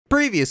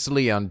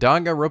Previously on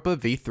Danganronpa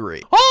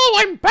V3. Oh,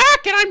 I'm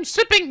back and I'm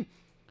sipping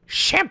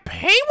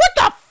champagne? What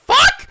the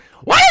fuck?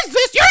 What is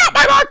this? You're not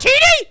my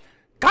martini?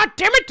 God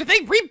damn it, did they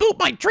reboot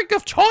my drink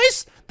of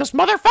choice? This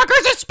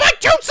motherfucker's a spec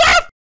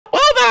Chunsoft!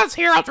 Well, that's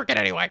here, I'll drink it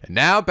anyway. And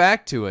now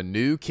back to a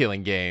new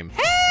killing game.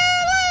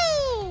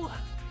 Hello!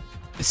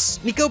 This is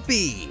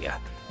NicoB,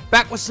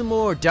 back with some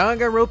more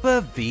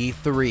Danganronpa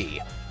V3.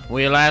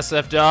 We last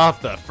left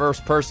off, the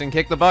first person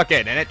kicked the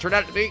bucket, and it turned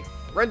out to be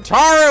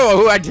Rentaro,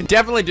 who I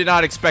definitely did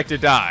not expect to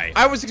die.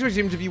 I was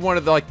expecting him to be one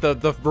of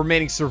the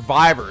remaining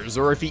survivors,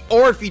 or if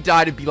he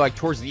died, it'd be like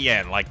towards the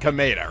end, like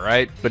Kaede,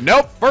 right? But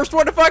nope, first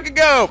one to fucking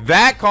go.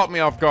 That caught me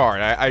off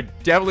guard. I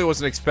definitely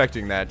wasn't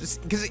expecting that,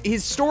 just because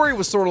his story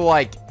was sort of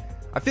like,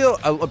 I feel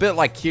a bit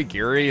like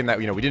Kiyogiri, in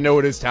that, you know, we didn't know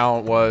what his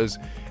talent was,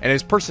 and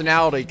his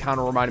personality kind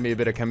of reminded me a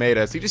bit of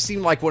Kaede. So he just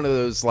seemed like one of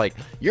those, like,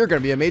 you're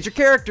gonna be a major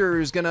character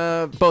who's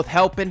gonna both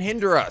help and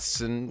hinder us,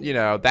 and, you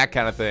know, that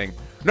kind of thing.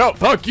 No,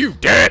 fuck you,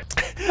 dead.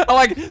 I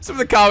like some of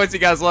the comments you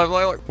guys left.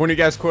 Like when you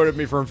guys quoted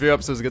me from a few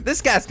episodes ago,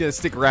 this guy's gonna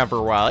stick around for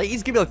a while.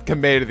 He's gonna be like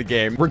Kaede of the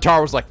game.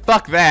 Rentaro was like,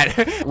 fuck that.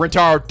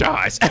 Rentaro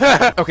dies.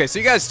 Okay, so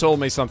you guys told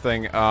me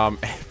something.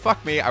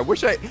 Fuck me. I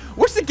wish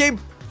the game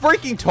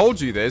freaking told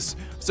you this.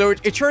 So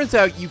it turns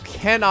out you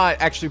cannot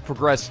actually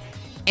progress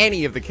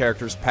any of the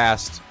characters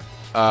past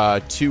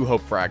 2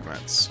 hope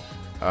fragments.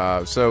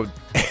 So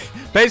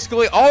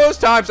basically all those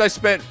times I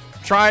spent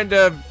trying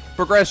to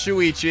progress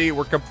Shuichi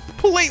were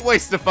complete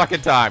waste of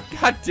fucking time.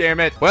 God damn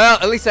it. Well,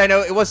 at least I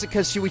know it wasn't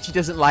because Shuichi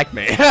doesn't like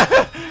me.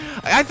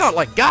 I thought,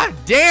 like, god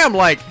damn,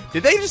 like,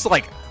 did they just,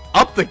 like,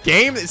 up the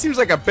game? It seems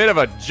like a bit of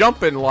a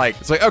jump in, like,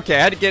 it's like,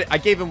 okay, I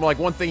gave him, like,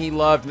 one thing he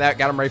loved, and that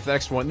got him ready for the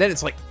next one. And then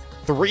it's, like,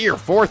 3 or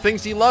 4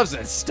 things he loves,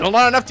 and it's still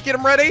not enough to get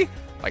him ready?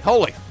 Like,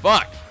 holy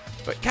fuck.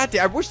 But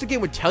goddamn, I wish the game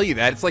would tell you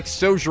that. It's like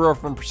Sojiro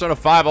from Persona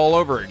 5 all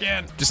over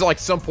again. Just at like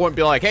some point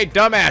be like, hey,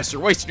 dumbass,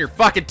 you're wasting your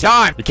fucking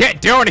time. You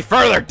can't do any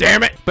further,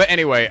 damn it. But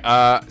anyway,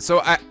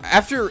 so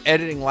after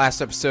editing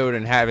last episode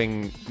and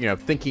having, you know,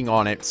 thinking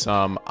on it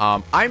some,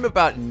 I'm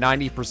about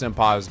 90%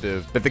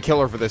 positive that the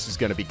killer for this is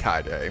going to be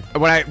Kaede.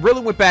 When I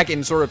really went back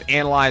and sort of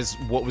analyzed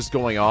what was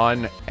going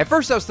on, at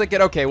first I was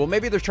thinking, okay, well,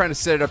 maybe they're trying to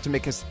set it up to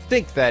make us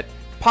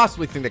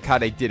possibly think that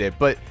Kaede did it,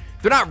 but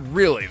they're not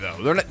really, though.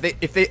 They're not.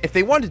 If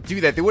they wanted to do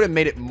that, they would have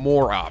made it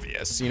more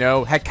obvious. You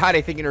know, had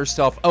Kaede thinking to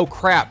herself, "Oh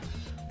crap,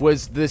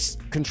 was this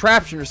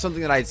contraption or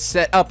something that I had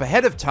set up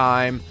ahead of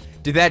time?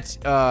 Did that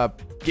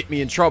get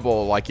me in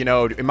trouble? Like, you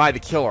know, am I the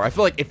killer?" I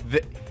feel like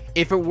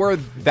if it were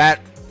that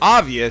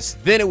obvious,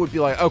 then it would be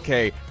like,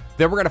 okay,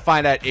 then we're gonna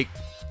find out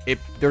if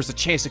there's a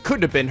chance it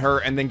couldn't have been her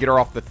and then get her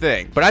off the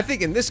thing. But I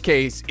think in this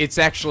case, it's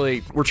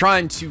actually, we're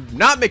trying to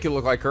not make it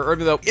look like her,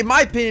 even though, in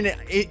my opinion,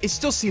 it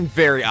still seemed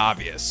very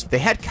obvious. They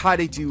had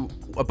Kaede do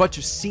a bunch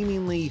of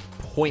seemingly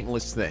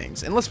pointless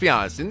things. And let's be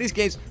honest, in these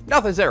games,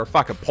 nothing's ever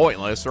fucking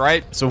pointless,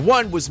 right? So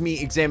one was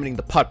me examining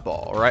the putt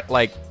ball, right?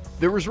 Like,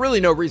 there was really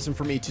no reason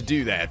for me to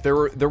do that.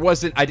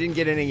 I didn't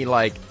get any,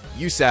 like,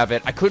 use out of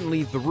it. I couldn't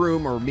leave the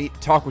room or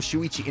talk with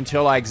Shuichi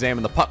until I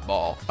examined the putt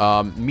ball.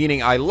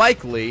 Meaning I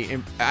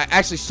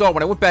actually saw,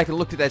 when I went back and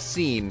looked at that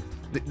scene,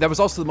 that was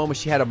also the moment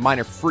she had a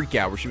minor freak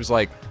out where she was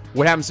like,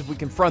 what happens if we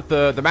confront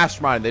the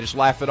mastermind? They just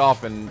laugh it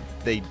off and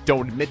they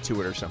don't admit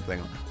to it or something.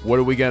 What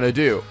are we gonna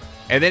do?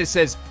 And then it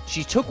says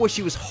she took what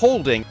she was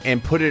holding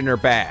and put it in her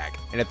bag.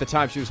 And at the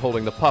time, she was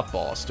holding the puff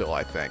ball still,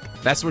 I think.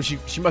 That's when she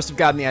must have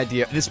gotten the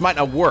idea, this might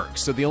not work,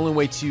 so the only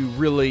way to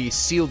really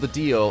seal the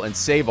deal and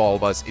save all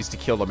of us is to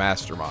kill the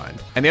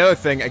mastermind. And the other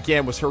thing,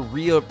 again, was her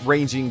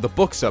rearranging the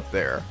books up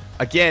there.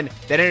 Again,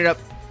 that ended up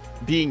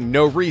being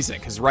no reason,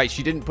 because, right,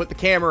 she didn't put the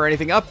camera or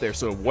anything up there,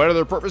 so what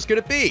other purpose could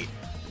it be?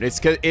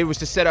 It was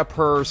to set up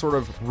her sort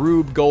of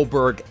Rube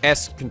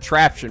Goldberg-esque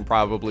contraption,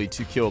 probably,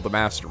 to kill the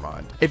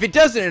mastermind. If it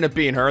doesn't end up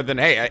being her, then,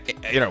 hey,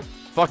 you know,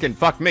 fucking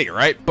fuck me,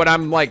 right? But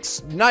I'm like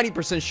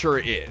 90% sure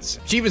it is.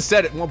 She even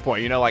said at one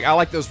point, you know, like, I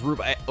like those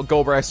Rube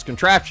Goldberg-esque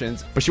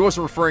contraptions, but she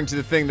wasn't referring to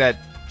the thing that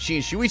she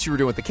and Shuichi were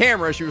doing with the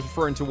camera. She was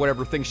referring to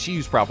whatever thing she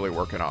was probably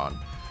working on.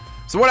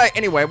 So what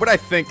I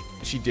think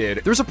she did,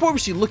 there was a point where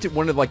she looked at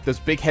one of, like, those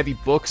big heavy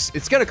books.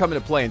 It's gonna come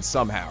into play in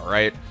somehow,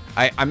 right?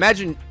 I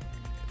imagine,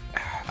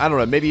 I don't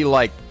know, maybe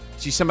like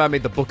she somehow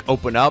made the book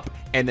open up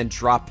and then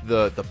dropped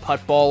the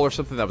putt ball or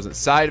something that was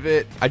inside of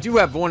it. I do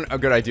have a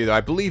good idea though.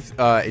 I believe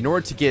in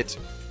order to get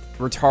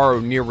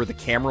Rentaro near where the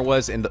camera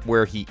was and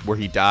where he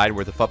died,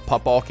 where the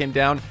putt ball came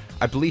down,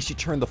 I believe she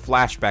turned the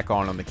flash back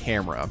on the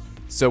camera.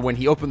 So when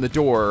he opened the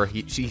door,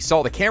 she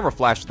saw the camera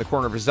flash to the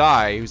corner of his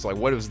eye. He was like,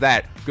 what was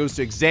that? Goes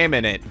to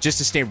examine it just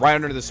to stand right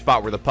under the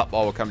spot where the putt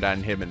ball would come down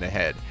and hit him in the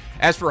head.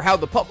 As for how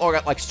the putt ball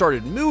got, like,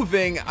 started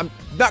moving, I'm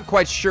not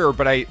quite sure,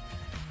 but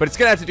it's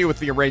gonna have to do with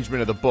the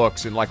arrangement of the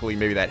books and likely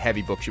maybe that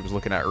heavy book she was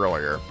looking at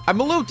earlier. I'm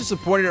a little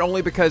disappointed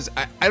only because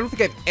I don't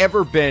think I've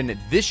ever been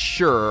this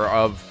sure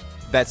of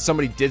that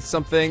somebody did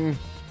something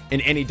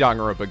in any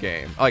Danganronpa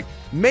game. Like,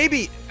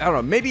 maybe, I don't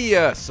know, maybe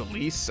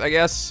Celise, I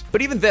guess.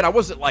 But even then, I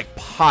wasn't, like,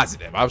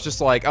 positive. I was just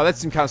like, oh, that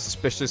seemed kind of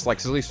suspicious. Like,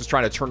 Celise was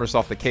trying to turn us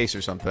off the case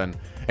or something.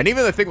 And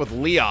even the thing with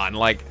Leon,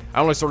 like,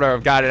 I only sort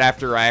of got it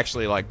after I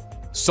actually, like,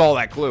 saw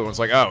that clue and was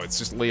like, oh, it's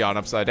just Leon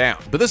upside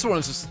down. But this one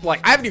is just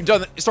like, I haven't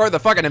even started the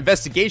fucking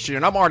investigation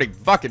and I'm already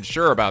fucking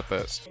sure about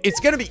this. It's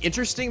gonna be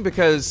interesting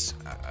because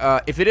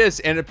if it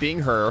is end up being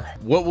her,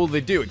 what will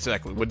they do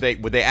exactly? Would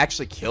they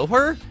actually kill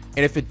her?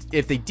 And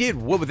if they did,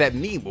 what would that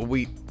mean?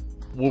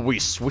 Will we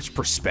switch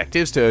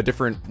perspectives to a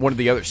different one of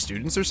the other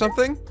students or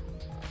something?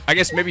 I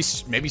guess maybe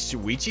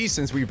Shuichi,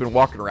 since we've been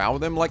walking around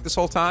with him like this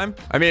whole time.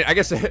 I mean, I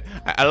guess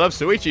I love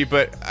Shuichi,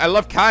 but I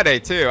love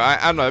Kaede too. I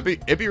don't know,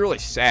 it'd be really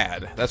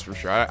sad, that's for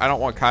sure. I don't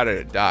want Kaede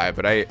to die,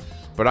 but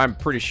I'm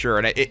pretty sure,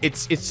 and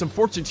it's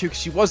unfortunate too, because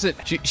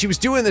she was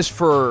doing this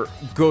for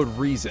good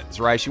reasons,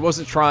 right? She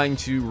wasn't trying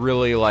to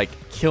really like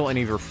kill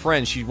any of her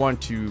friends. She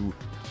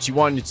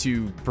wanted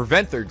to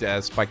prevent their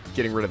deaths by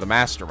getting rid of the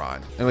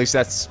mastermind. At least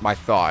that's my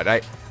thought. I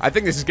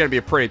think this is going to be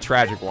a pretty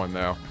tragic one,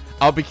 though.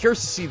 I'll be curious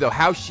to see, though,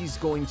 how she's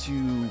going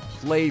to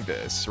play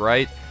this,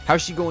 right?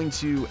 How's she going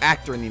to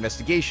act during the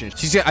investigation?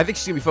 I think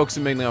she's going to be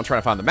focusing mainly on trying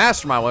to find the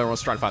mastermind while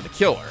everyone's trying to find the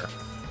killer.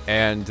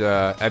 And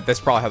that's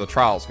probably how the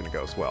trial is going to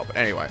go as well. But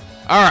anyway.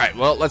 All right,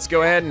 well, let's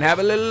go ahead and have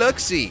a little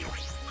look-see.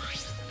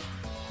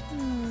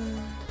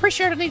 Pretty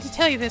sure I don't need to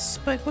tell you this,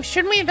 but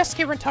shouldn't we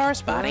investigate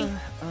Rentaro's body?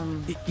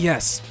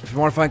 Yes, if we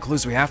want to find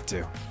clues, we have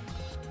to.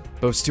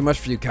 But it's too much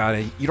for you,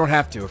 Kaede. You don't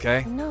have to,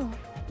 okay? No,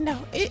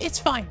 it's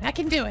fine. I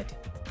can do it.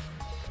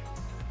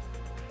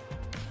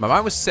 My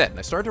mind was set, and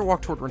I started to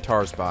walk toward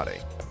Rentaro's body.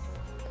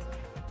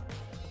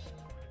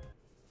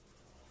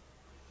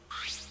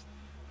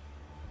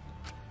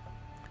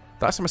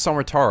 The last time I saw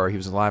Rentaro, he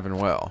was alive and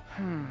well.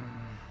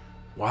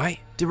 Why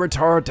did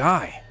Rentaro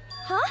die?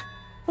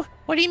 Huh?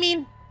 What do you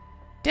mean?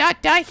 Did I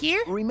die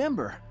here?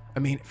 Remember, I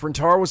mean, if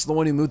Rentaro was the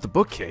one who moved the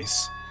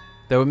bookcase,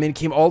 that would mean he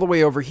came all the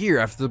way over here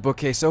after the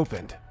bookcase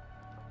opened.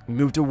 He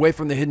moved away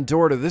from the hidden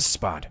door to this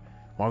spot.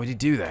 Why would he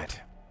do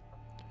that?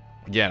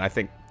 Again, I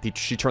think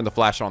she turned the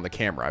flash on the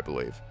camera, I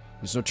believe.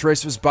 There's no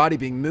trace of his body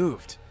being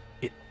moved.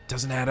 It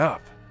doesn't add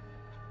up.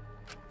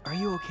 Are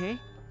you okay?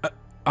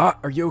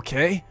 Are you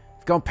okay?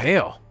 You've gone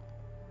pale.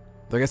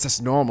 Though I guess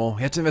that's normal.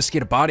 You have to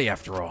investigate a body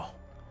after all.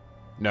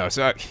 No, it's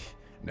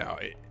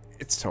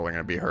totally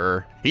gonna be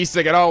her. He's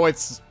thinking, oh,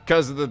 it's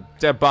because of the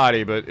dead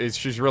body, but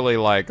she's really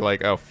like,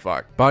 oh,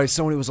 fuck. Body's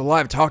someone who was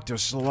alive talked to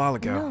us just a while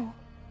ago. No.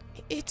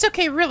 It's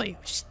okay, really.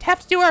 We just have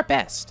to do our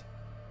best.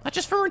 Not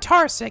just for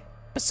Rentaro's sake,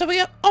 but so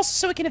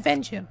we can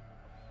avenge him.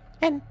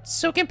 And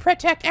so we can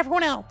protect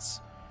everyone else.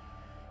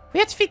 We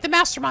have to defeat the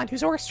mastermind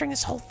who's orchestrating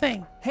this whole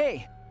thing.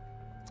 Hey!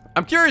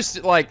 I'm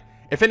curious, like,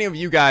 if any of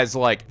you guys,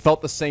 like,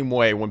 felt the same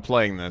way when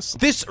playing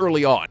this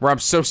early on, where I'm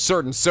so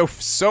certain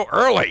so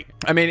early.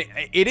 I mean,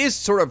 it is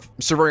sort of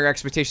subverting our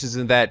expectations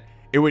in that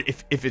it would,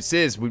 if it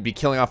is, we'd be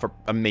killing off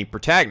a main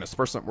protagonist, the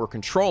person that we're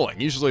controlling.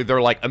 Usually they're,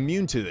 like,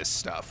 immune to this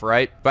stuff,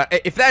 right?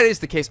 But if that is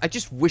the case, I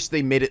just wish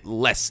they made it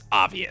less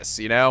obvious,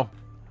 you know?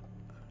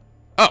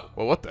 Oh,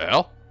 well, what the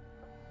hell?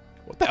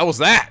 What the hell was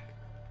that?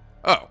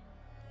 Oh.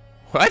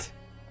 What?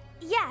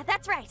 Yeah,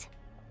 that's right.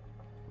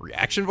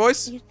 Reaction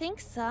voice? You think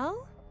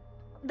so?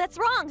 That's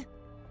wrong.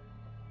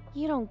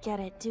 You don't get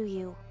it, do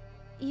you?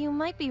 You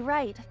might be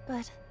right,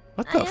 but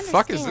what the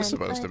fuck is this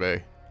supposed to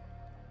be?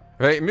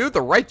 Right, move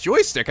the right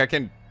joystick. I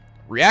can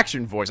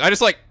reaction voice. I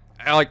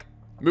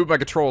moved my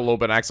control a little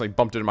bit and accidentally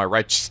bumped into my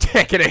right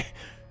stick. And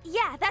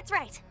yeah, that's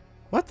right.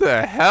 What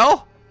the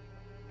hell?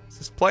 Is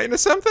this playing to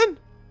something?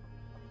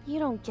 You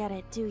don't get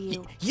it, do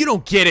you? You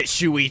don't get it,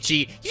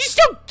 Shuichi. You just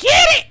don't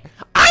get it!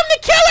 I'm the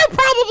killer,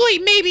 probably,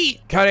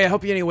 maybe! Kaede, I'll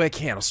help you any way I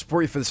can. I'll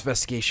support you for this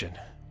investigation.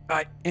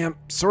 I am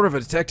sort of a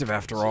detective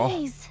after all.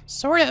 Jeez.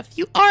 Sort of.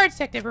 You are a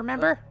detective,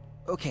 remember?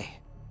 Okay.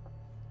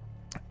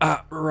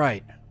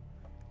 Right.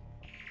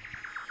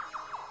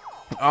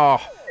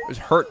 Oh, it was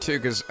hurt too,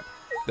 because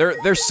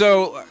they're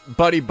so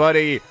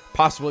buddy,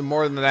 possibly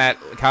more than that,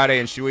 Kaede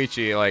and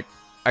Shuichi. Like,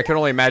 I can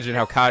only imagine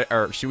how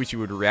Shuichi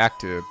would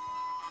react to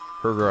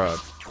her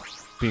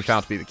being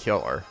found to be the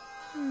killer.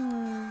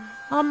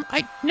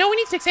 I know we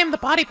need to examine the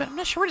body, but I'm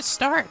not sure where to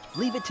start.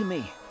 Leave it to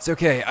me. It's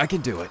okay, I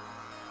can do it.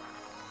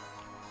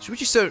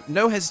 Shuichi showed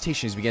no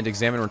hesitation as he began to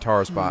examine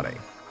Rentaro's body.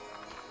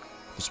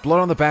 There's blood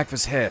on the back of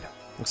his head.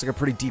 Looks like a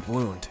pretty deep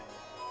wound.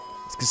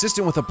 It's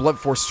consistent with a blunt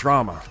force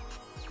trauma.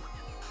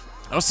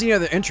 I don't see any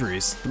other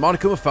injuries. The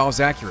Monokuma file is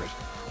accurate.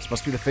 This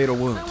must be the fatal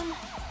wound.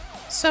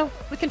 So,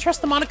 we can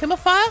trust the Monokuma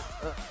file?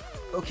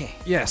 Okay.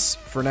 Yes,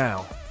 for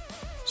now.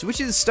 Shuichi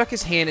then stuck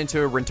his hand into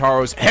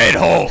Rentaro's head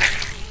hole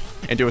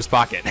into his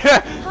pocket.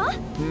 Huh?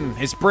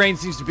 His brain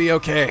seems to be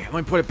okay. Let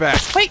me put it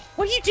back. Wait,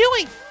 what are you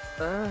doing?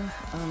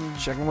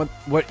 Checking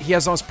what he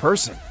has on his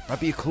person. Might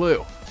be a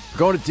clue. We're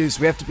going to Deuce.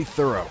 We have to be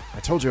thorough.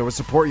 I told you I would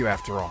support you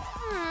after all.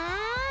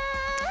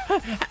 How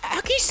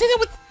can you say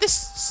that with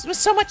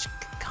so much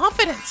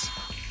confidence?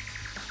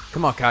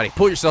 Come on, Kaede,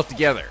 pull yourself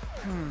together.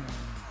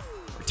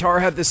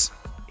 Rentaro had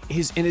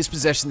in his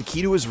possession the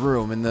key to his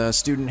room and the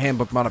student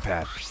handbook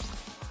monopad.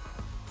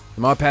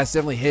 The monopad's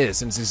definitely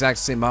his, and it's the exact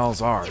same model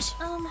as ours.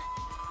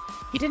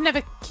 He didn't have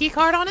a key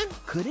card on him?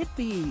 Could it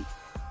be?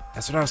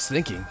 That's what I was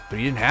thinking, but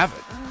he didn't have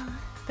it.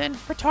 Then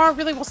Rentaro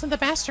really wasn't the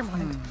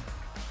mastermind.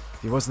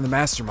 If he wasn't the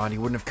mastermind, he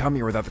wouldn't have come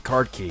here without the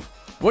card key.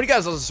 One of you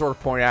guys also sort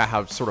of pointed out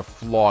how sort of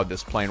flawed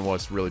this plan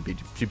was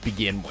to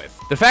begin with.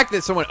 The fact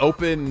that someone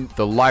opened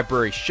the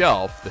library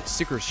shelf, the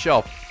secret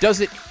shelf,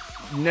 doesn't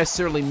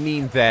necessarily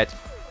mean that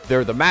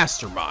they're the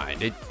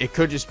mastermind. It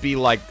could just be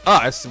like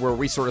us, where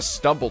we sort of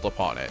stumbled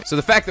upon it. So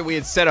the fact that we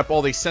had set up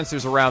all these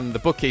sensors around the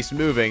bookcase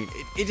moving,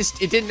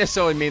 it didn't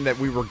necessarily mean that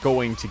we were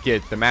going to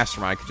get the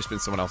mastermind. It could just been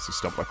someone else who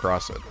stumbled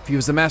across it. If he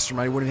was the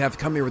mastermind, he wouldn't have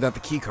come here without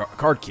the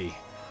card key.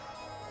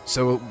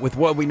 So with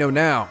what we know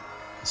now,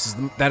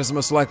 that is the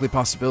most likely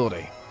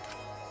possibility.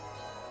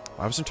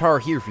 Why was Rintaro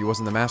here if he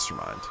wasn't the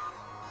mastermind?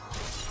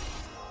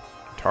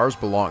 Rintaro's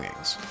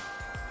belongings.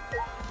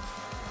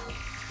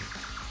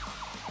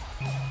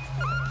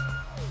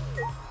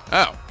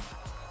 Oh.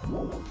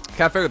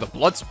 Kinda figured the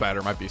blood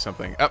spatter might be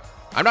something. Oh,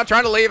 I'm not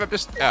trying to leave, I'm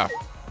just... Oh.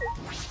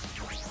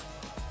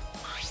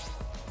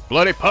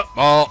 Bloody put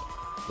ball.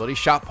 Bloody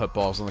shot put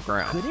balls on the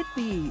ground. Could it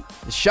be?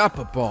 The shot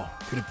put ball.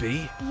 Could it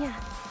be? Yeah.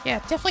 Yeah,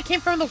 it definitely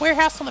came from the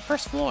warehouse on the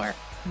first floor.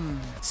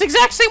 It's the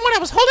exact same one I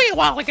was holding a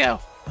while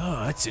ago.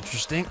 Oh, that's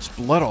interesting. There's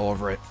blood all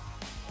over it.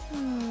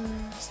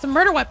 It's the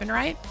murder weapon,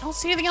 right? I don't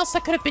see anything else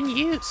that could have been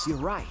used. You're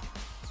right.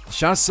 The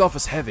shot itself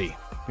is heavy.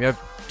 We have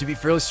to be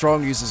fairly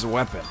strong to use as a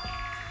weapon.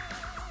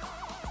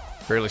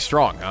 Fairly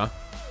strong, huh?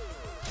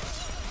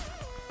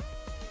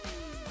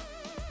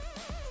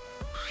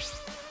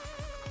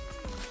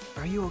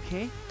 Are you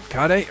okay?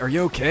 Kaede, are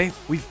you okay?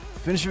 We've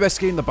finished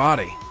investigating the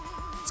body.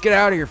 Let's get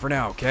out of here for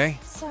now, okay?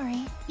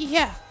 Sorry.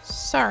 Yeah,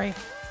 sorry.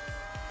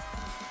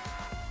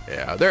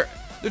 Yeah, they're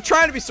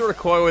trying to be sort of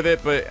coy with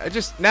it, but I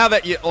just, now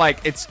that you, like,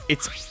 it's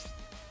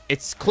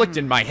clicked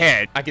in my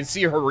head, I can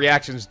see her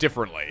reactions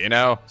differently, you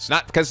know? It's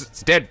not because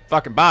it's a dead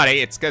fucking body,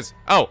 it's because,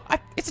 oh,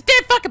 It's a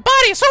dead fucking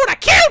body, someone I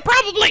killed,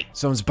 probably!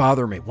 Someone's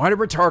bothering me. Why did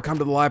Rintaro come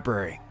to the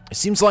library? It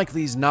seems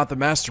likely he's not the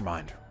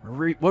mastermind.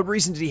 What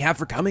reason did he have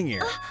for coming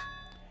here?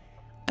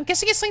 I'm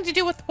guessing it's something to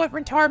do with what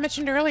Rintaro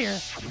mentioned earlier.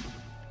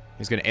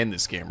 he's gonna end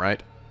this game,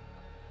 right?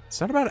 It's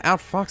not about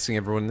outfoxing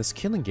everyone in this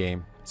killing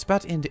game. It's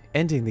about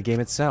ending the game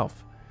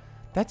itself.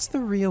 That's the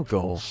real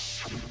goal.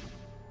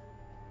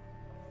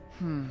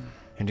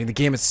 Ending the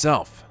game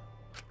itself.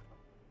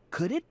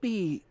 Could it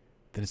be?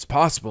 Then it's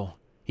possible.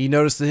 He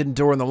noticed the hidden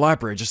door in the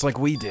library just like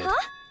we did.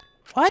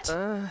 What?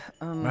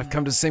 And I've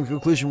come to the same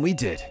conclusion we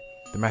did.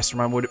 The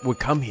mastermind would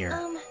come here.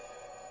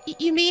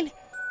 You mean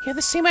he had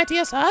the same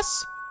idea as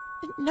us?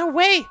 No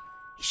way.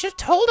 He should have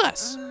told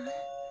us.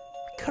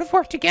 We could have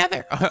worked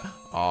together.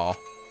 Aw.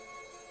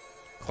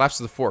 Collapse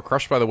to the floor,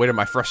 crushed by the weight of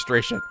my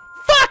frustration.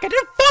 Fuck, I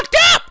done fucked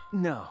up!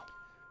 No.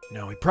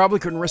 No, he probably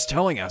couldn't risk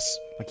telling us.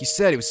 Like you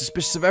said, he was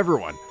suspicious of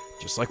everyone.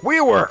 Just like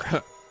we were.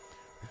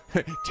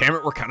 Damn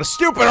it, we're kind of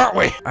stupid, aren't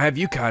we? I have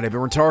you, Kaede, but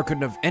Rintaro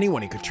couldn't have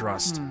anyone he could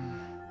trust.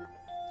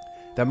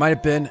 That might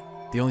have been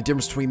the only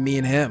difference between me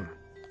and him.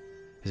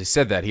 As he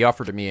said that, he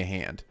offered me a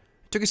hand.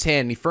 I took his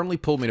hand and he firmly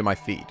pulled me to my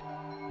feet.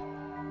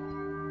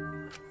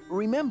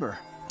 Remember.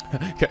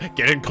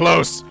 Get in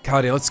close.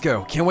 Kaede, let's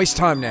go. Can't waste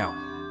time now.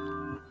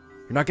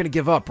 You're not gonna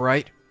give up,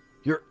 right?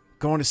 You're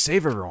going to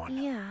save everyone.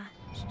 Yeah.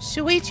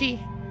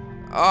 Shuichi.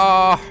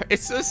 Oh,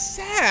 it's so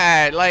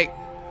sad. Like,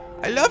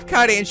 I love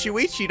Kaede and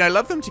Shuichi, and I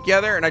love them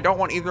together, and I don't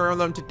want either of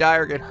them to die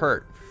or get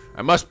hurt.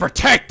 I must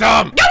protect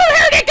them. No,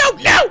 here they go!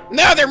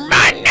 No, they're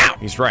mine now!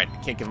 He's right. I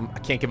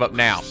can't give up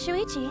now.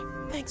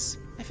 Shuichi. Thanks.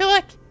 I feel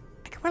like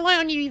I can rely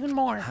on you even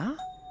more. Huh?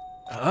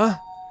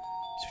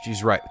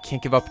 Shuichi's right. I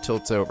can't give up until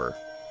it's over.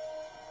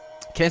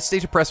 I can't stay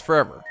depressed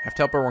forever. I have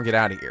to help everyone get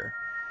out of here.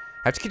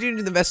 I have to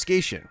continue the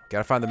investigation.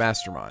 Gotta find the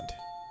mastermind.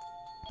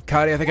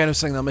 Kaede, I think I know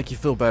something that'll make you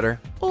feel better.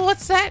 Well,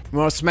 what's that? You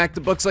wanna smack the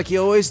books like you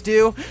always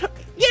do?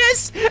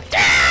 Yes!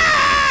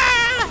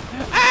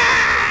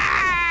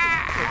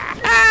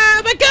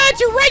 Ah, my God,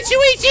 you're right,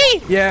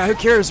 Shuichi! Yeah, who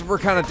cares if we're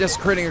kind of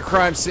desecrating a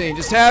crime scene?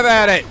 Just have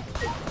at it.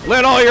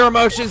 Let all your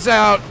emotions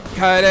out,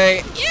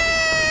 Kaede.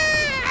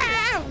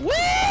 Yeah! Woo!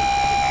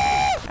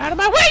 Out of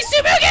my way,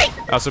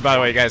 Sumugi! Also, by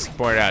the way, you guys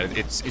pointed out,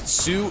 it's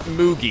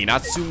Sumugi,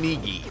 not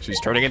Sumigi.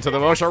 She's turning into the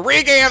most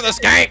Origi of this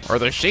game! Or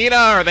the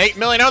Sheena, or the 8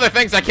 million other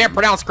things I can't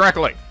pronounce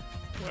correctly.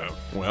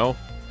 Well,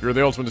 you're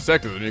the ultimate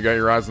detective and you got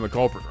your eyes on the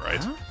culprit,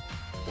 right? Huh?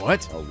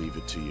 What? I'll leave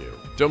it to you.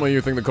 Tell me who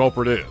you think the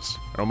culprit is.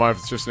 I don't mind if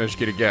it's just an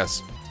educated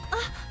guess.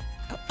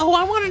 Oh,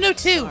 I want to know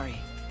too. Sorry.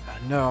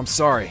 No, I'm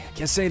sorry.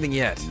 Can't say anything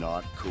yet.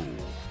 Not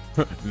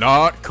cool.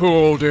 Not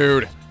cool,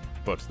 dude.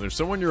 But there's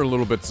someone you're a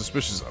little bit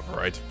suspicious of,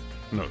 right?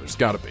 No, there's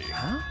gotta be.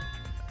 Huh?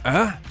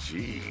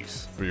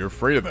 Jeez. But you're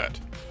afraid of that.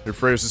 You're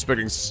afraid of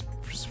suspecting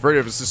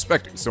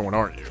someone,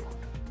 aren't you?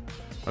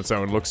 That's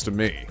how it looks to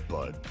me.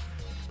 But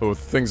But with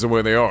things the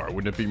way they are,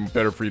 wouldn't it be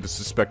better for you to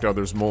suspect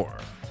others more?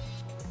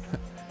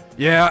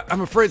 Yeah,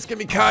 I'm afraid it's gonna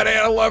be Kaede.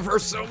 I love her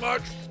so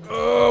much.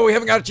 Oh, we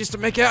haven't got a chance to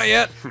make out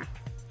yet.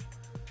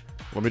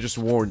 Let me just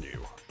warn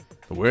you.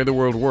 The way the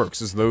world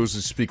works is those who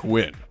speak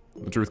win.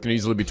 The truth can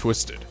easily be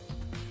twisted.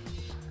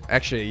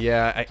 Actually,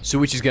 yeah,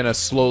 Shuichi's gonna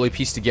slowly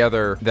piece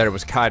together that it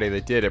was Kaede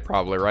that did it,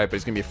 probably, right? But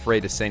he's gonna be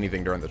afraid to say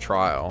anything during the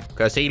trial.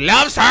 Because he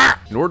loves her!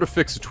 In order to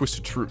fix a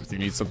twisted truth, you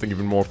need something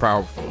even more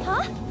powerful.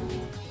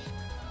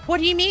 What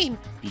do you mean?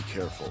 be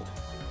careful.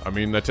 I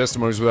mean, the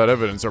testimonies without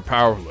evidence are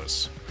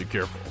powerless. Be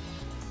careful.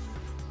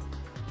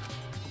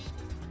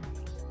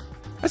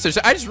 I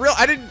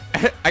didn't,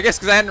 I guess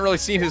because I hadn't really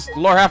seen his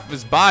lower half of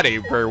his body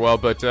very well,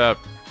 but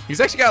he's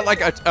actually got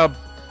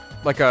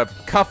like a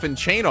cuff and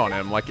chain on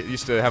him, like it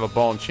used to have a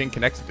ball and chain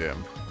connected to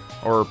him.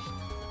 Or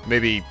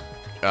maybe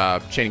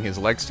chaining his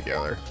legs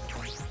together.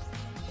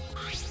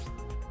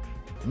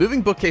 The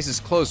moving bookcase is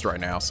closed right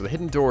now, so the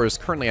hidden door is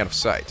currently out of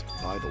sight.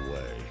 By the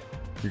way,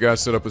 You guys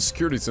set up a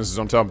security sensors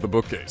on top of the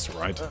bookcase,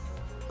 right?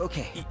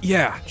 Okay.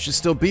 Yeah, should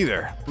still be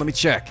there. Let me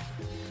check.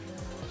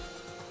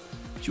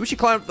 Shuichi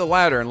climbed up the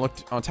ladder and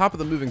looked on top of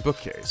the moving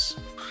bookcase.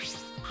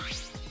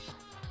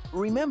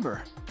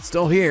 Remember.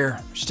 Still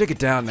here. Should take it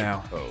down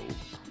now. oh.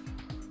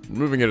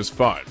 Moving it is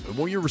fine, but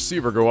won't your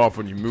receiver go off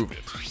when you move it?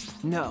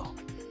 No.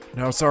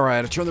 No, it's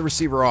alright. I turned the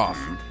receiver off.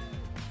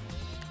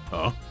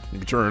 Huh? You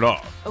can turn it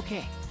off.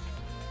 Okay.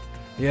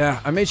 Yeah,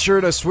 I made sure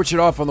to switch it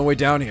off on the way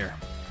down here.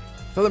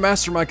 Thought the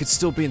mastermind could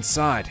still be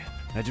inside.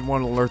 I didn't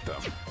want to alert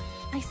them.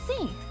 I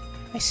see.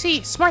 I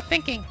see. Smart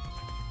thinking.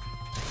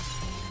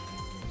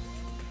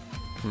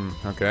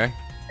 Okay.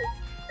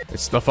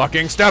 It's the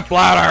fucking step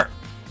ladder!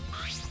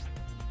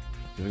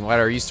 Moving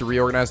ladder used to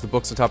reorganize the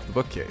books on top of the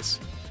bookcase.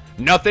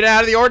 Nothing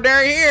out of the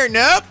ordinary here,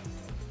 nope!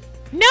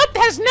 Nope,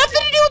 that has nothing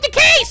to do with the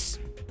case!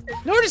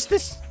 Nor does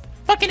this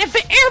fucking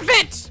air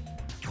vent!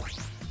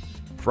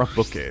 Front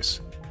bookcase.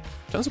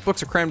 Tons of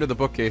books are crammed in the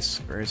bookcase,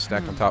 various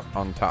stacked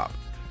on top.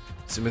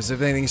 Seems as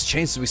if anything's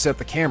changed since we set up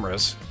the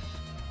cameras.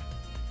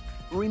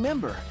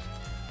 Remember.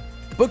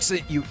 The books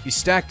that you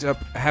stacked up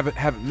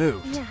haven't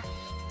moved. Yeah.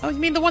 Oh, you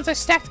mean the ones I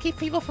stacked to keep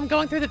people from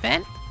going through the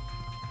vent?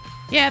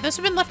 Yeah, those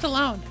have been left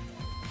alone.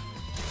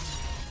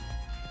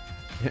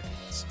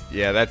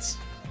 Yeah, that's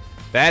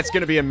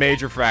gonna be a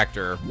major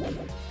factor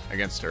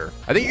against her.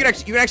 I think you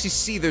can actually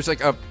see there's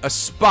like a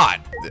spot.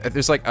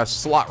 There's like a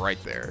slot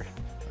right there,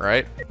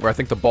 right? Where I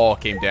think the ball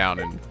came down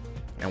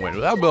and went.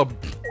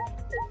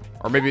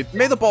 Or maybe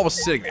the ball was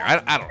sitting there.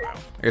 I don't know.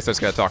 I guess I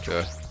just gotta talk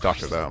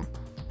to them.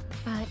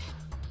 But...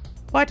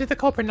 Why did the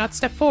culprit not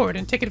step forward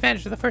and take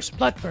advantage of the first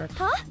blood burn?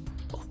 Huh?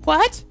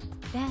 What?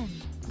 Then...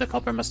 The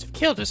culprit must have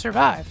killed to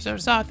survive, so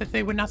it's odd that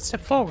they would not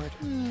step forward.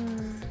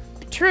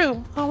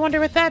 True. I wonder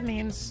what that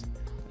means.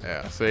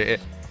 Yeah. So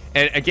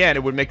and again,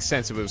 it would make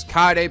sense if it was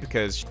Kaede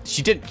because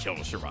she didn't kill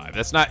to survive.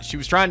 That's not. She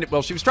was trying to.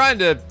 Well, she was trying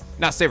to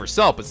not save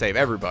herself, but save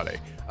everybody.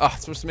 Oh,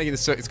 it's supposed to make this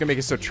so. It's gonna make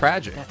it so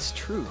tragic. That's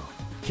true.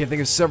 Can't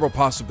think of several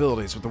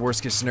possibilities what the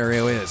worst case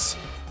scenario is.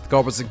 The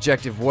culprit's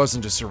objective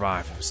wasn't to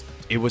survive.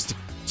 It was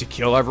to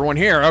kill everyone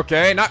here.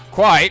 Okay, not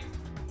quite.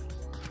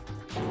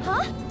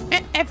 Huh?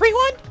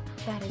 Everyone?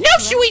 That is No,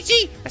 correct.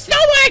 Shuichi! That's not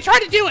why I tried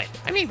to do it!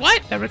 I mean,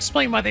 what? That would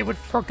explain why they would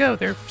forego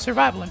their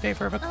survival in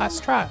favor of a class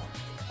trial.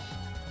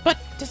 But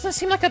does that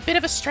seem like a bit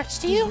of a stretch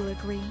to Do you? you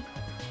agree?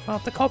 Well,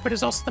 if the culprit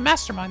is also the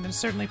mastermind, then it's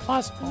certainly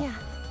plausible. Yeah.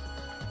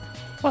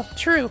 Well,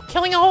 true.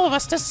 Killing all of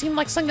us does seem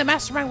like something the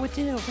mastermind would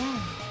do. Then...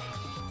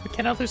 We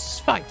cannot lose this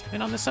fight,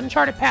 and on this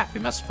uncharted path, we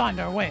must find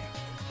our way.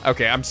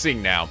 Okay, I'm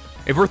seeing now.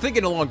 If we're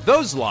thinking along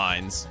those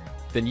lines,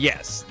 then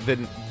yes.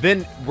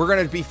 Then we're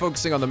gonna be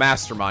focusing on the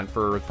mastermind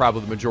for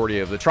probably the majority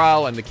of the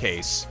trial and the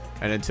case.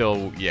 And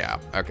until, yeah,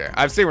 okay.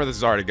 I've seen where this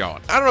is already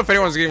going. I don't know if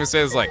anyone's gonna even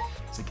say this, like,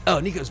 it's like, oh,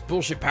 Nico's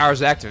bullshit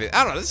powers activate.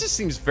 I don't know, this just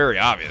seems very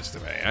obvious to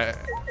me.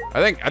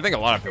 I think a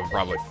lot of people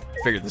probably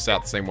figured this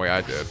out the same way I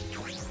did.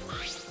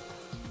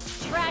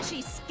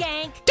 Trashy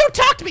skank! Don't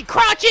talk to me,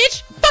 crotch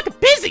itch! I'm fucking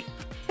busy!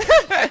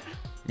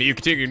 You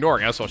continue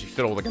ignoring us while she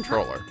fiddled with the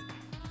controller.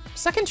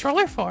 What's that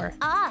controller for?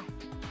 Ah,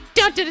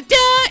 Dun dun dun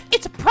dun!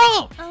 It's a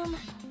prone!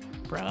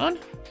 Prone?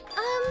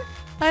 um,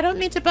 I don't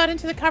mean to butt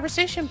into the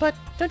conversation, but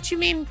don't you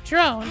mean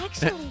drone?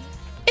 actually...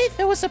 If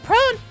it was a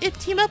prone, it'd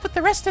team up with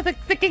the rest of the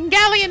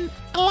Gangalian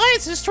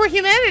Alliance to destroy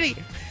humanity.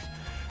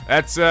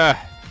 That's, is that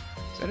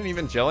an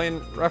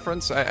Evangelion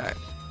reference? I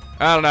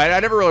don't know. I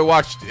never really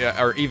watched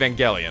or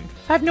Evangelion.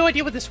 I have no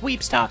idea what this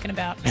weep's talking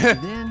about.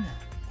 Then...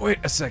 Wait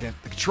a second.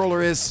 The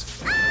controller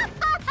is...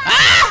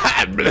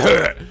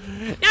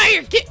 Now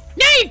you're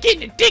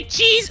getting a dick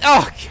cheese.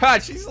 Oh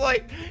god, she's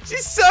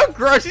so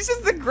gross. She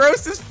says the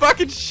grossest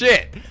fucking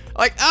shit.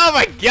 Like, oh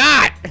my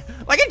god.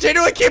 Like, I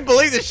genuinely can't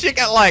believe this shit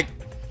got, like,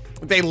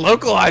 they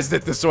localized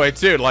it this way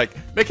too. Like,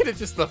 making it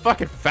just the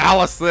fucking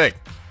foulest thing.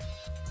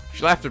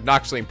 She laughed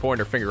obnoxiously and pointed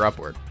her finger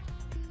upward.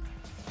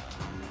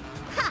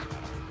 Ha!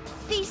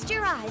 Feast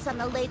your eyes on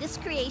the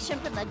latest creation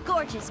from the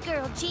gorgeous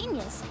girl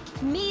genius,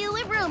 Miu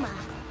Iruma.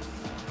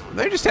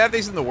 They just have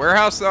these in the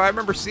warehouse though. I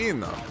remember seeing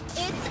them.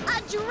 It's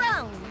a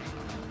drone.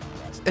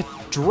 A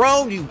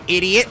drone, you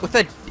idiot, with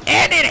an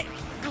N in it.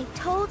 I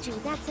told you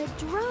that's a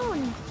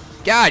drone.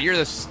 God,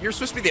 you're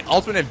supposed to be the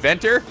ultimate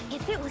inventor.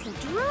 If it was a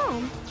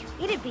drone,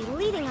 it'd be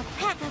leading a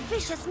pack of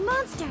vicious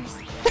monsters.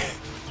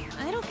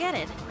 I don't get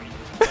it.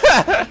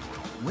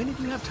 When did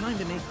you have time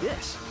to make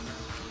this?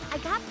 I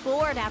got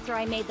bored after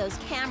I made those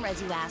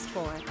cameras you asked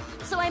for,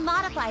 so I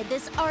modified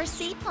this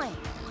RC plane.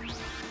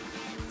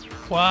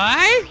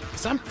 Why?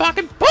 'Cause I'm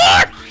fucking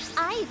bored!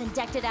 I even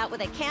decked it out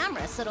with a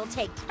camera so it'll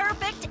take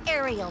perfect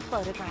aerial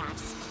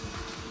photographs.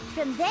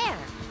 From there,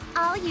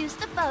 I'll use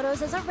the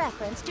photos as a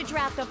reference to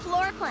draft a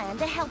floor plan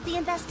to help the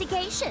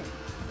investigation.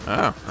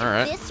 Oh, all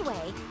right. This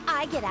way,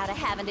 I get out of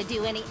having to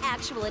do any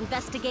actual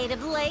investigative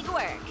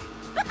legwork.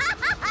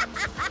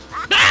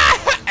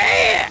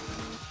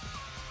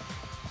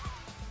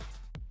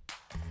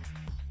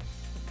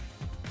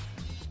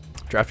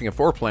 Drafting a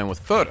floor plan with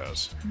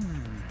photos.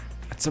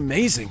 That's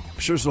amazing. I'm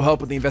sure this will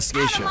help with the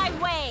investigation. Out of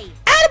my way!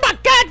 Out of my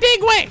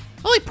goddamn way!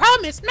 Only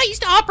problem is, I'm not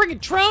used to operating a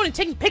drone and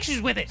taking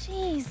pictures with it.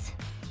 Jeez.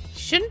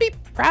 Shouldn't be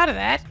proud of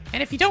that.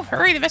 And if you don't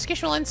hurry, the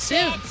investigation will end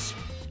soon.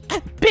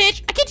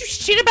 Bitch, I can't do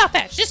shit about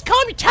that. Just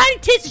calm your tiny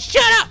tits and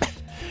shut up.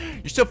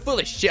 You're so full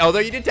of shit. Although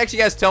you did text you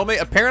guys tell me,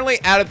 apparently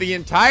out of the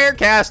entire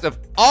cast of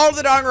all of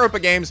the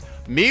Danganronpa games,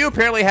 Miyu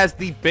apparently has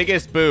the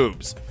biggest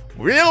boobs.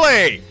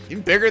 Really?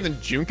 Even bigger than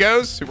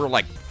Junko's, who were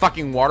like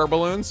fucking water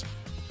balloons?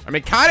 I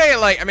mean, Kaede,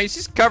 like, I mean,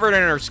 she's covered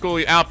in her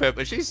school outfit,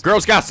 but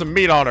girl's got some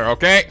meat on her,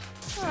 okay?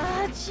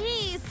 Ah,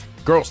 jeez.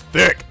 Girl's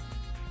thick.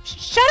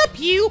 Shut up,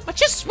 you. My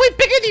chest is way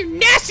bigger than your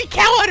nasty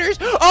cow udders.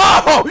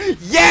 Oh,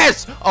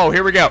 yes! Oh,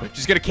 here we go.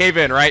 She's gonna cave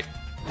in, right?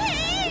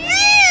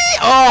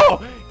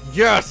 Oh,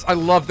 yes, I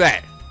love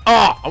that.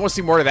 Oh, I want to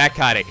see more of that,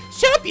 Kaede.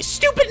 Shut up, you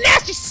stupid,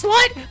 nasty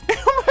slut.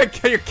 Oh my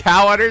god, your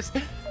cow udders.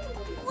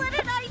 What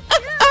did I do?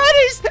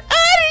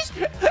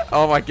 Udders.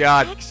 Oh my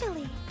god.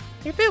 Actually,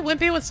 You're a bit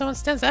wimpy when someone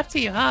stands up to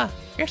you, huh?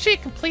 You're actually a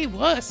complete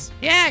wuss.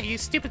 Yeah, you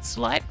stupid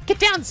slut. Get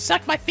down and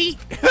suck my feet.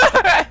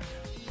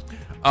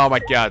 Oh my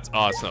god, it's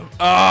awesome. Oh,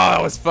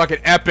 that was fucking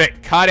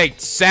epic. Kaede,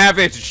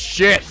 savage as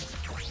shit.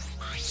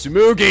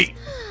 Tsumugi.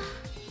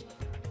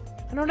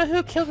 I don't know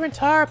who killed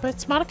Rentaro, but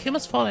it's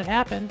Monokuma's fault it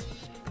happened.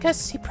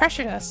 Because he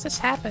pressured us, this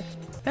happened.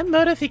 That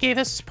motive he gave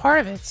us is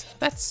part of it.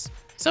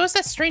 So is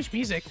that strange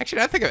music.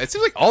 Actually, I think it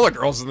seems like all the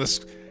girls in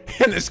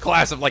this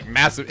class have like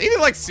massive.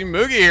 Even like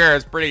Tsumugi here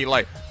is pretty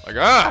like For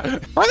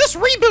this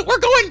reboot,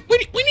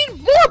 we need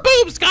more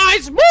boobs,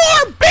 guys!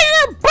 More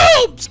bigger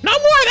boobs! No more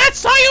of that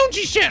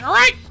Sayonji shit,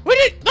 alright? We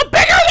need the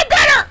bigger the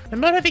better! The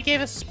motive he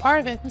gave us is part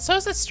of it, and so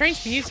is that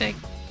strange music.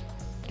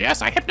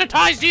 Yes, I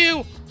hypnotized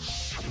you!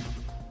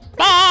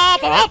 Ba,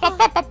 ba, ba,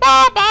 ba, ba,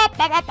 ba,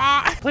 ba, ba,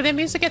 ba. Play that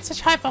music at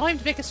such high volume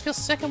to make us feel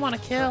sick and want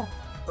to kill.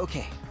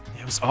 Okay.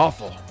 It was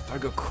awful.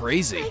 I'd go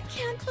crazy. I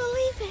can't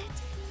believe it.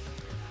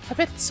 I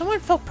bet someone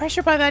felt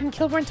pressured by that and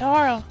killed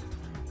Rentaro.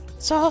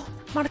 It's all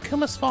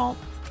Monokuma's fault.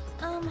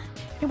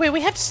 Anyway,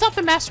 we have to stop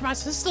the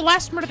masterminds. This is the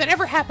last murder that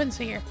ever happens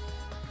here.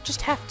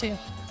 Just have to.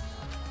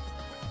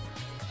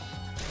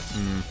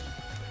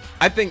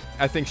 I think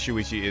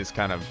Shuichi is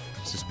kind of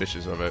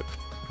suspicious of it.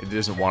 It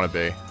doesn't want to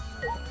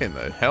be. In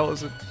the hell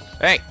is it?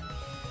 Hey!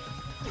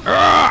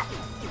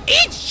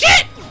 Eat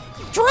shit!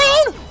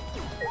 Drone!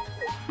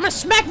 I'm gonna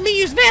smack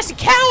Miyu's nasty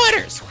cow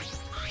udders!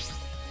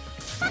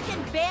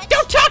 Fucking bitch!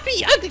 Don't talk to me,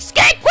 you ugly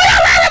skank! Quit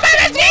over my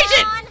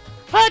imagination!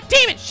 Oh,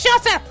 damn it!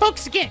 Shots out of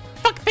focus again!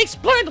 Fucking face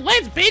blurring the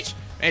lens, bitch!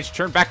 Man, she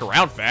turned back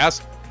around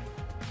fast.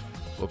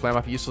 Well, plan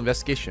might be useful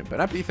investigation, but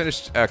not be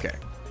finished. Okay.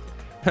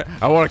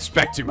 I won't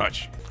expect too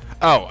much.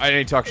 Oh, I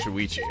didn't talk to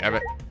Shuichi. I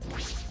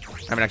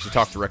haven't actually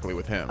talked directly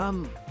with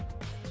him.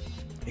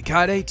 Hey,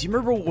 Kaede, do you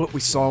remember what we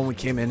saw when we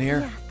came in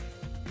here?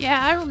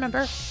 Yeah, I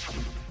remember.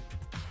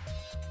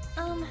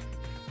 You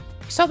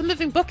saw the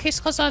moving bookcase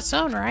close on its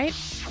own, right?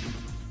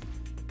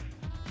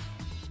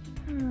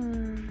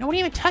 No one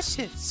even touched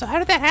it, so how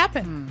did that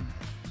happen?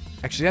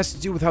 Actually, it has to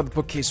do with how the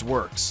bookcase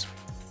works.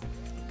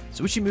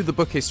 So we should move the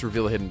bookcase to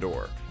reveal a hidden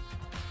door.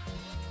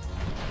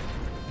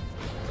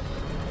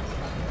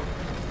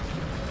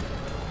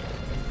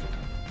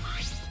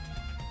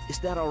 Is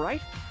that all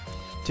right?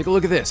 Take a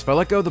look at this. If I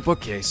let go of the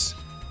bookcase,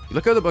 You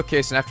look at the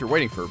bookcase, and after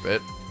waiting for a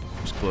bit,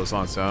 just close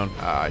on its own.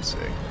 Ah, I see.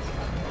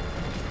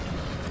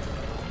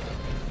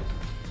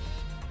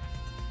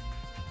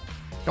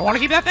 Don't want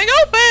to keep that thing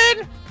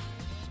open!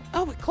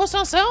 Oh, it closed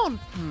on its own.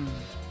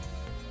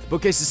 the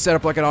bookcase is set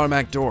up like an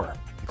automatic door.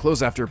 It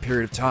closes after a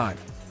period of time.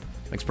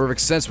 Makes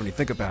perfect sense when you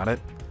think about it.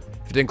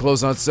 If it didn't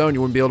close on its own, you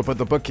wouldn't be able to put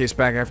the bookcase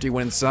back after you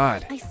went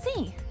inside. I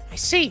see. I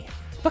see.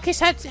 Bookcase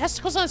has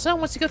to close on its own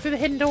once you go through the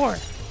hidden door.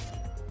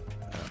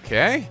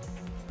 Okay.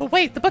 But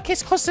wait, the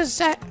bookcase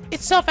closes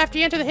itself after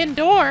you enter the hidden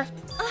door.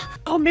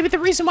 Oh, maybe the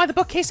reason why the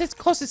bookcase has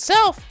closed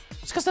itself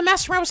is because the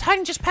mastermind was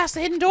hiding just past the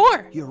hidden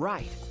door. You're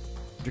right.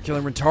 After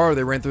killing Rentaro,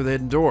 they ran through the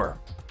hidden door.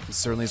 This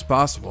certainly is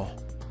possible.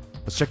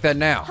 Let's check that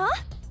now.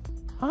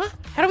 Huh?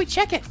 How do we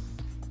check it?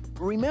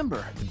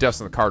 Remember, The dust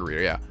on the card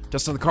reader, yeah.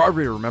 Dust on the card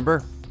reader,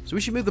 remember? So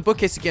we should move the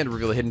bookcase again to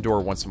reveal the hidden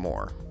door once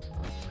more.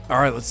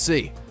 Alright, let's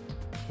see.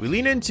 We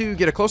lean in to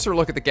get a closer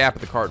look at the gap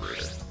of the card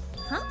reader.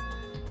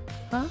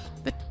 Huh?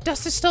 The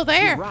dust is still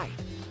there. you're right.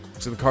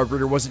 So the card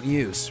reader wasn't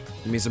used.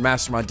 It means the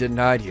mastermind didn't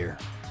hide here.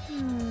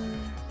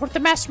 What if the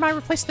mastermind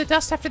replaced the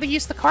dust after they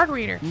used the card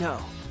reader? No.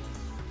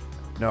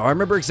 No, I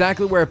remember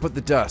exactly where I put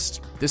the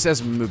dust. This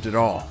hasn't been moved at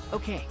all.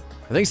 Okay.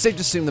 I think it's safe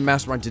to assume the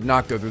mastermind did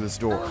not go through this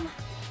door.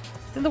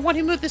 Then the one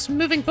who moved this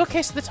moving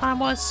bookcase at the time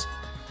was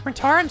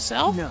Rentaro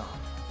himself? No.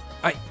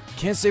 I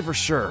can't say for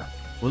sure.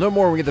 We'll know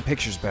more when we get the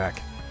pictures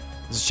back.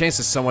 There's a chance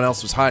that someone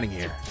else was hiding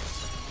here.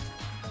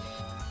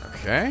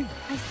 Okay.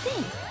 I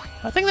see.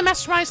 I think the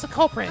mastermind is the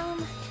culprit.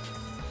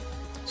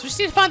 So we just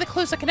need to find the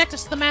clues that connect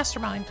us to the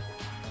mastermind.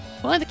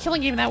 We'll end the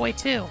killing game that way,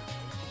 too.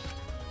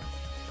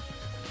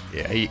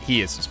 Yeah,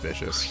 he is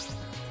suspicious.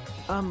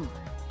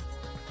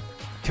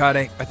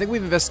 Kaede, I think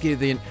we've investigated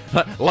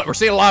the... We're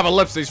seeing a lot of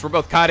ellipses for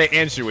both Kaede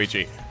and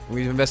Shuichi.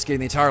 We've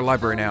investigated the entire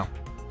library now.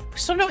 We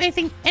still don't know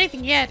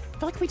anything yet. I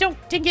feel like we didn't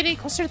get any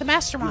closer to the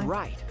mastermind. You're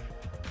right.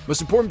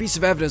 Most important piece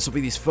of evidence will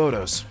be these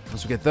photos.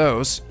 Once we get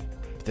those,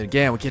 but then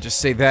again, we can't just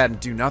say that and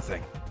do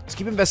nothing. Let's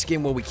keep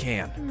investigating what we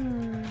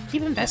can.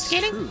 Keep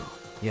investigating? True.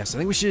 Yes, I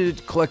think we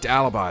should collect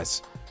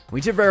alibis. We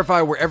need to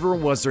verify where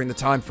everyone was during the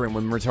time frame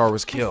when Rintaro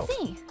was killed.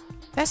 See.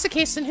 If that's the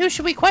case, then who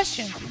should we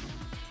question?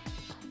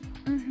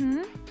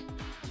 The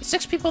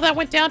 6 people that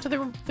went down to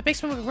the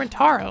basement with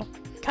Rintaro.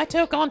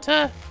 Kaito,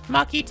 Gonta,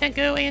 Maki,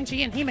 Tenko,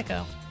 Angie, and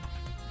Himiko.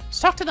 Let's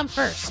talk to them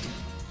first.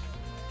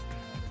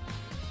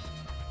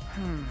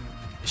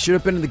 They should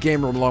have been in the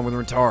game room along with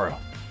Rintaro.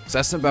 So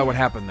ask them about what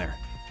happened there.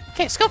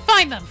 Okay, let's go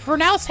find them. For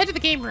now, let's head to the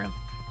game room.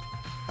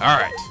 All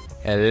right.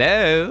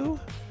 Hello?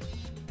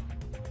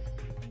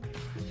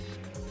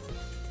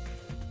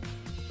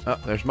 Oh,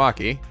 there's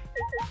Maki.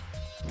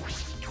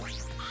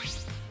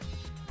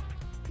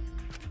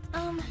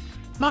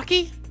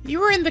 Maki, you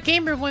were in the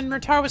game room when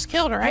Rintaro was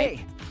killed, right?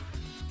 Hey,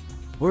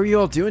 What are you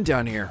all doing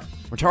down here?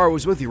 Rintaro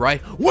was with you,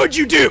 right? What'd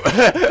you do?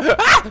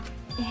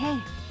 Hey.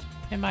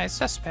 Am I a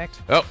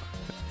suspect? Oh.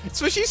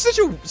 So she's such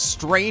a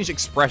strange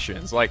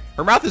expressions. Like,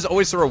 her mouth is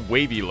always sort of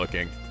wavy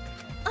looking.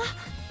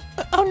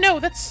 Oh no,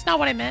 that's not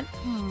what I meant.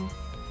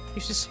 You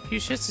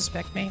should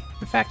suspect me.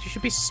 In fact, you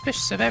should be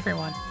suspicious of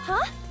everyone.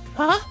 Huh?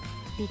 Huh?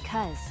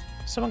 Because.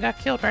 Someone got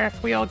killed right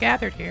after we all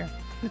gathered here.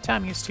 The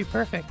timing is too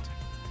perfect.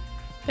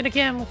 Then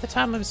again, with the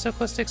time limit so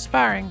close to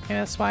expiring, maybe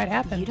that's why it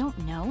happened. You don't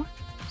know?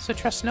 So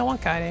trust no one,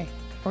 Kaede,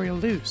 or you'll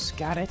lose.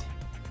 Got it?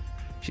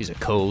 She's a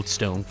cold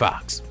stone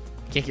fox.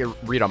 Can't get a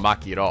read on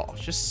Maki at all.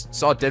 She just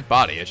saw a dead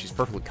body as she's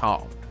perfectly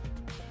calm.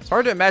 It's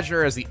hard to imagine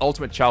her as the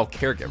ultimate child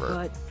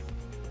caregiver.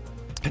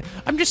 but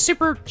I'm just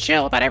super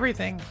chill about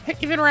everything,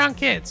 even around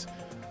kids.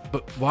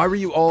 But why were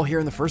you all here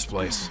in the first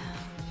place?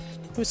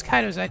 It was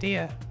Kaido's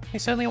idea. He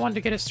suddenly wanted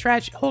to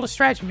get hold a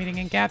strategy meeting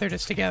and gathered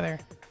us together.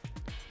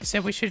 He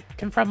said we should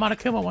confront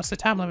Monokuma once the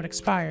time limit I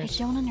expires.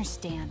 don't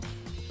understand.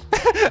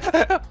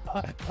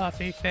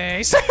 Puffy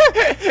face.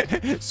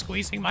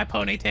 Squeezing my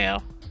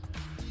ponytail.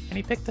 And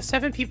he picked the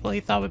 7 people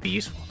he thought would be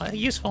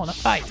useful in a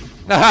fight.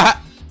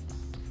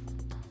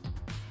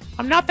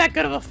 I'm not that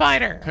good of a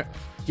fighter.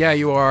 Yeah,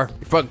 you are.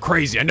 You're fucking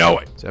crazy, I know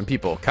it. 7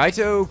 people.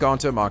 Kaito,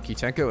 Gonta, Maki,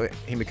 Tenko,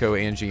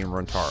 Himiko, Angie, and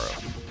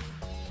Rintaro.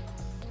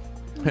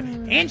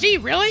 Angie,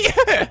 really?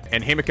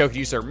 And Himiko could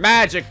use her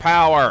magic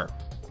power.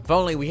 If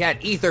only we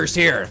had ethers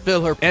here to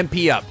fill her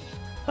MP up.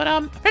 But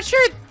I'm pretty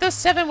sure those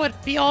 7 would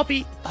all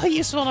be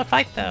useful in a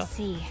fight, though.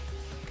 See.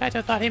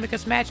 Kaito thought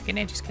Himiko's magic and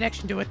Angie's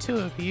connection to it too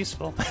would be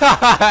useful.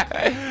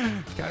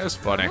 Kaito's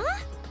funny.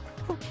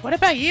 What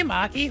about you,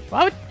 Maki?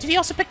 Did he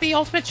also pick the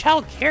ultimate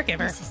child caregiver?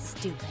 This is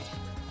stupid.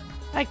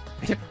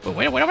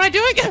 What am I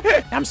doing?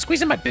 I'm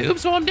squeezing my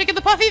boobs while I'm digging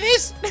the puffy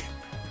face?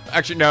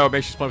 Actually, no,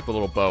 maybe she's playing with a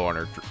little bow on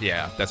her.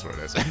 Yeah, that's what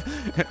it is.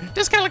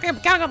 Just kind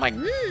of I'm like,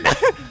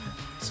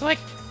 So,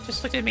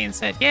 just looked at me and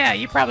said, yeah,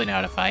 you probably know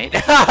how to fight.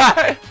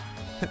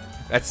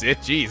 That's it.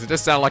 Jeez, it does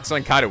sound like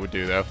something Kaito would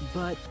do, though.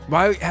 but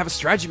Why have a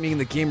strategy meeting in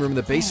the game room in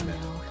the basement?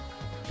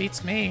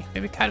 Beats me.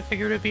 Maybe Kaito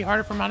figured it would be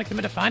harder for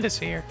Monokuma to find us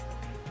here.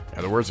 In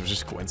other words, it was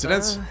just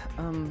coincidence?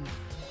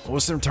 What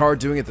was Rintaro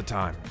doing at the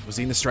time? Was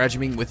he in the strategy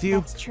meeting with you?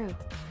 That's true.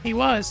 He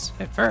was,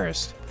 at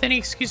first. Then he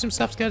excused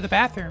himself to go to the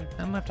bathroom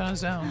and left on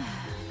his own.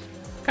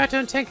 Kaito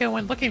and Tenko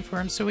went looking for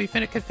him so we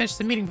could finish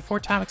the meeting before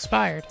time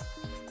expired.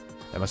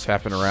 That must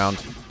happen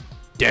around...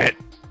 Dead.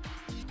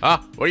 Huh?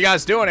 What are you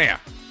guys doing here?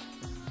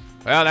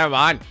 Well, never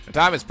mind. The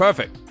time is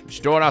perfect. We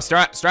should join our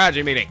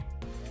strategy meeting.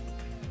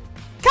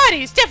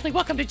 Kaede is definitely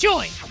welcome to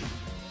join.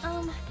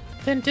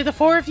 Then Did the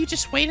 4 of you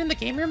just wait in the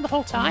game room the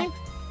whole time?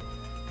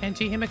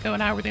 Angie, Himiko,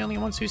 and I were the only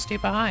ones who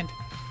stayed behind.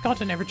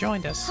 Gonta never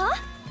joined us. Huh?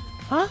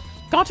 Huh?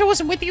 Gonta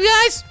wasn't with you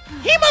guys?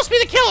 He must be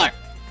the killer!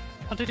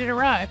 Gonta did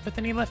arrive, but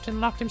then he left and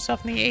locked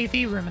himself in the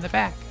AV room in the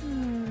back.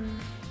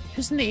 He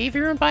was in the AV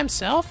room by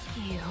himself?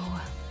 Ew.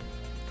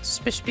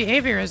 Suspicious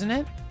behavior, isn't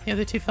it? The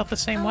other 2 felt the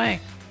same way.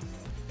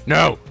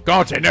 No,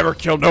 Gonta never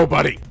killed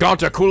nobody.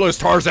 Gonta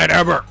coolest Tarzan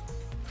ever.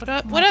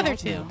 What other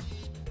 2?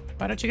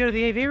 Why don't you go to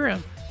the AV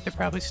room? They're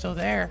probably still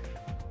there.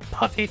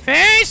 Puffy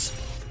face!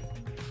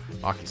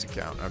 Maki's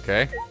account,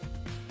 okay.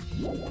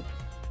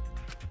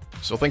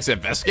 Still thinks to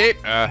investigate?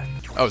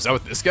 Oh, is that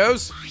what this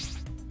goes?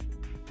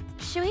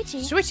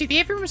 Shuichi. Shuichi, the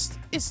AV room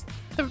is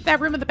that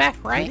room in the back,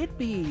 right? could it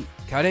be?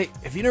 Kaede,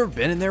 have you never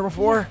been in there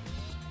before?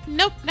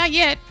 Nope, not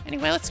yet.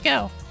 Anyway, let's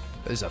go.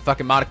 There's a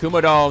fucking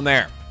Monokuma doll in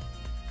there.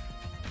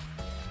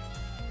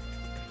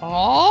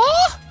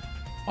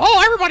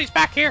 Oh, everybody's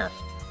back here.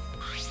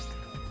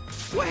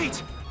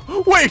 Wait!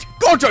 Wait,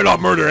 Gonta not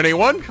murder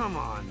anyone. Come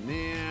on,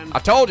 man. I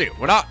told you,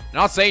 we're not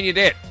saying you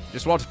did.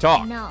 Just want to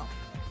talk. No.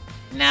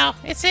 No,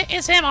 it's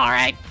him, all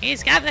right.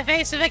 He's got the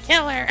face of a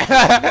killer.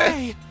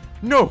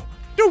 No,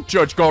 Don't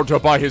judge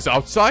Gonta by his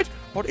outside.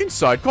 On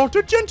inside,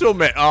 Gonta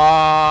gentleman.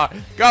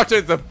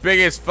 Gonta's the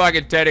biggest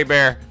fucking teddy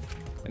bear.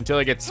 Until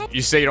he gets,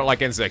 you say you don't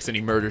like insects and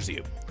he murders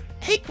you.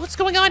 Hey, what's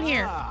going on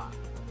here?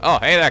 Oh,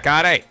 hey there,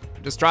 Kaede.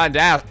 Just trying to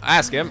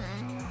ask him.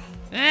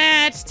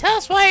 Just tell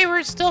us why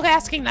we're still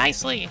asking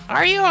nicely.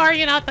 Are you or are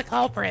you not the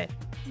culprit?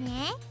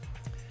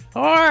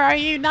 Or are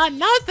you not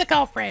the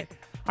culprit?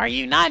 Are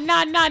you not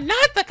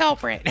the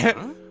culprit?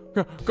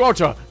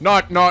 Gonta,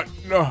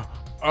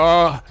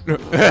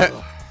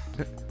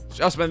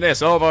 Just been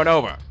this over and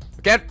over.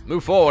 Can't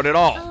move forward at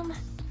all.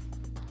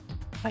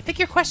 I think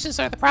your questions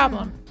are the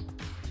problem.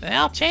 Then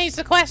I'll change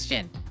the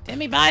question.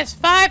 Timmy buys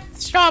 5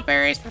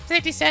 strawberries for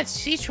 50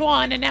 cents each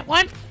one, and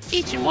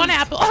each and one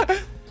apple.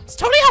 It's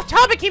totally off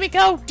topic,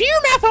 Kimiko. Do your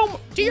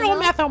own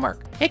math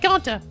homework. Hey,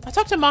 Gonta, I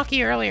talked to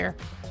Maki earlier.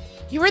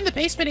 You were in the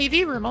basement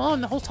AV room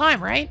alone the whole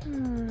time, right?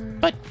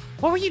 But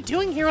what were you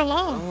doing here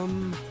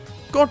alone?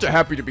 Gonta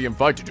happy to be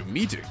invited to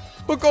meeting,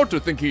 but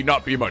Gonta think he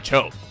not be much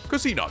help,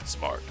 cause he not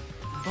smart.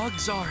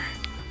 Bugs are...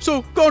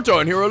 So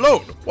Gonta in here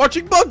alone,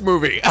 watching bug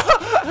movie.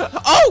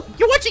 Oh,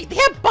 you're watching? They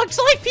have Bugs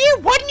Life here?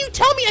 Why didn't you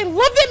tell me? I love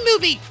that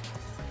movie.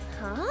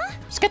 Huh?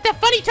 It's got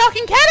that funny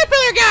talking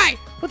caterpillar guy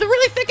with a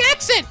really thick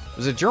accent.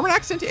 Was it a German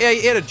accent? Yeah,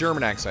 he had a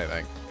German accent, I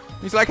think.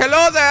 He's like,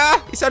 hello there.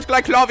 He sounds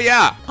like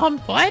Clavier.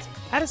 What?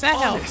 How does that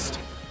help?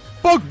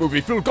 Bug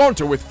movie fill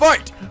Gonta with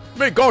fight.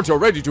 Make Gonta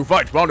ready to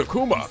fight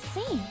Monokuma.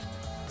 See.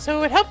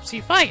 So it helps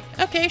you fight.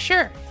 Okay,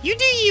 sure. You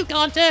do you,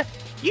 Gonta.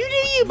 You do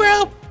you,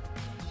 bro.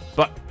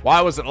 But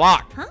why was it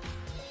locked?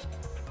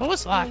 What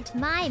was locked?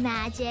 My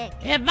magic.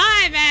 In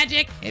my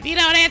magic. If you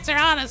don't answer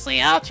honestly,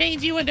 I'll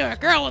change you into a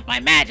girl with my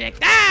magic.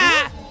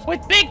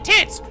 With big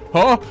tits.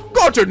 Huh?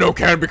 Gonta no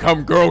can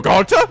become girl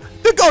Gonta.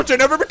 The Gonta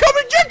never become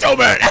a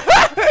gentleman.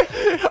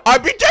 I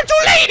be gentle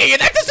lady,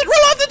 and that doesn't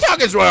roll off the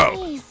tongue as well.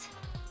 Please.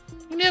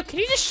 You know, can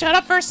you just shut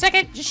up for a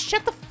second? Just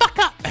shut the fuck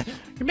up.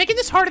 You're making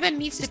this harder than it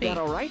needs to be. Is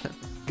that alright?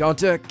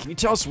 Gonta, can you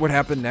tell us what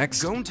happened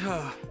next?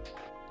 Gonta,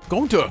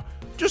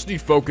 just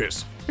need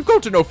focus. If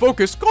Gonta no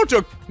focus,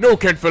 Gonta no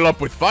can fill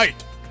up with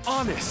fight.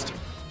 Honest.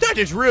 That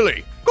is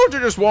really. Gonta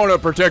just wanna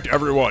protect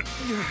everyone.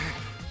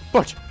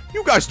 But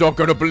you guys not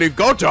gonna believe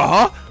Gonta,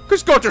 huh?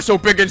 Cause Gonta's so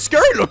big and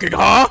scary looking,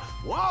 huh?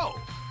 Whoa.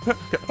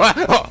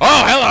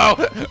 Oh, hello.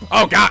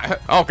 Oh, God.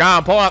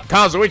 I'm pulling up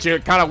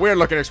Kazuichi, kind of weird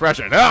looking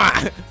expression.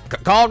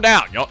 Calm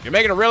down. You're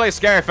making a really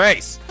scary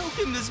face. How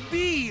can this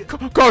be?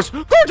 Cause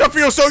Gonta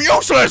feels so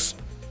useless.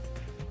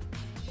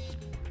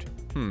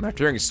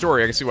 After hearing his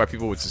story, I can see why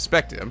people would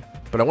suspect him.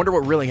 But I wonder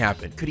what really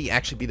happened. Could he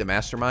actually be the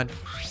mastermind?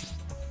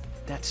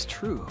 That's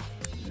true.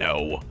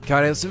 No.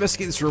 Kaede, let's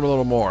investigate this room a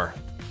little more.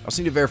 I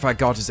also need to verify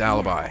Gonta's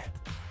alibi.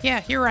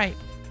 Yeah, you're right.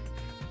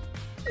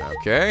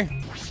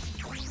 Okay.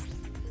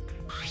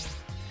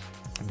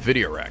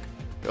 Video rack.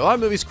 There are a lot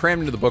of movies crammed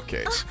into the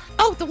bookcase.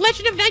 Oh, The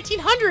Legend of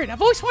 1900.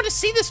 I've always wanted to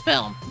see this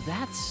film.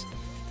 That's...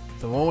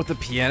 The one with the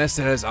pianist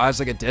that has eyes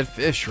like a dead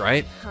fish,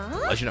 right?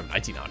 Legend of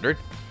 1900?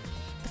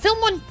 The film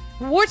won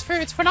awards for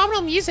its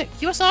phenomenal music.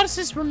 U.S.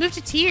 audiences were moved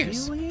to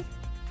tears. really?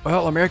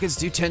 Well, Americans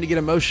do tend to get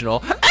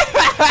emotional.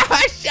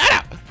 Shut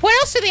up! What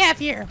else do they have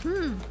here?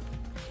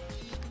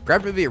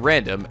 Grabbed a movie at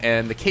random,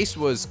 and the case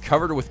was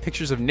covered with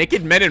pictures of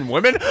naked men and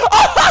women.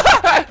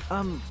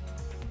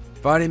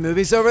 Funny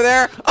movies over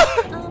there?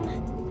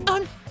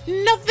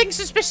 Nothing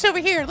suspicious over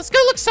here. Let's go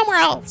look somewhere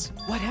else.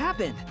 What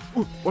happened?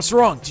 What's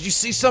wrong? Did you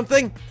see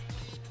something?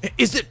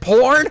 Is it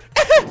porn?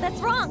 That's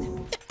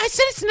wrong. I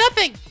said it's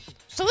nothing.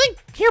 Something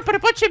here, but a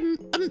bunch of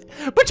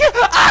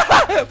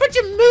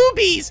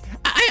movies.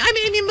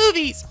 I mean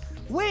movies.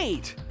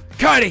 Wait.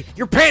 Kaede,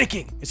 you're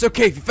panicking. It's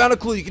okay. If you found a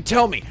clue, you can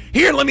tell me.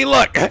 Here, let me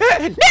look. No!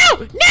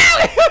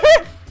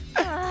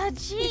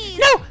 Jeez.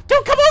 No!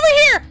 Don't come over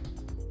here!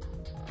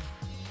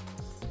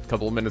 A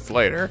couple of minutes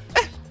later,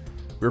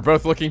 we were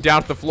both looking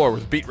down at the floor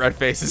with beet red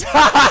faces.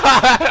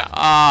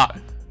 Right?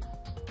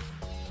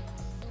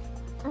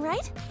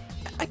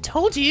 I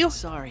told you.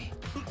 Sorry.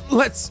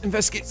 Let's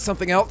investigate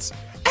something else.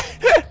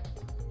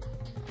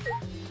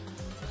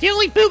 The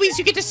only boobies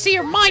you get to see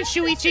are mine,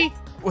 Shuichi.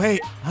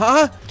 Wait,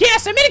 huh?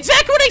 Yes, I meant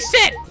exactly what I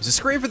said. There's a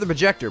screen for the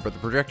projector, but the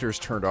projector is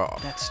turned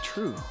off. That's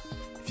true.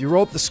 If you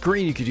roll up the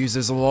screen, you could use it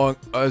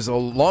as a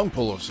long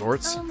pole of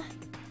sorts.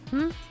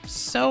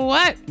 So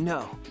what?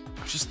 No.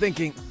 I was just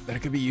thinking that it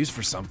could be used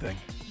for something.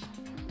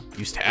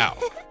 Used how?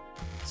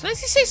 So does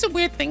he say some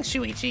weird things,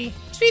 Shuichi?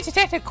 Must be a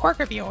detective quirk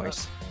of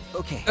yours.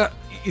 Okay.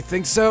 You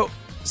think so?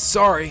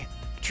 Sorry.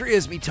 Tree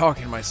is me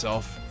talking to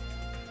myself.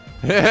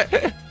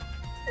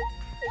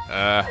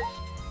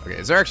 Okay,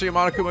 is there actually a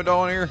Monokuma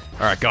doll in here?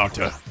 Alright,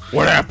 Gonta.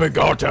 What happened,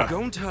 Gonta?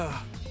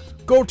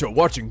 Gonta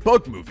watching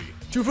bug movie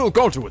to fill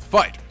Gonta with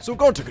fight, so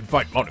Gonta can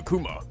fight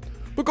Monokuma.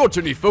 But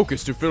Gonta need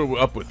focus to fill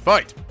up with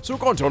fight, so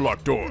Gonta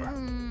lock door.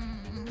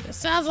 This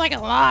sounds like a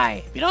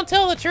lie. If you don't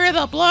tell the truth,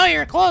 they'll blow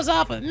your clothes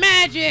off with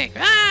magic.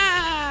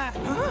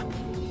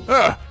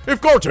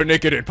 If Gonta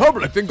naked in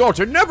public, then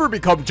Gonta never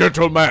become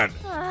gentleman.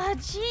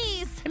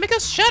 Jeez. Hey, Miko,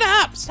 shut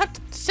up. Stop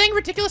saying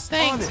ridiculous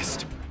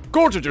things.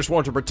 Gonta just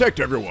want to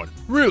protect everyone,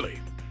 really.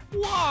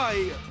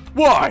 Why?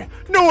 Why?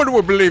 No one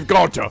would believe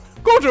Gonta.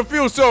 Gonta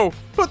feels so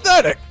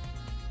pathetic.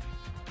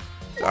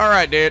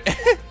 Alright, dude.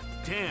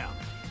 Damn.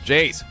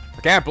 Jeez.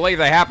 I can't believe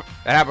that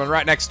happened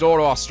right next door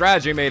to our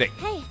strategy meeting.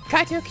 Hey,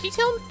 Kaito, can you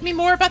tell me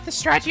more about the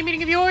strategy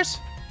meeting of yours?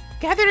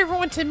 Gathered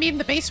everyone to meet in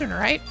the basement,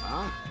 right?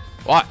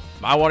 What?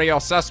 Am I one of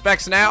your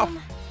suspects now?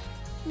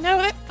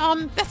 No,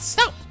 that's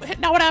not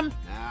what I'm...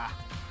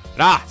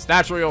 Nah, it's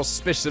naturally you're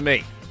suspicious of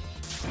me.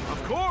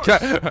 Of course.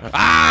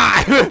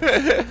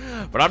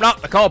 Ah! But I'm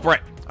not the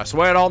culprit. I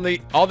swear it on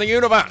the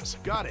universe.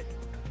 Got it.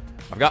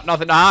 I've got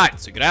nothing to hide,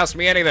 so you can ask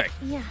me anything.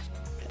 yeah.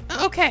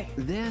 Okay.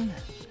 Then.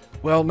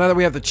 Well, now that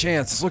we have the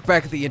chance, let's look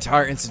back at the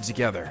entire incident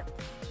together.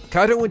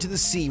 Kaito went to the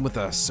scene with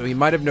us, so he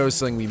might have noticed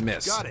something we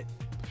missed. Got it.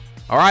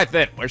 Alright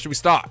then, where should we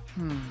start?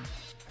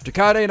 After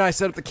Kaede and I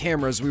set up the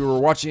cameras, we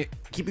were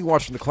keeping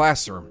watch from the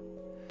classroom.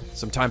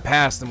 Some time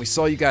passed, and we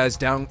saw you guys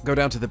go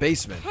down to the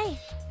basement. Hey,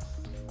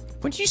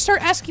 When did you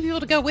start asking people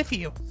to go with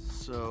you?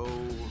 So.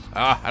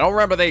 I don't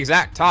remember the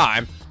exact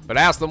time, but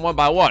I asked them one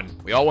by one.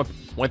 We all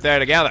went there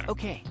together.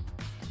 Okay.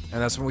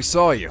 And that's when we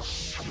saw you.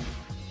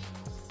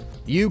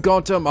 You,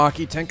 Gonta,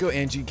 Maki, Tenko,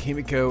 Angie,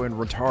 Kimiko, and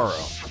Rotaro.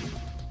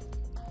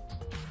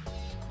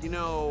 You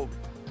know.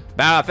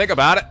 Now I think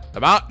about it, the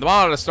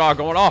monitor started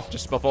going off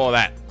just before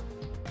that.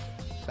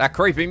 That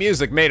creepy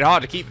music made it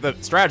hard to keep the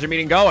strategy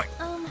meeting going.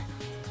 I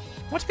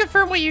want to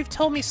confirm what you've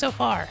told me so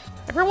far.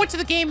 Everyone went to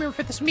the game room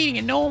for this meeting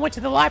and no one went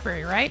to the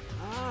library, right?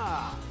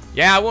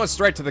 Yeah, I went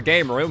straight to the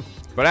game room,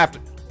 but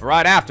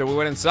right after we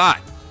went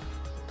inside.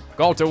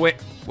 Gonta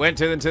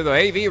went into the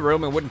AV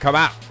room and wouldn't come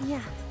out.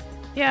 yeah.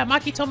 Yeah,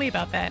 Maki told me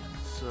about that.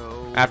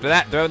 So. After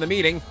that, during the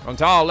meeting,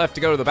 Rontal left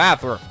to go to the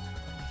bathroom.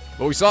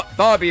 But we thought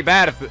it'd be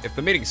bad if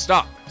the meeting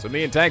stopped, so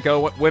me and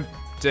Tenko went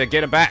to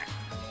get him back.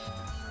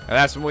 And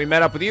that's when we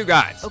met up with you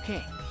guys.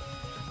 Okay.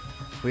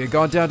 We had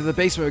gone down to the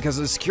basement because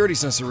the security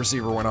sensor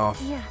receiver went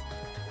off. Yeah.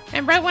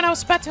 And right when I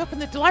was about to open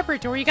the library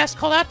door, you guys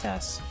called out to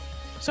us.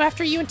 So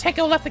after you and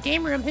Tenko left the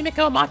game room,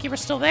 Himiko and Maki were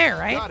still there,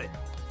 right? Got it.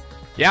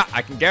 Yeah,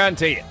 I can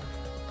guarantee it.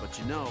 But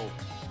you know.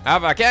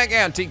 However, I can't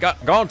guarantee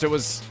Gonta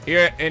was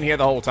in here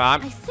the whole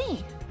time. I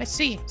see. I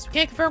see. So we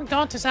can't confirm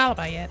Gonta's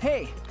alibi yet.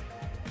 Hey.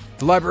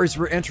 The library's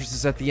entrance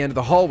is at the end of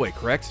the hallway,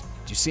 correct?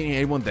 Did you see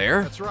anyone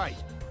there? That's right.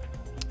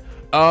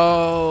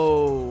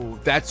 Oh,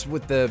 that's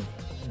what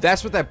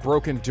that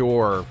broken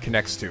door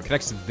connects to.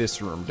 Connects to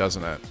this room,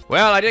 doesn't it?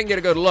 Well, I didn't get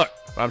a good look,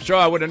 but I'm sure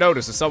I would have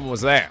noticed if someone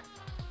was there.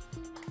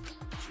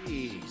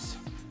 Jeez.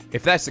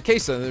 If that's the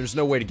case, then there's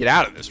no way to get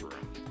out of this room.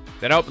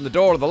 Then I opened the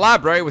door to the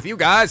library with you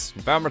guys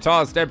and found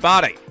Murtaugh's dead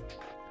body.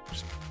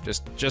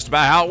 Just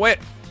about how it went.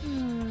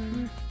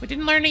 We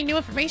didn't learn any new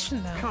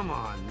information, though. Come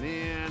on,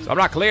 man. So I'm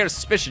not clear of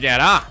suspicion yet,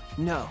 huh?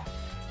 No.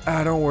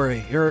 Don't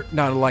worry. You're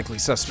not a likely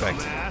suspect.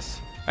 Dumbass.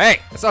 Hey,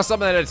 that's not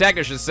something that a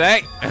detective should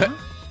say.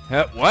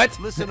 What?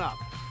 Listen up.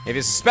 If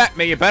you suspect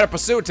me, you better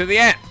pursue it to the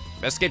end.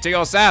 Best get till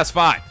you're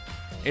satisfied.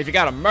 If you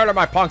gotta murder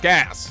my punk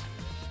ass.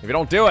 If you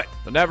don't do it,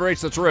 you'll never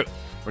reach the truth.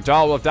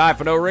 Murtaugh will have died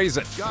for no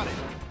reason. Got it.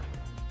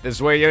 This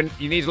is where you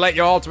need to let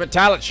your ultimate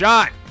talent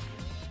shine.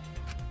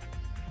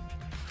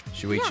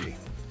 Shuichi.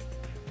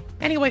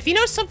 Anyway, if you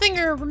know something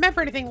or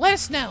remember anything, let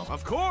us know.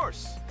 Of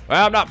course.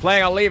 Well, I'm not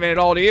planning on leaving it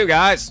all to you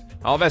guys.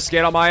 I'll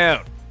investigate on my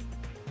own.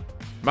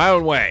 My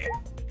own way.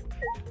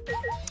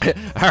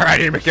 Alright,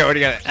 here we go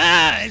together.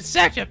 It's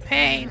such a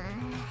pain.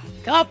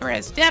 Culprit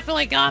is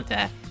definitely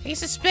Gonta. He's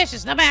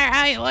suspicious no matter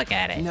how you look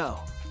at it.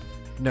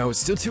 No, it's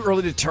still too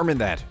early to determine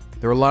that.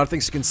 There are a lot of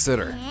things to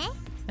consider.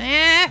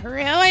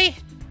 Really?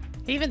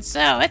 Even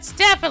so, it's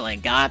definitely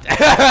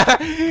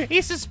Gonta.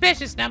 He's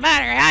suspicious no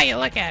matter how you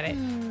look at it.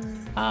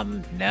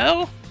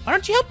 No? Why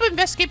don't you help him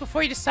investigate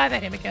before you decide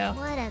that, Himiko?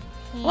 What a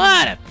pain.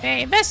 What a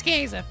pain.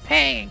 Investigating's a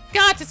pain.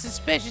 Gonta's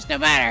suspicious no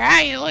matter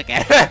how you look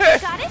at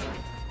it. Got it?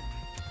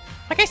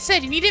 Like I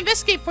said, you need to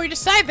investigate before you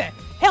decide that.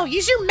 Hell,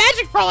 use your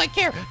magic for all I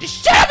care.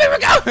 Just shut up, here we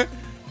go!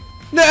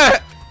 Nah.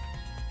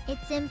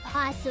 It's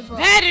impossible.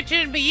 Magic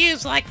shouldn't be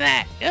used like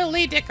that. It'll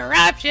lead to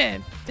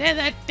corruption. To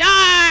the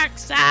dark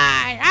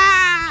side.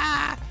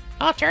 Ah!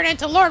 I'll turn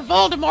into Lord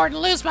Voldemort and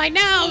lose my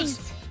nose.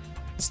 Please.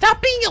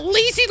 Stop being a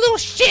lazy little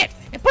shit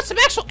and put some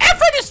actual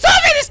effort into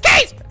solving this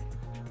case!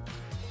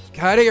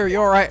 Kaede, are you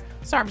alright?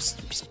 Sorry, I'm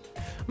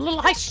a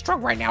little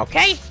high-strung right now,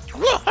 okay? I'm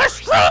a little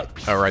high-strung!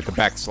 Alright, the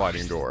back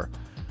sliding door.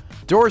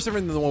 Door is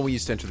different than the one we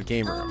used to enter the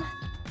game room.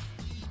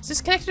 Is this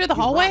connected to the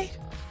hallway?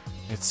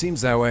 It seems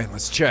that way.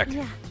 Let's check.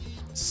 Yeah.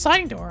 It's a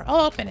sliding door.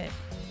 I'll open it.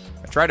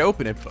 I tried to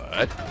open it,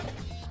 but...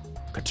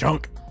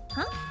 Ka-chunk.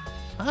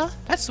 Huh?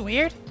 That's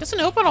weird. It doesn't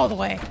open all the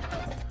way.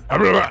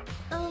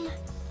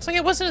 Looks like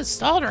it wasn't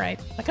installed right.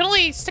 I could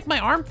only stick my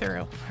arm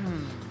through.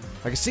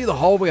 I can see the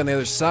hallway on the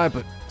other side,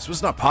 but this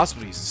was not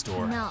possible to use this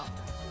door. No.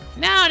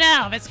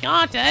 No, if it's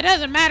Gonta, it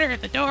doesn't matter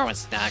if the door was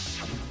stuck.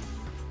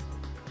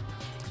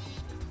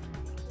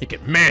 He can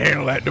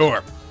manhandle that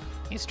door.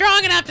 He's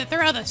strong enough to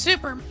throw the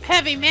super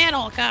heavy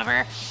manhole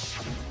cover.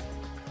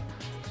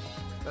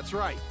 That's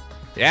right.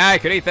 Yeah, I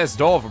could eat this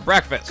door for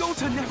breakfast. Go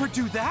to never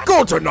do that.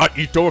 Go to not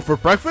eat door for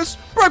breakfast.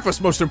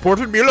 Breakfast most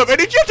important meal of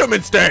any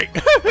gentleman's day.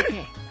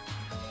 Okay.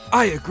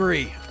 I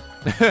agree.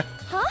 Huh?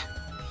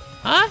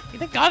 Huh? You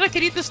think Gato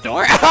could eat this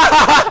door?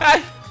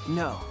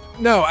 No.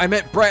 No, I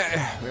meant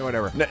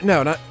whatever.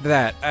 No, not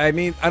that. I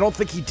mean, I don't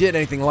think he did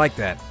anything like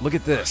that. Look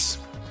at this.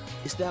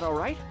 Is that all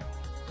right?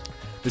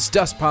 This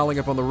dust piling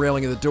up on the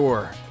railing of the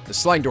door. The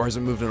sliding door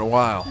hasn't moved in a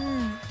while.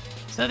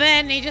 So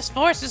then he just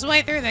forced his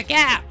way through the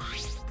gap.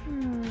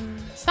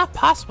 It's not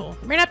possible.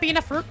 There may not be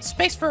enough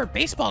space for a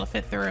baseball to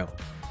fit through.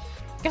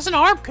 Guess an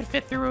arm could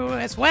fit through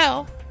as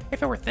well,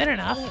 if it were thin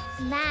enough. It's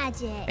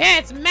magic. Yeah,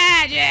 it's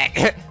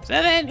magic! So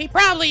then he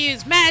probably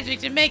used magic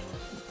that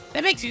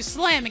makes you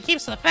slim and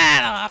keeps the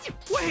fat off.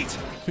 Wait!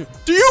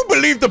 Do you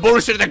believe the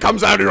bullshit that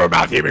comes out of your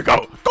mouth,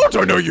 Himiko?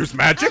 Goto no use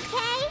magic! Okay.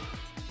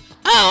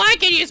 Oh, I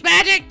can use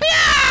magic!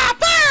 Ah,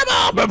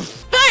 fireball!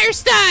 Fire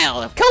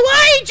style!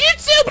 Kawaii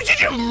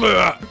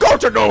jutsu!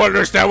 Goto don't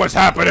understand what's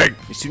happening!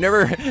 You two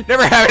never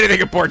have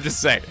anything important to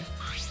say.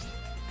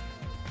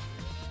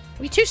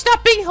 Will you two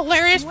stop being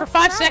hilarious for What's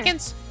 5 the matter?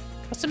 seconds?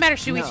 What's the matter,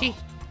 Shuichi?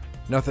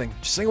 Nothing.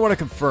 Just think I want to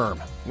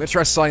confirm. I'm gonna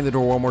try sliding the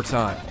door one more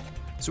time.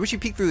 So we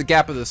should peek through the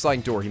gap of the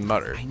sliding door, he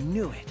muttered. I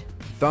knew it.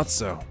 Thought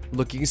so.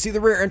 Look, you can see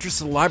the rear entrance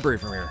to the library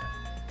from here.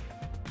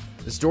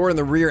 This door and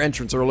the rear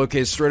entrance are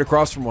located straight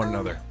across from one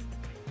another.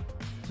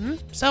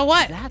 So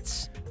what?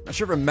 That's... Not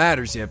sure if it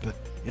matters yet, but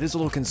it is a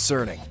little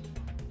concerning.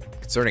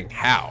 Concerning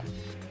how?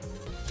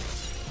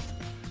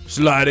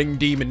 Sliding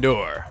demon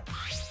door.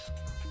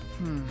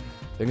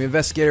 They can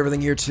investigate everything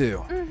here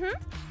too.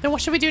 Then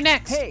what should we do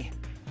next? Hey!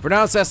 For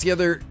now, let's ask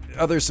the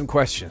others some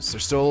questions.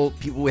 There's still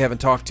people we haven't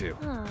talked to.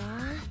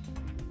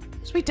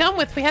 So we done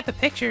with, we had the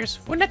pictures.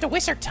 Wouldn't have to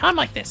waste our time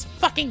like this.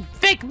 Fucking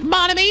fake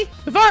monemy.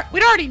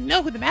 We'd already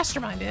know who the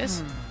mastermind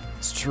is.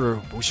 It's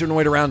true, but we shouldn't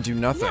wait around and do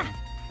nothing.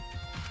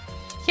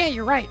 Yeah,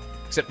 you're right.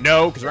 Except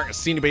no, because we're not gonna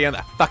see anybody in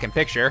that fucking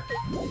picture.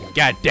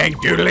 God dang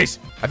doodlies.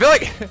 I feel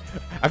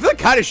like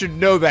Kaede should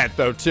know that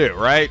though too,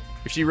 right?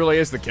 If she really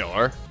is the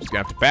killer. Just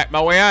gonna have to back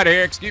my way out of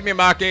here. Excuse me,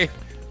 Maki.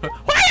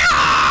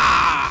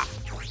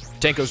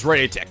 Tenko's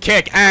ready to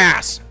kick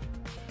ass.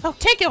 Oh,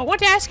 Tenko, I want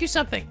to ask you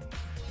something.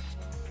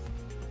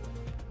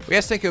 We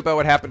asked Tenko about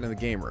what happened in the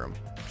game room.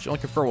 She only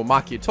confirmed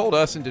what Maki had told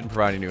us and didn't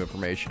provide any new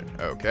information.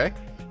 Okay.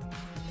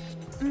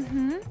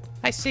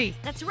 I see.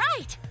 That's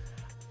right.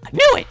 I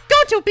knew it!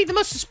 Goto would be the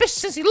most suspicious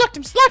since he locked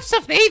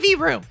himself in the AV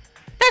room.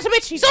 Not to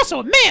mention he's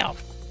also a male.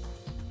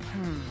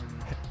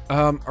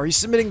 Are you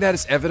submitting that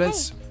as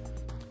evidence?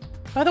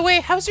 By the way,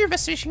 how's your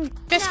investigation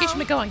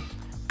been going?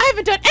 I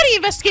haven't done any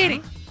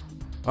investigating.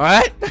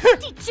 What?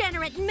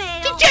 Degenerate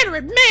male.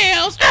 Degenerate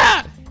males!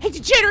 Ah! Hey,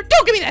 degenerate,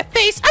 don't give me that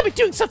face. I've been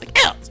doing something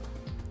else.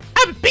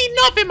 I've been beating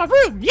off in my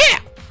room, yeah.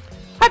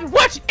 I've been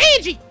watching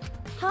Angie.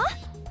 Huh?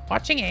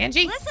 Watching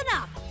Angie? Listen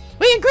up.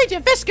 We agreed to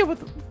investigate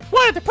with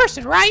one other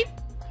person, right?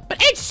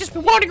 But Angie's just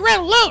been wandering around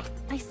alone.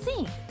 I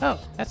see. Oh,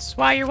 that's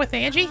why you're with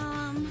Angie?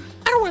 I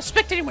don't want to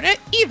suspect anyone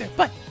either,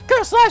 but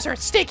girls' lives are at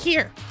stake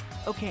here.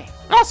 Okay.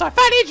 And also, I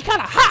find Angie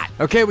kind of hot.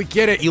 Okay, we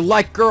get it. You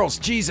like girls,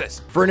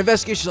 Jesus. For an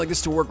investigation like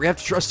this to work, we have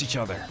to trust each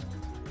other.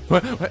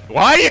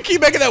 Why do you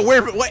keep making that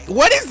weird?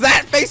 What is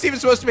that face even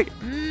supposed to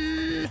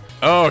be?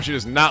 Oh, she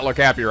does not look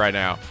happy right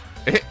now.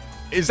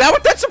 Is that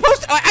what that's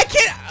supposed to? I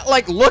can't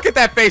like look at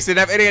that face and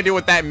have any idea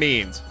what that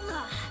means.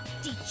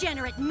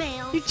 Degenerate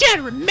males.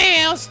 Degenerate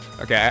males.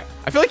 Okay,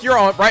 I feel like you're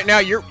on right now.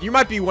 You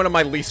might be one of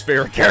my least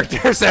favorite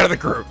characters out of the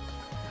group.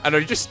 I know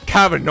you're just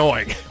kind of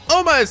annoying.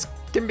 Oma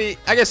can be,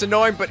 I guess,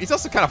 annoying, but he's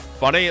also kind of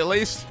funny at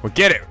least. Well,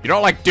 get it. You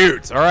don't like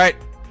dudes, all right?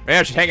 Maybe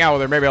I should hang out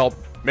with her.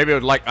 Maybe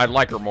I'd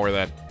like her more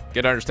then.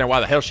 Get to understand why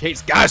the hell she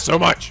hates guys so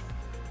much.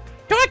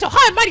 Don't act all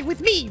high and mighty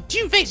with me, you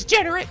two-faced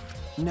degenerate.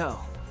 No.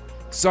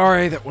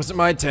 Sorry, that wasn't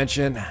my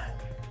intention.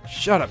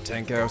 Shut up,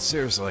 Tenko.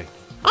 Seriously.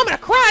 I'm gonna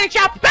cry at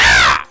you.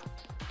 Ah!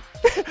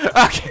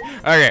 Okay.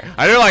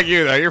 I do like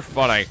you though. You're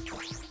funny.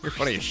 You're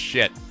funny as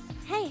shit.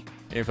 Hey,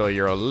 You feel like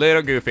you're a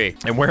little goofy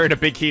and wearing a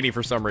bikini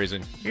for some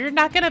reason. You're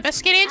not gonna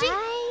investigate Angie?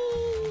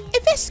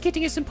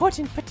 Investigating is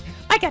important, but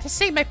I gotta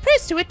say my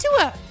prayers to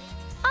Atua.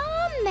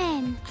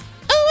 Amen.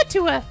 Oh,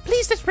 Atua,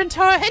 please let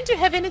Rentaro enter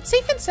heaven and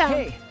safe and sound.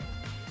 Hey.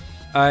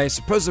 I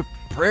suppose a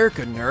prayer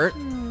couldn't hurt.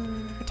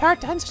 Rentaro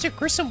died in such a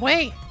gruesome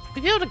way. Would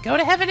we be able to go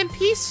to heaven in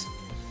peace?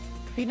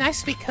 It'd be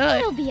nice if we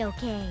could. It'll be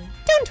okay.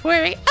 Don't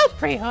worry, I'll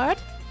pray hard.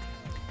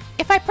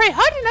 If I pray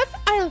hard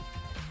enough, I'll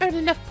earn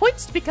enough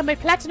points to become a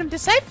platinum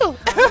disciple.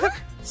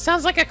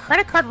 Sounds like a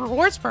credit card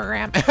rewards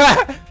program.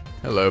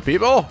 Hello,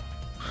 people. All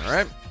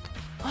right.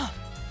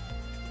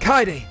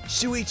 Kaede,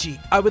 Shuichi,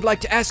 I would like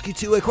to ask you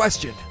two a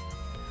question.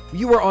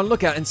 You were on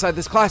lookout inside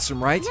this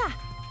classroom, right? yeah.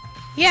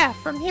 Yeah,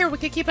 from here we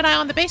could keep an eye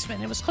on the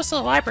basement. It was close to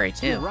the library,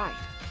 too. You're right.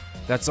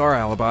 That's our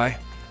alibi.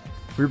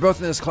 We were both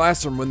in this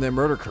classroom when the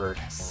murder occurred.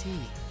 See.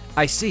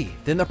 I see.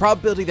 Then the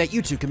probability that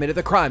you two committed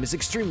the crime is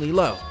extremely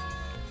low.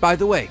 By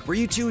the way, were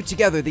you two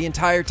together the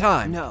entire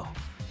time? No.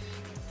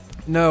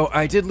 No,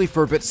 I did leave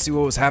for a bit to see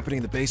what was happening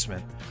in the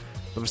basement.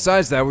 But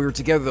besides that, we were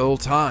together the whole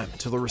time,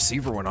 until the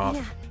receiver went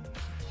off.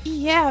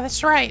 Yeah,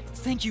 that's right.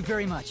 Thank you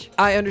very much.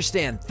 I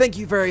understand. Thank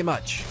you very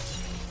much.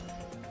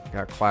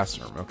 Got a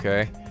classroom,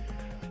 okay.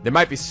 They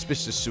might be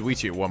suspicious of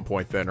Shuichi at one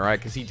point then, right?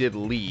 Because he did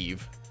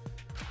leave.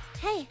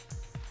 Hey,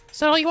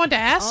 that all you wanted to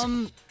ask?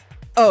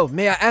 Oh,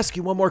 may I ask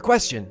you one more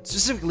question,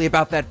 specifically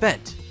about that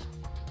vent?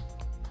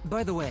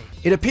 By the way,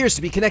 It appears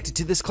to be connected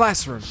to this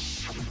classroom.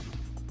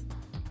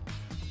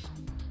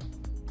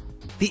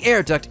 The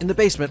air duct in the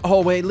basement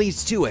hallway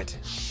leads to it.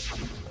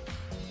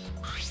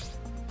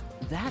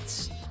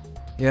 that's...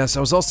 Yes, I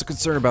was also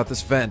concerned about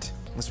this vent.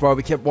 That's why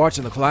we kept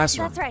watching the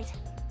classroom. That's right.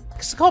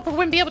 Because the culprit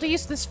wouldn't be able to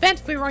use this vent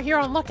if we were here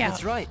on lookout.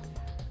 That's right.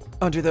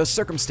 Under those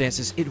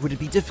circumstances, it would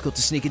be difficult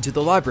to sneak into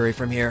the library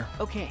from here.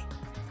 Okay.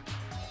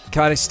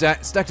 Kaede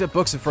stacked up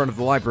books in front of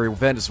the library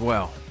vent as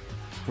well.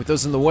 With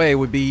those in the way, it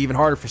would be even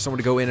harder for someone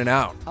to go in and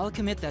out. I'll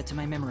commit that to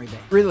my memory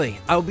bank. Really,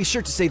 I will be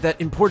sure to save that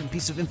important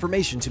piece of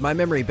information to my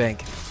memory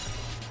bank.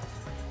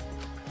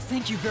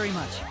 Thank you very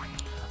much.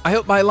 I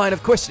hope my line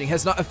of questioning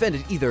has not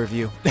offended either of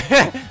you.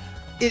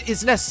 It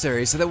is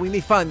necessary so that we may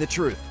find the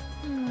truth.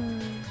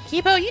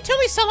 Kibo, you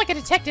totally sound like a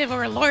detective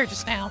or a lawyer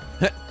just now.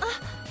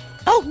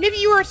 Oh, maybe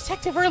you were a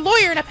detective or a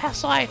lawyer in a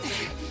past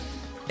life.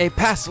 A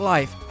past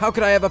life? How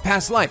could I have a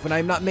past life when I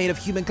am not made of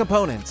human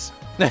components?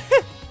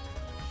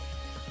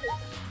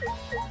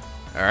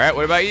 Alright,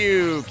 what about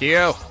you,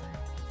 Kyo?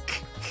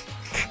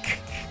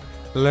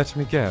 Let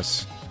me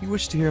guess. You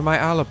wish to hear my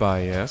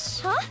alibi,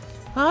 yes?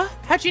 Huh?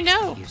 How'd you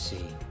know? You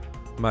see.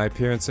 My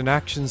appearance and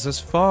actions thus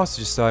far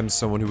suggest I'm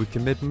someone who would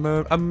commit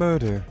a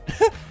murder.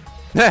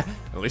 At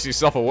least he's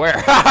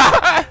self-aware.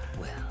 Well,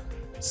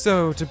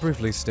 So, to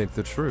briefly state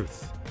the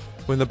truth,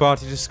 when the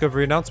body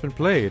discovery announcement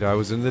played, I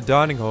was in the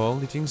dining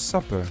hall eating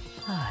supper.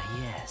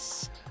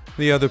 yes.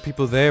 The other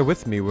people there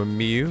with me were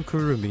Miyu,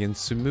 Kurumi, and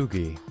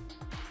Tsumugi.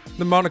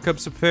 The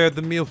Monocubs prepared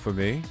the meal for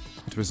me.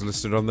 It was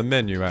listed on the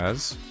menu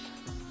as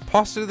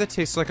pasta that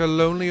tastes like a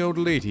lonely old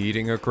lady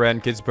eating her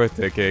grandkid's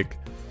birthday cake,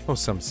 or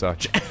some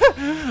such.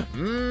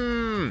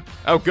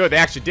 Oh good, they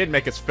actually did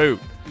make us food.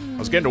 I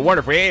was getting to wonder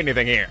if we ate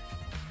anything here.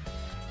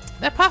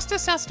 That pasta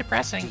sounds Do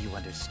depressing. you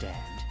understand?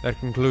 That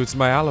concludes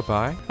my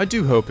alibi. I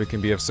do hope it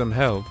can be of some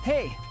help.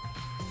 Hey!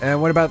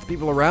 And what about the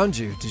people around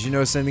you? Did you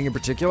notice anything in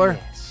particular?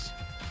 Yes.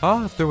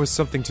 Ah, if there was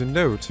something to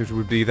note, it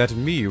would be that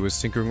Miyu was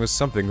tinkering with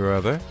something or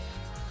other.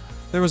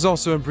 There was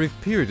also a brief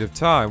period of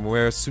time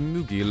where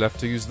Tsumugi left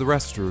to use the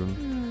restroom.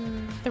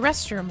 The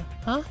restroom,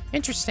 huh?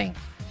 Interesting.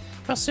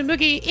 Well,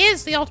 Tsumugi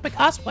is the ultimate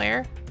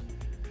cosplayer.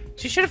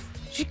 She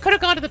could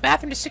have gone to the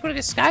bathroom to secretly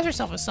disguise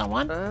herself as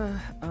someone.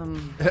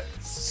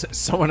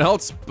 Someone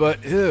else? But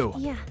who?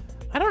 Yeah.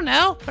 I don't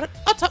know, but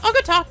I'll go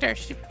talk to her.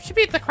 She should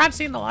be at the crime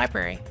scene in the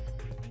library.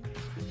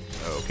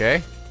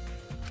 Okay.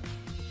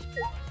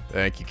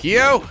 Thank you,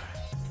 Kyo.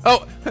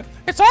 Oh,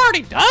 It's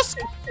already dusk.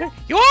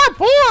 You are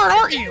bored,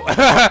 aren't you?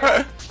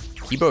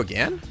 Kibo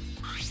again?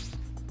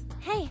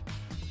 Hey,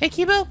 Hey,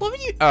 Kibo, what were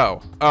you?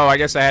 Oh, I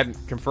guess I hadn't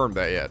confirmed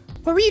that yet.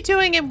 What were you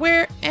doing and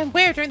where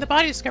during the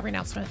body discovery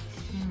announcement?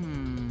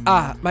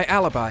 Ah, my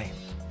alibi.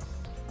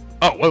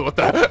 Oh, wait, what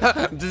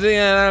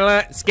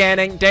the?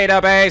 Scanning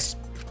database.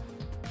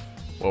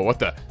 Well, what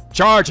the?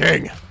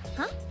 Charging.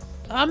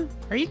 Are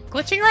you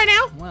glitching right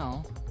now?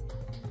 Well,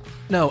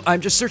 No, I'm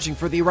just searching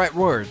for the right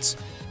words.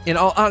 In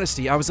all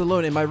honesty, I was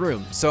alone in my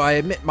room, so I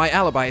admit my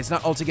alibi is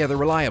not altogether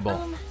reliable.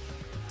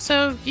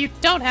 So you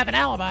don't have an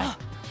alibi.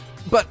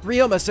 But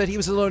Ryoma said he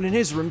was alone in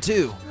his room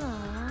too.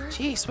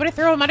 Jeez, what if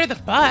throw him under the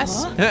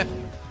bus?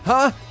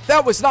 Huh?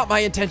 That was not my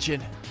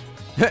intention.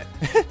 But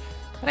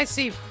I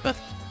see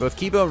Both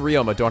Kibo and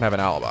Ryoma don't have an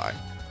alibi.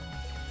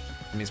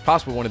 I mean, it's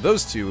possible one of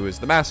those two is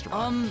the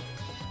mastermind.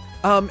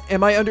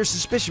 Am I under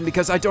suspicion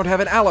because I don't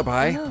have an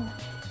alibi?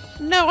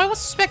 No, I won't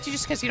suspect you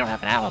just because you don't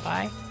have an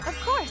alibi. of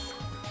course.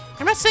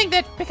 I'm not saying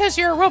that because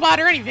you're a robot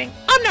or anything.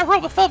 I'm not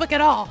robophobic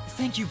at all.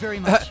 thank you very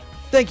much.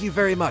 Thank you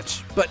very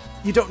much, but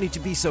you don't need to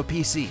be so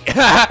PC.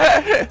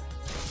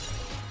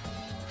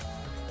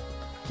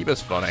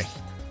 Kibo's funny.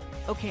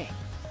 Okay.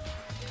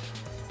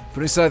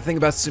 Putting aside the thing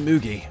about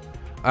Tsumugi,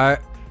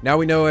 now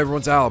we know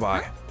everyone's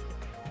alibi.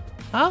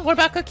 Huh? What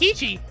about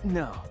Kokichi?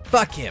 No.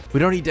 Fuck him. We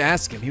don't need to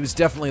ask him. He was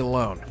definitely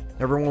alone.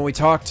 Everyone we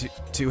talked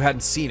to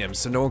hadn't seen him,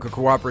 so no one could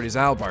corroborate his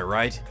alibi,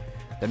 right?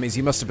 That means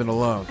he must have been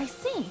alone. I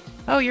see.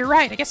 Oh, you're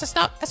right. I guess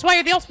that's why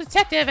you're the ultimate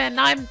detective and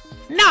I'm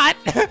not.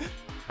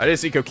 I didn't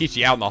see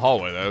Kokichi out in the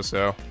hallway, though,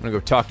 so I'm gonna go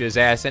talk to his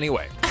ass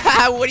anyway.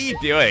 What are you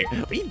doing?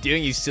 What are you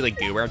doing, you silly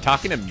goober? I'm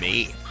talking to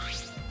me.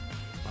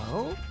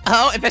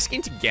 Oh,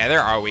 investigating together,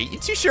 are we? You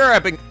two sure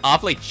have been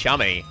awfully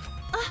chummy.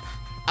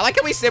 I like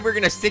how we said we were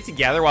gonna stick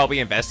together while we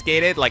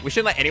investigated. Like, we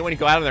shouldn't let anyone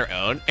go out on their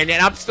own. And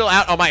then I'm still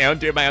out on my own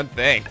doing my own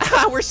thing.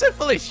 We're so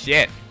full of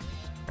shit.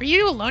 Are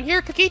you alone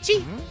here,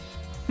 Kokichi?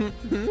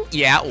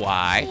 Yeah,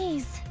 why?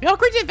 Jeez. We all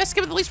agreed to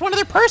investigate with at least one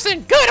other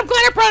person. Good, I'm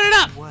glad I brought it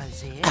up.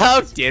 Was it?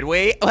 Oh, did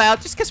we? Well,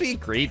 just because we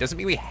agreed doesn't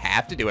mean we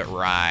have to do it,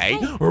 right?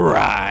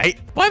 Right.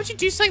 Why would you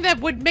do something that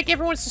would make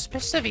everyone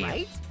suspicious of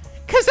you?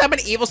 Because I'm an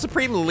evil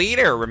supreme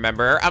leader,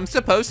 remember? I'm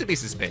supposed to be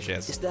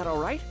suspicious. Is that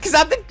alright? Because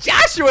I'm the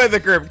Joshua of the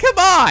group, come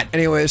on!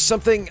 Anyway, there's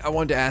something I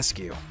wanted to ask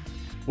you.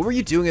 What were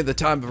you doing at the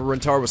time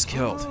Rentaro was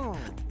killed?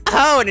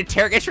 Oh, an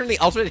interrogation from the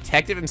ultimate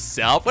detective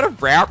himself? What a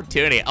rare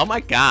opportunity, oh my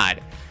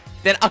god.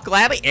 Then I'll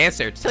gladly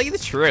answer, to tell you the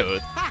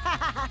truth.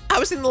 I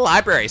was in the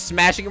library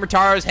smashing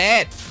Ritaro's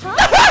head. Huh?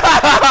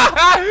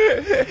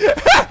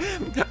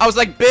 I was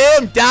like,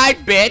 boom, died,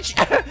 bitch.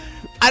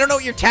 I don't know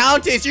what your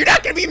talent is. You're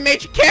not gonna be a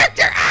major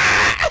character.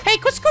 Ah! Hey,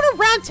 quit going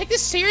around. Take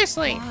this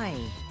seriously. Why?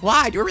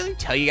 Why? Do I really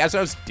tell you guys what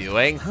I was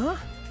doing? Huh?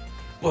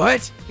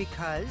 What?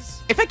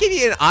 Because? If I give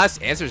you an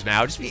honest answers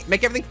now, just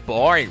make everything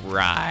boring,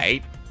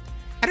 right?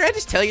 I'd rather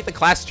just tell you at the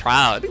class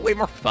trial. It'd be way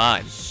more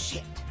fun.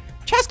 Shit.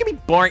 Trial's gonna be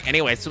boring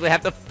anyway, so they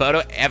have the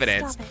photo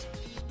evidence. Stop it.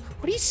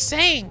 What are you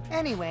saying?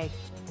 Anyway,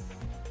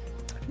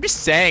 I'm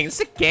just saying,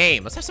 this is a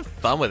game. Let's have some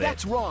fun with it.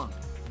 that's wrong.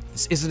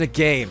 This isn't a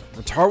game.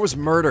 Ritaru was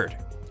murdered.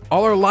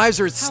 All our lives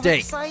are at How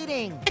stake.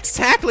 exciting.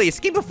 Exactly, it's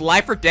a game of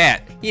life or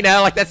death. You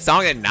know, like that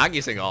song that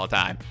Nagi sings all the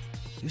time.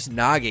 Who's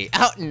Nagi?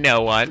 Oh,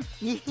 no one.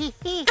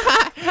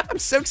 I'm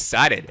so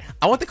excited.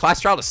 I want the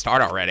class trial to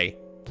start already.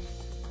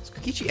 Is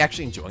Kokichi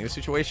actually enjoying the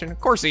situation? Of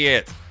course he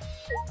is.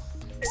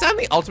 Because I'm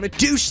the ultimate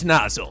douche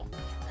nozzle.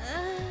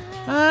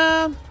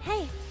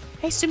 Hey.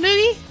 Hey,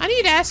 Tsumugi, I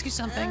need to ask you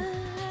something.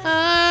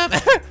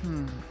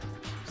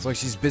 It's like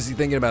she's busy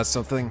thinking about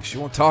something. She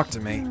won't talk to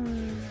me.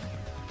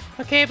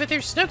 Okay, but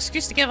there's no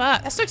excuse to give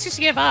up. That's no excuse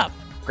to give up.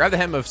 Grab the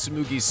hem of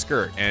Tsumugi's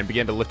skirt and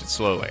begin to lift it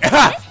slowly.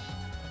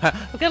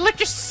 We're gonna lift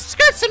your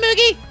skirt,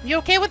 Tsumugi. You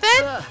okay with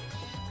that?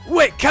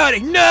 Wait,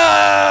 Kaede,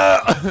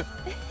 no!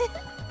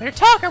 Better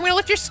talk, or I'm gonna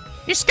lift your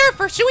skirt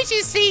for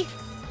Shuichi to see.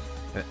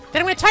 Then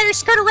I'm gonna tie your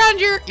skirt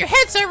around your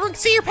head so everyone can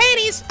see your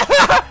panties.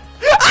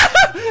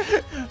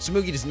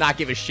 Tsumugi does not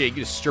give a shit.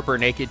 You just strip her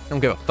naked.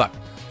 Don't give a fuck.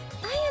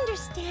 I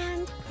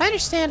understand. I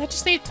understand. I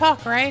just need to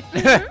talk, right?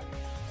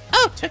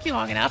 Oh, took you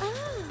long enough.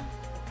 Oh.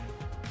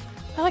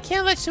 Well, I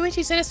can't let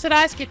Shuichi's innocent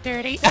eyes get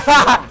dirty.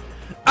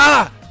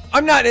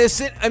 I'm not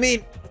innocent. I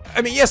mean,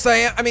 yes, I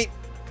am. I mean,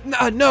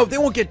 no, they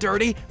won't get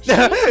dirty.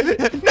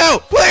 No,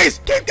 please,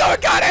 keep going.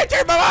 God, I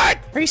turned my mind.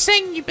 Are you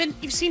saying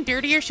you've seen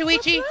dirtier,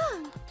 Shuichi? What's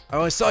wrong? I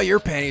only saw your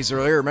panties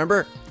earlier,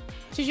 remember?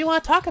 What did you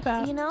want to talk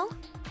about? You know?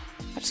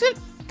 I'm just gonna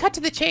cut to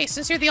the chase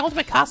since you're the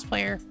ultimate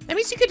cosplayer. That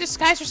means you could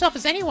disguise yourself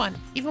as anyone,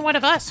 even one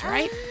of us,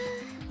 right?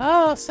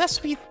 Oh, so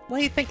that's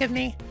what you think of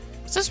me.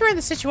 Since we're in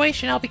the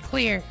situation, I'll be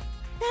clear.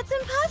 That's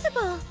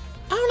impossible.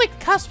 I only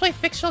cosplay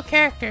fictional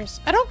characters.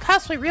 I don't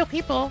cosplay real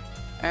people.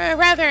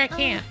 Rather, I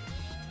can't.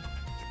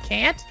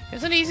 Can't?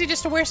 Isn't it easy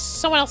just to wear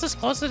someone else's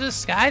clothes as a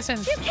disguise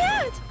and... You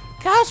can't.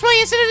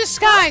 Cosplay isn't a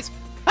disguise!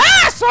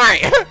 Ah, sorry!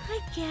 I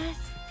guess.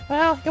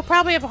 Well, you'll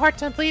probably have a hard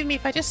time believing me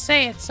if I just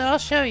say it, so I'll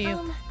show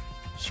you.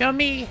 Show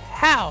me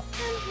how.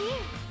 Come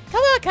here.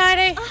 Come on,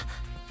 Kaede.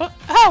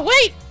 Oh,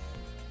 wait!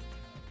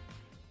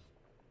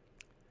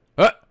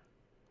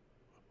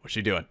 What's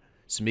she doing?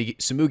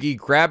 Tsumugi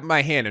grabbed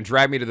my hand and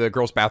dragged me to the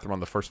girls' bathroom on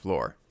the first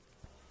floor.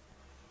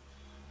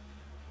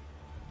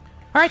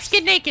 Alright, let's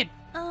get naked.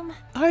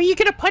 Are you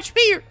gonna punch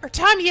me or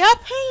tie me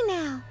up? Hey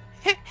now.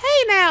 Hey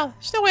now!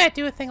 There's no way I'd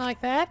do a thing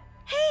like that.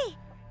 Hey.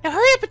 Now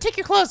hurry up and take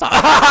your clothes off.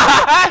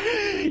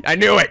 I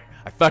knew it.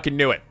 I fucking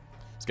knew it.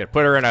 Just gonna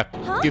put her in a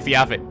goofy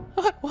outfit.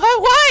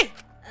 Why?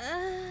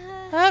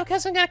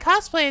 Because I'm gonna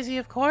cosplay as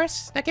you, of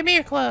course. Now give me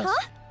your clothes.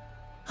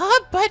 Huh?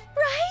 But...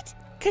 Right?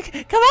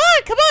 Come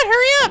on,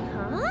 hurry up!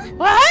 Huh?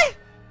 What?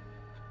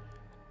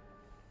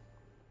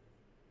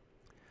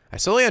 I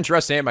slowly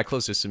undressed and handed my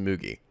clothes to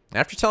Tsumugi.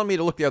 After telling me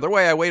to look the other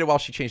way, I waited while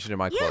she changed into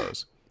my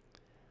clothes.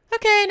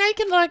 Okay, now you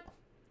can look.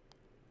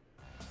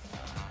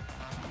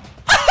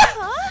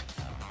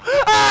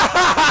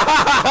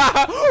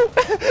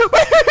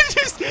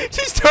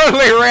 she's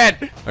totally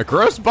red. A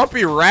gross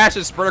bumpy rash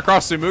has spread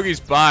across Tsumugi's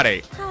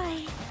body.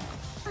 Hi.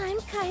 I'm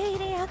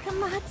Kaede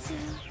Akamatsu.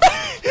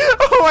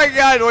 Oh my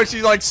god, was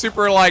she like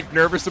super like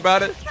nervous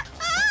about it?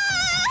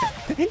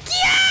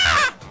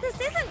 Yeah! This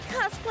isn't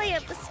cosplay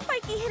of the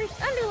spiky-headed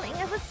underling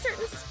of a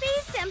certain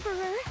space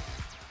emperor.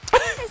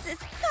 This is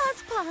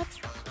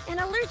cospox, an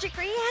allergic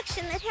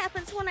reaction that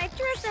happens when I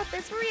dress up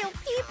as real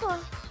people.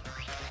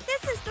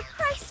 This is the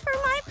price for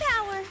my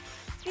power.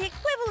 The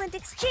equivalent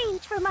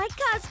exchange for my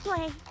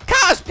cosplay.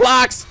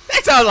 Cosblocks?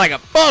 That sounds like a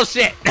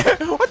bullshit.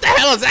 What the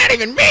hell does that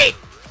even mean?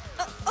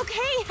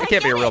 Okay, That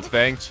can't be a get real it.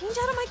 thing. Change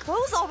out of my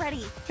clothes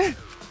already.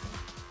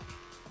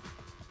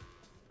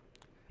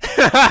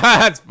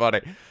 That's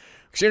funny.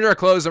 Exchanged our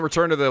clothes and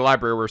returned to the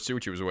library where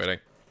Shuichi was waiting.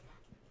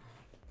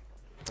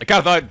 I kind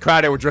of thought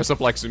Kaede would dress up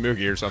like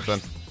Tsumugi or something.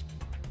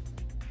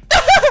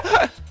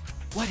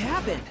 What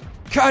happened?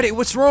 Kaede,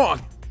 what's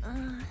wrong?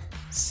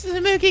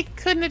 Tsumugi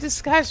couldn't have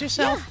disguised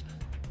herself.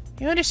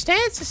 You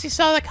understand since you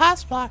saw the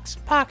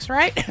pox,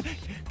 right?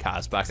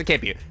 Cosbox, it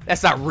can't be.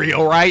 That's not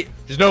real, right?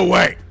 There's no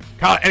way.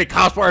 Any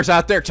cosplayers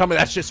out there tell me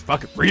that's just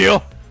fucking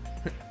real?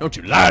 Don't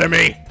you lie to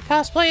me.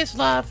 Cosplay is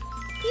love.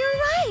 You're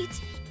right.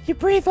 You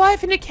breathe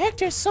life into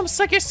characters, almost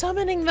like you're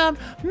summoning them.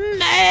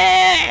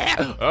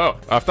 Oh,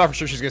 I thought for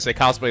sure she was gonna say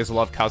cosplay is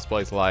love,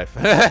 cosplay is life.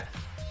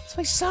 It's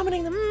like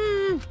summoning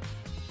them.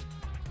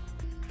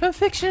 From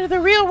fiction to the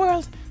real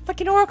world,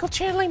 like an oracle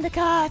channeling the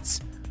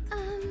gods.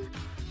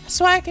 That's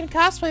why I can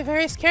cosplay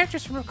various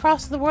characters from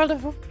across the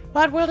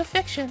wide world of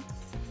fiction.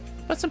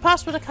 But it's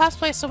impossible to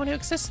cosplay someone who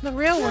exists in the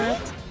real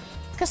world.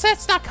 Because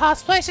that's not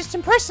cosplay, it's just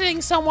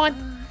impersonating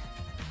someone.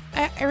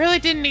 I really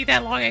didn't need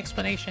that long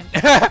explanation.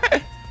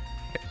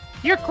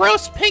 Your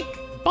gross pink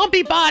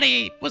bumpy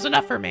body was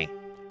enough for me.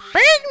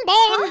 Bing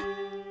bong!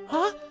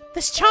 Huh?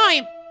 This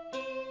chime.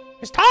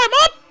 Is time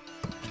up?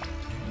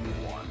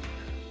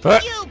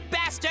 You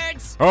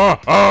bastards!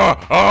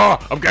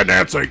 I'm getting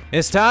antsy.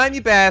 It's time,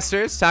 you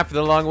bastards. Time for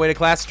the long-awaited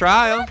class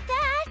trial.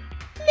 That?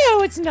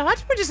 No, it's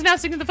not. We're just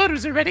announcing that the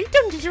photos are ready.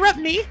 Don't interrupt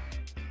me.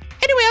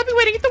 Anyway, I'll be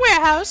waiting at the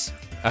warehouse.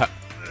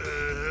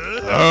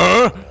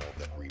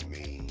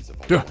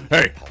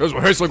 Hey, does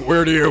my face look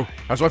weird to you?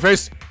 Does my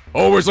face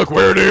always look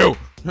weird to you?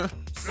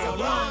 So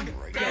long,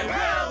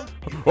 farewell.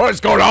 What's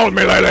going on with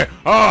me lately?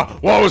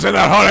 What was in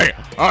that honey?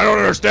 I don't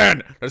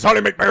understand. Does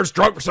honey make bears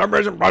drunk for some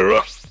reason?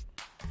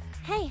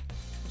 Hey,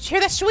 Share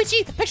that,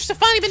 Shuichi. The pictures have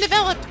finally been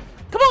developed.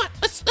 Come on,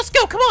 let's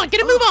go. Come on,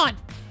 get a move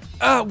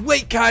on.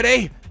 Wait,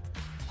 Kaede.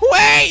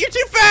 Wait, you're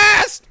too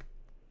fast!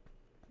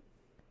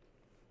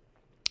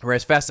 I ran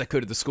as fast as I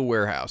could to the school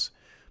warehouse.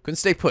 Couldn't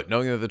stay put,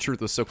 knowing that the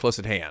truth was so close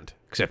at hand.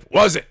 Except,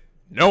 was it?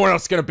 No one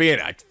else is gonna be in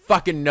it. I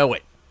fucking know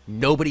it.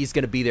 Nobody's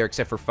gonna be there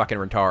except for fucking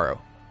Rentaro.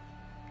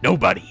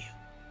 Nobody.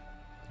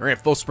 I ran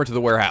full sprint to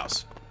the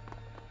warehouse.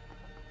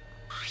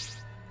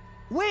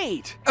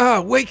 Wait!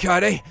 Wait,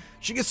 Kaede.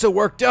 She gets so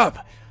worked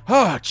up.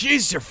 Oh,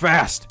 jeez, you're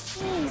fast.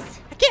 jeez.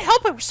 I can't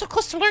help it. We're so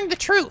close to learning the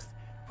truth.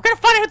 We're gonna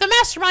find out who the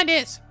mastermind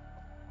is.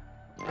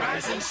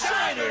 Rise and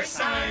shine,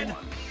 Earthsign!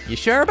 You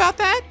sure about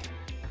that?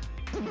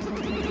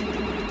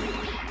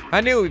 I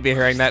knew we'd be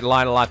hearing that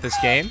line a lot this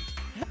game.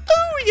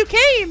 Ooh, you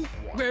came.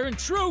 We're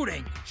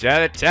intruding!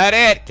 Shut it.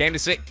 Came to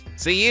see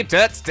you,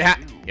 Toots.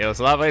 You look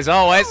lovely as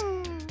always.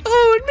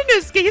 Oh,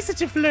 Minosuke, you're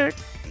such a flirt.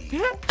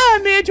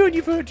 May I join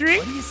you for a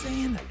drink? What are you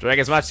saying? Drink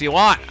as much as you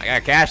want. I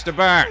got cash to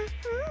burn.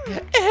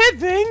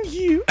 Thank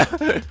you.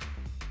 The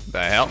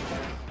hell?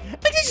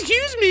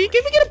 Excuse me,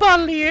 can we get a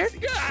bottle here?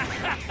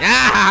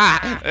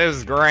 This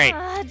is great.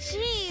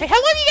 Jeez. Hey, how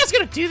long are you guys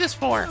gonna do this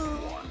for?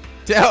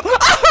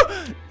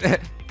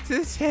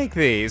 Just take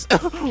these.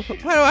 Why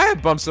do I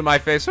have bumps on my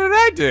face? What did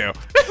I do?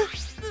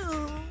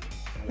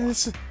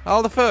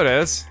 All the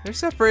photos, they're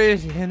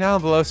separated in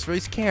envelopes for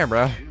each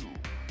camera.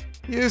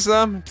 Use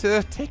them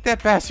to take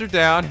that bastard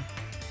down.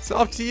 It's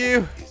up to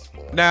you.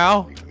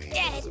 Now.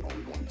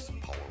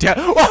 Dead.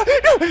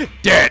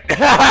 Dead.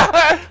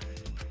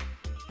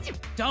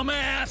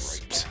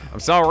 Dumbass! I'm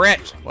so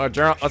rich. What's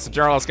the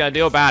journalist gonna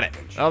do about it?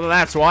 Other than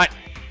that's what.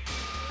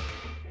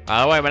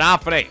 By the way,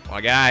 Monopoly,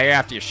 wanna get out of here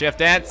after your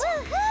shift ends? I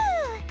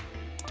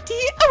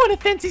want a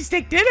fancy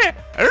steak dinner.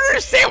 I don't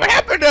understand what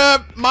happened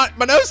to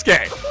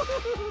Minosuke.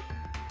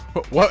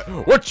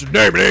 What's your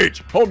name and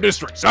age? Home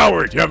district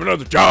salary? Do you have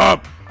another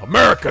job?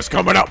 America's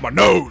coming out my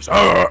nose.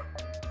 So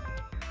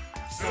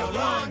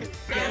long,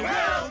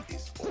 farewell!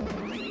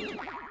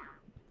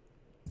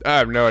 I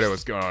have no idea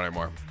what's going on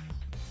anymore.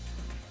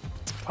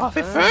 Off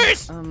it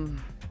first.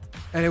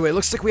 Anyway,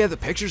 looks like we have the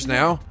pictures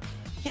now.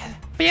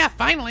 Yeah,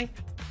 finally.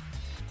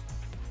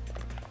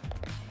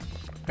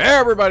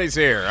 Everybody's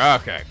here.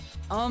 Okay.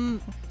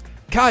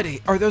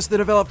 Kaede, are those the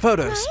developed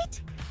photos?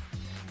 Right?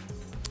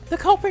 The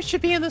culprit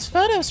should be in those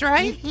photos,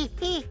 right?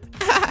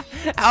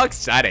 How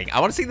exciting. I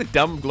want to see the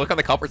dumb look on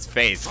the culprit's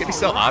face. It's gonna be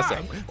so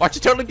awesome. Watch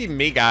it totally be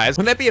me, guys.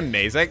 Wouldn't that be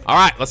amazing? All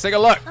right, let's take a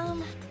look.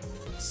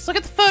 Let's look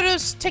at the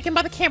photos taken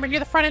by the camera near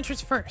the front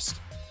entrance first.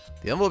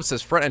 The envelope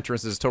says front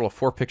entrance is a total of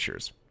 4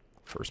 pictures.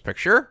 First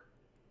picture.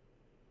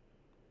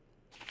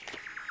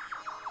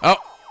 Oh,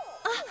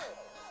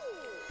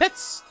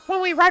 That's when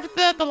we arrived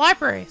at the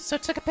library, so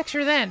took a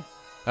picture then.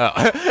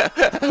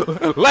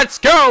 oh. Let's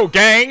go,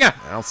 gang. I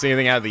don't see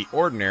anything out of the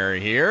ordinary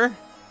here.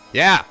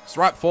 Yeah, it's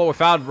right before we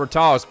found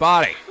Rentaro's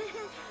body.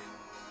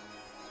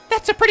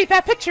 That's a pretty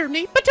bad picture of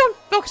me, but don't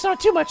focus on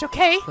it too much,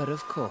 okay? But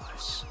of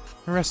course.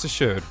 Rest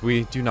assured,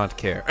 we do not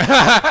care. All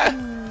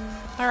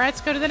right, let's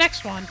go to the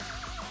next one.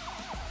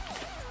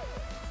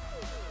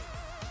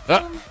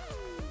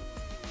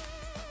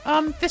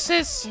 This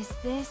is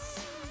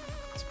this?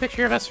 it's a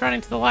picture of us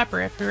running to the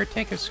library after we were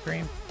Tanko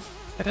scream.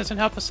 That doesn't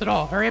help us at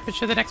all. Hurry up and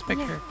show the next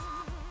picture.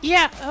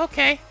 Yeah,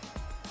 okay.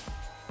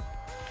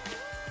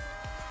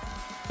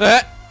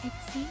 It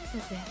seems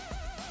as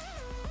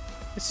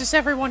if. This is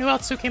everyone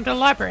else who came to the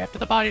library after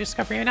the body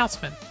discovery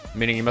announcement.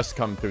 Meaning he must have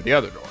come through the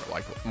other door,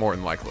 more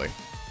than likely.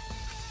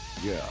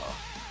 Yeah.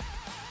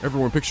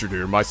 Everyone pictured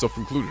here, myself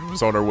included,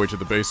 was on our way to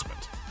the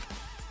basement.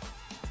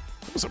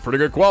 It was a pretty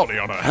good quality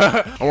on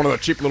one of the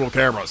cheap little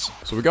cameras,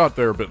 so we got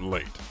there a bit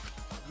late.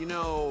 You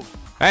know...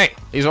 Hey,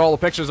 these are all the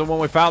pictures of when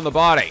we found the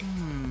body.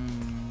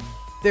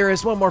 There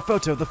is one more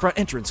photo of the front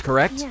entrance,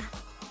 correct? Yeah.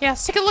 Yeah,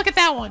 let's take a look at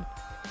that one.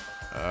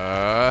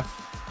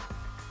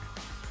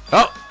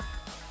 Oh,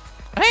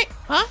 Hey,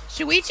 huh?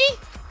 Shuichi?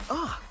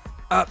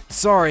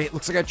 Sorry.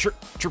 Looks like I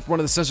tripped one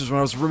of the sensors when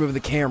I was removing the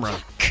camera.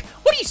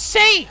 What are you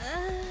saying?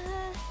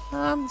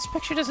 This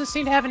picture doesn't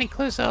seem to have any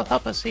clues that'll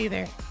help us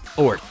either.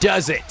 or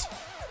does it?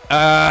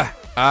 Okay,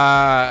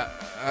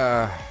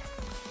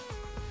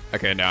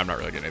 no, I'm not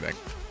really getting anything.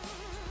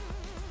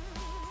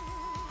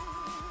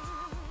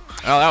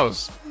 Oh, that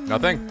was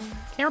nothing.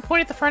 Camera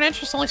pointed at the front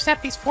entrance only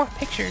snapped these 4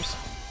 pictures.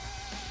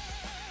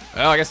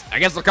 Well, I guess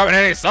they'll come in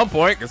handy at some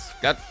point, because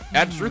got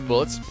add truth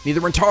bullets.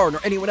 Neither Rentaro nor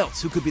anyone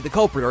else who could be the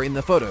culprit are in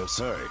the photos.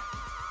 Hey.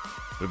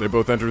 Did they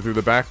both enter through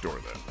the back door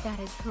then? That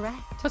is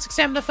correct. Let's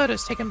examine the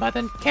photos taken by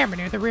the camera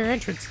near the rear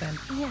entrance then.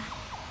 Yeah.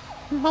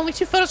 Only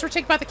 2 photos were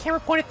taken by the camera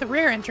pointed at the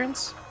rear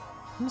entrance.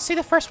 Let me see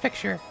the first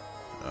picture.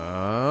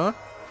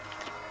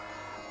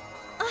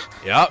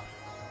 Yep.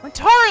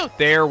 Rentaro!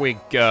 There we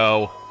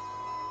go.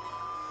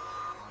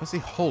 What's he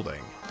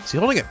holding? Is he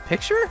holding a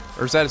picture?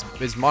 Or is that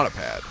his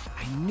monopad?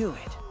 I knew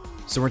it.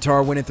 So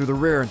Rentaro went in through the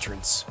rear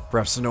entrance,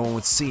 perhaps so no one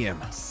would see him.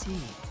 I see.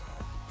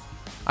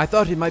 I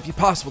thought it might be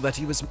possible that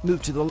he was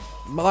moved to the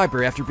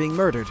library after being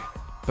murdered,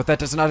 but that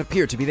does not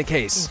appear to be the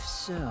case. If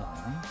so...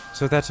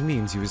 So that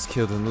means he was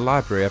killed in the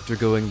library after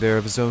going there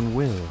of his own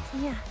will.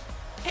 Yeah.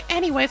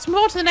 Anyway, let's move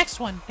on to the next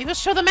one. They will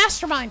show the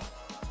mastermind.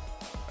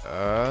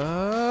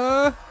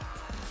 Oh.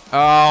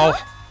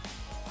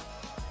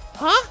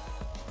 Huh?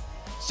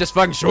 It's just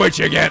fucking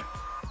Shuichi again.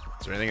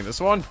 Is there anything in this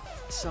one?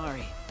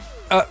 Sorry.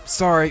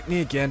 Sorry,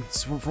 me again.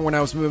 It's from when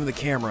I was moving the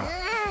camera.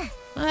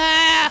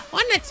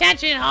 What an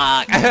attention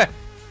hog.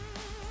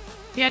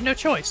 He had no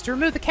choice. To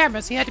remove the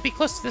cameras, he had to be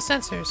close to the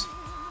sensors.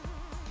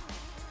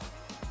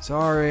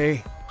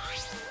 Sorry.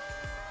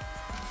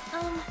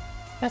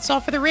 That's all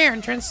for the rear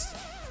entrance.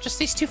 Just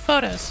these 2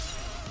 photos.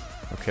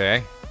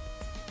 Okay.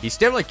 He's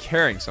definitely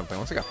carrying something.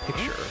 Looks like a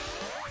picture.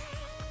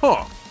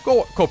 Huh.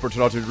 Culprit's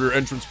not in the rear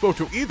entrance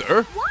photo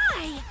either.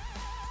 Why?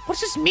 What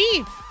does this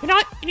mean? You're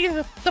not in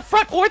either the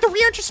front or the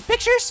rear entrance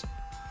pictures?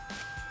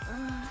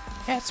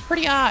 Yeah, it's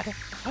pretty odd.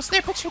 Wasn't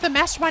there a picture of the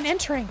mastermind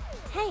entering?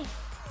 Hey,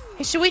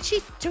 Hey,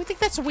 Shuichi, do you think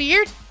that's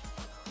weird?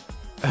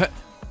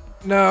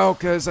 No,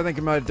 because I think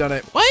I might have done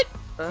it. What?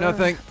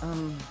 Nothing.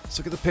 Let's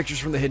look at the pictures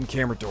from the hidden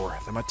camera door.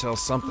 That might tell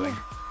us something.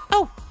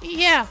 Oh,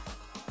 yeah.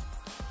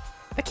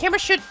 The camera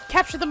should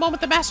capture the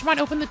moment the mastermind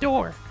opened the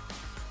door.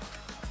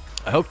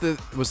 I hope that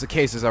was the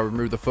case as I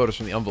removed the photos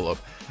from the envelope.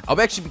 I'll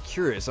actually be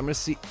curious. I'm gonna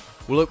see.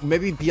 Will it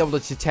maybe be able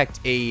to detect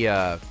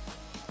a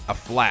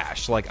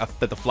flash, like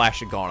that the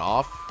flash had gone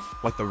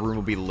off, like the room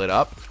will be lit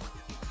up?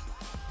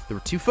 There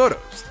were 2 photos.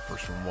 The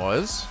first one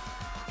was.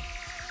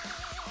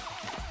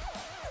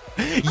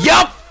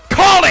 Yup!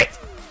 Call it!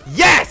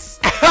 Yes!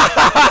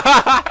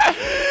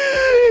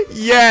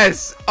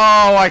 Yes!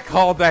 Oh, I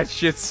called that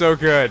shit so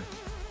good.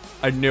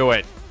 I knew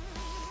it.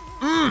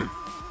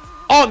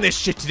 On this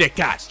shit today,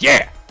 guys.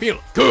 Yeah!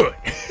 Feeling good.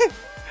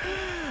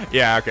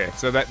 Yeah, okay.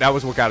 So that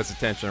was what got his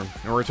attention.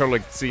 And we're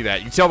totally see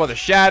that. You can tell by the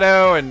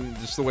shadow and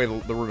just the way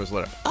the room is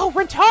lit up. Oh,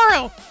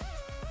 Rentaro!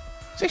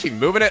 It's actually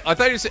moving it. I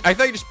thought you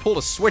just pulled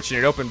a switch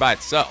and it opened by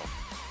itself.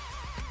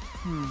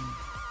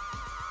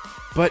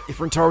 But if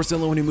Rentaro was the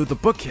only one who moved the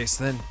bookcase,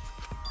 then...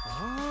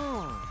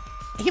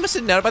 He must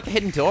have known about the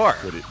hidden door.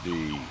 Could it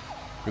be?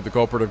 Could the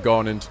culprit have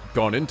gone into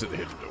the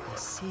hidden door? I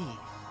see.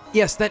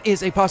 Yes, that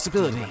is a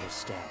possibility.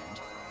 Understand.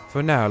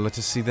 For now, let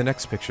us see the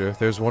next picture.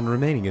 There's one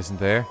remaining, isn't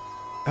there?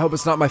 I hope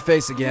it's not my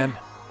face again.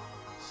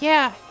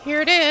 Yeah,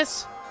 here it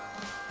is.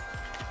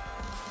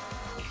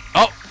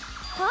 Oh!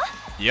 huh?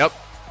 Yep.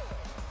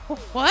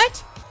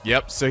 What?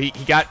 Yep. So he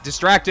got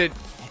distracted,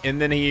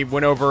 and then he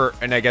went over,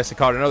 and I guess he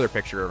caught another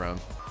picture of him.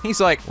 He's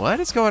like, what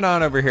is going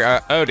on over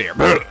here? Oh, dear.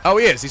 Oh,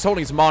 he is. He's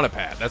holding his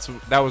monopad.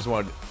 That was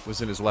one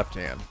was in his left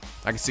hand.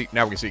 I can see,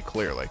 now we can see it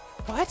clearly.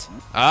 What?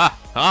 Huh?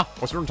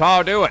 What's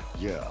Rentaro doing?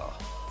 Yeah.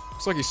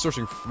 Looks like he's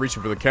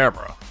reaching for the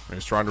camera, and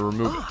he's trying to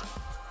remove it.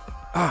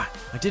 I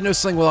did know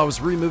something while I was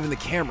removing the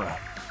camera.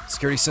 The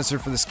security sensor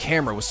for this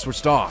camera was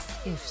switched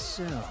off. If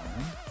so...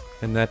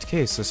 In that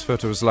case, this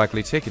photo was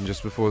likely taken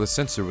just before the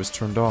sensor was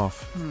turned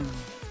off.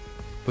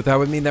 But that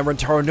would mean that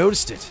Rentaro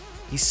noticed it.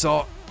 He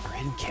saw our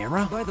hidden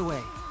camera? By the way,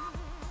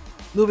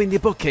 Moving the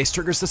bookcase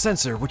triggers the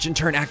sensor, which in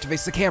turn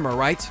activates the camera,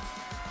 right?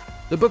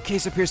 The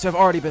bookcase appears to have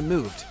already been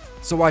moved.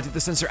 So why did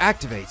the sensor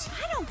activate?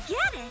 I don't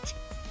get it.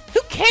 Who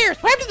cares?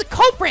 What happened to the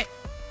culprit?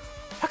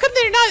 How come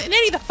they're not in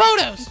any of the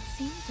photos? It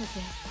seems as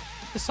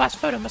if... This last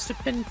photo must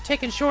have been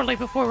taken shortly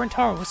before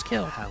Rentaro was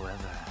killed. however...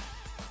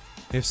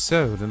 If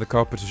so, then the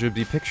culprit should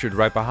be pictured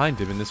right behind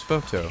him in this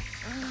photo.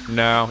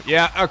 No.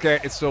 Yeah, okay.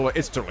 It's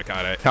totally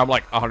kind of... I'm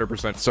like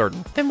 100%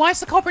 certain. Then why is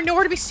the culprit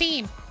nowhere to be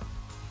seen?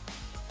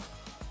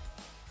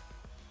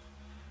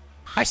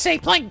 I say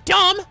playing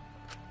dumb!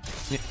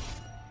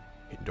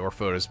 Hidden door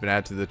photo's been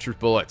added to the truth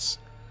bullets.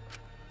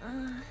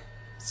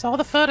 It's all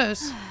the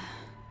photos.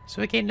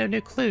 So we gained no new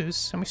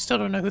clues, and we still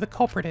don't know who the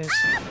culprit is.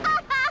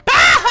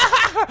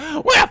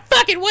 What a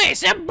fucking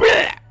waste!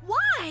 Blah!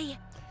 Why?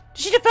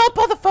 Did she develop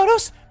all the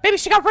photos? Maybe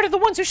she got rid of the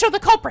ones who showed the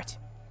culprit.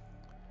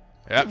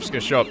 Yep, just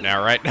gonna show up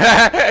now, right?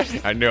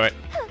 I knew it.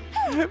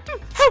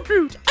 How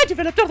rude! I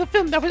developed all the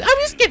film that I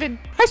was given.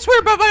 I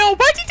swear by my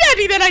almighty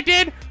daddy that I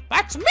did.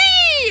 That's me!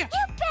 You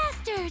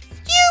bastards!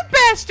 You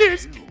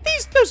bastards!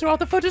 Those are all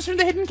the photos from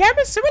the hidden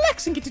cameras, so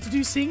relax and get to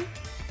deducing.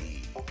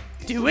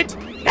 Do it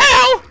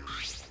now!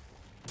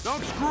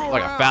 Don't screw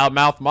Like a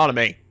foul-mouthed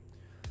monome.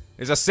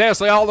 Is that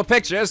seriously all the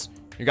pictures?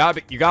 You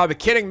gotta be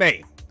kidding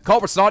me. The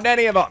culprit's not in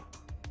any of them.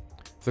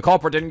 If the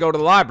culprit didn't go to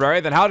the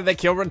library, then how did they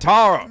kill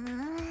Rentaro?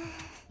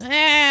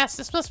 Yes,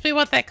 this must be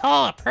what they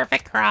call a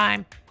perfect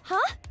crime.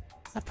 Huh?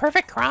 A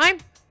perfect crime?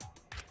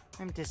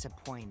 I'm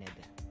disappointed.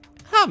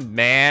 Oh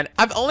man,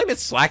 I've only been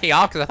slacking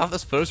off because I thought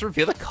those photos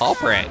revealed the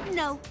culprit.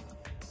 No.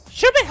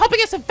 Should have been helping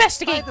us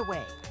investigate. By the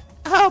way,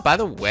 Oh, by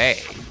the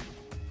way.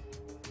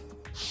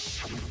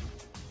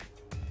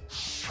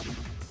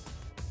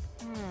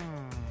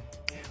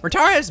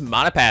 Rintaro had his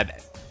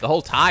monopad the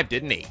whole time,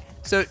 didn't he?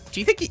 So, do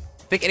you think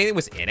anything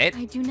was in it?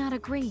 I do not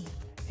agree.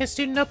 His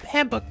student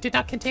handbook did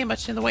not contain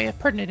much in the way of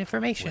pertinent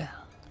information.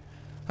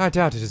 I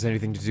doubt it has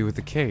anything to do with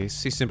the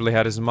case. He simply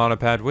had his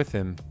monopad with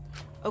him.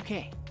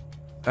 okay.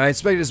 I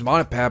inspected his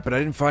monopad, but I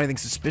didn't find anything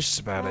suspicious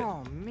about it.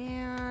 Oh,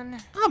 man.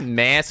 Oh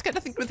man, it's got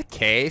nothing to do with the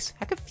case.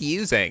 How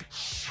confusing.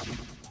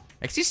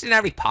 I guess he just didn't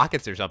have any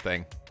pockets or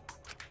something.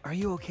 Are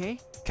you okay?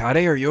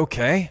 Kaede, are you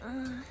okay?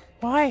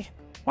 Why?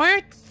 Why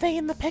aren't they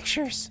in the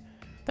pictures?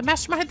 The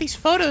mastermind had these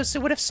photos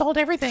that would have sold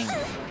everything.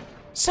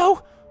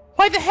 So,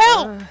 why the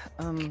hell?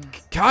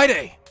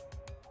 Kaede!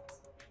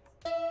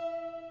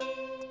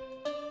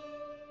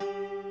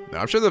 No,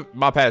 I'm sure the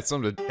monopad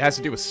has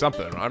to do with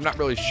something. I'm not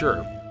really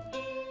sure.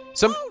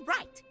 All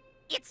right,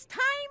 it's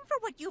time for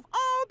what you've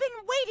all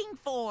been waiting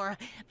for,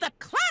 the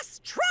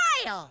class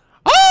trial.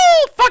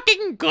 Oh,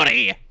 fucking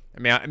goody! I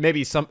mean,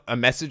 maybe a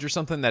message or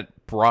something that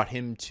brought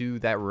him to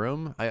that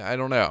room? I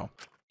don't know.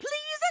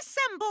 Please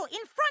assemble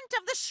in front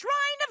of the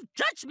Shrine of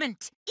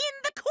Judgment in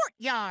the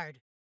courtyard.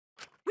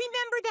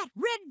 Remember that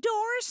red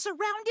door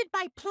surrounded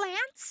by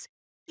plants?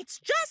 It's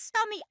just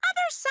on the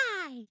other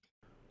side.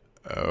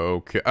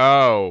 Okay.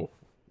 Oh,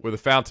 where the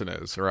fountain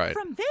is, right.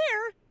 From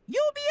there,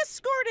 you'll be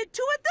escorted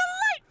to a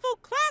delightful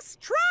class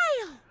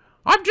trial.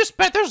 I'm just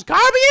bet there's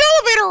gotta be an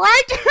elevator,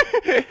 right?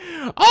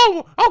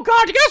 oh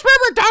god, you guys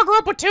remember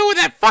Danganronpa 2 when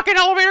that fucking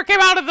elevator came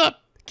out of the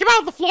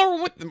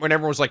floor When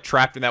everyone was like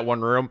trapped in that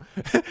one room.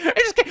 it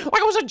just came,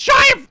 like it was a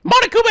giant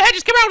Monokuma head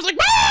just came out and was like,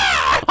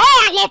 ah!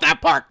 Oh, I love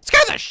that part. It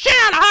scared the shit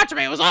out of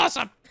Hachime. It was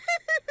awesome.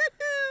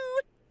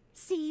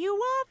 See you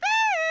all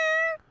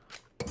there.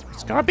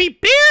 It's gonna be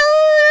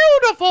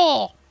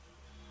beautiful.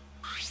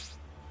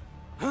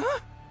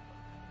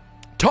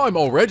 Time That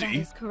already?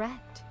 is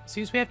correct.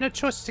 Seems we have no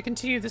choice to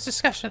continue this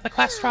discussion at the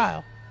class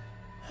trial.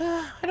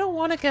 I don't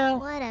want to go.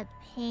 What a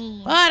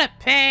pain. What a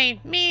pain.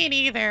 Me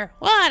neither.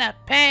 What a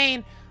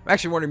pain. I'm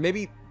actually wondering,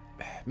 maybe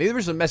there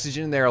was a message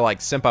in there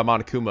like sent by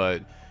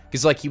Monokuma,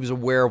 because like he was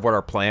aware of what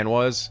our plan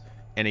was,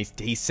 and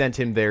he sent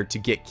him there to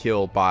get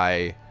killed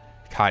by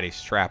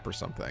Kaede's trap or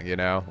something, you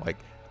know? Like,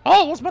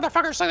 Oh, those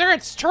motherfuckers say they're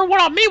gonna turn one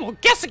on me. Well,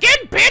 guess again,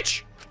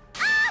 bitch.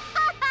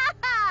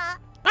 Ah!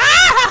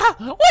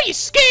 What are you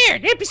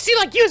scared? An NPC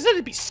like you is nothing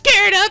to be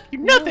scared of.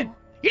 You're nothing. No.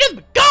 You're nothing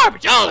but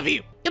garbage, all of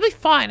you. You'll be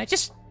fine. I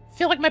just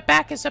feel like my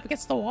back is up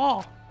against the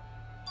wall.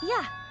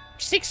 Yeah,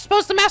 Just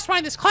expose the mastermind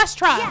in this class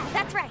trial. yeah,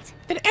 that's right.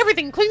 Then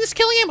everything, including this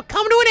killing him, will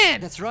come to an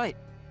end. That's right.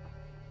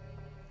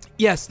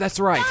 Yes, that's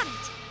right.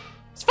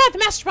 Let's find the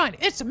mastermind.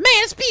 It's a man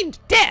that's beaten to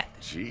death.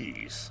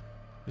 Jeez.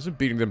 Isn't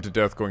beating them to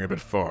death going a bit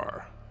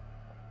far?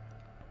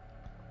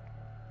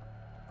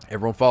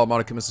 Everyone followed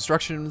Monokuma's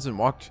instructions and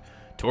walked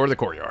toward the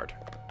courtyard.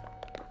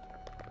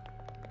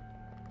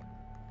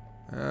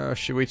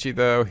 Shuichi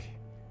though,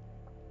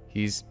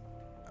 he's,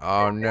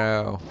 oh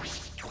no.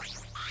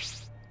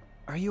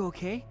 Are you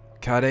okay?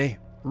 Kaede,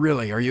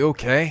 really, are you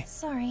okay?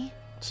 Sorry.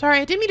 Sorry,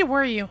 I didn't mean to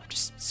worry you. I'm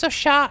just so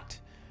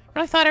shocked. I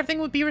really thought everything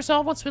would be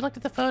resolved once we looked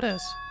at the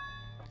photos.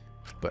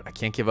 But I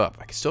can't give up.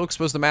 I can still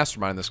expose the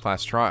mastermind in this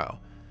class trial.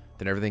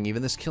 Then everything,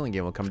 even this killing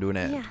game, will come to an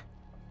end. Yeah.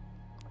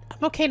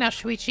 I'm okay now,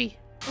 Shuichi.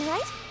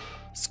 Right?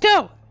 Let's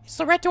go. It's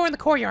the red door in the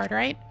courtyard,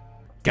 right?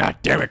 God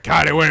damn it,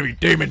 Kaede, when have you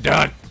demon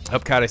done? I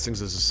hope Kaede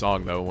sings us a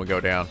song though when we go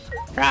down.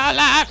 Try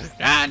life,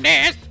 try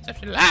this,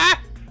 such a life.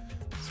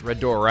 It's the red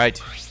door, right?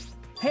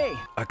 Hey,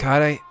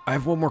 Kaede, I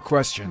have one more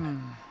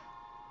question.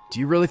 Do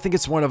you really think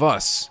it's one of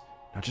us?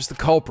 Not just the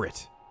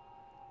culprit,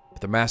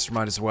 but the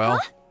mastermind as well?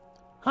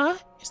 Huh?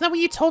 Isn't that what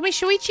you told me,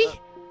 Shuichi?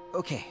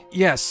 okay.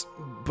 Yes,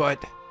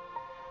 but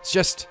it's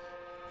just,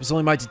 it was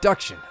only my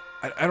deduction.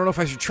 I don't know if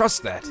I should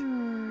trust that.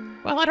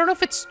 Well, I don't know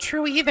if it's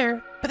true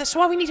either, but that's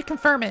why we need to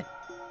confirm it.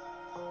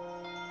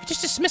 You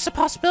just dismiss a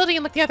possibility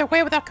and look the other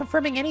way without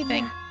confirming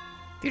anything.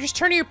 You're just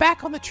turning your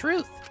back on the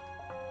truth.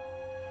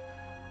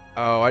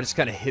 Oh, I just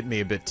kind of hit me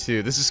a bit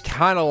too. This is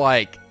kind of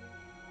like,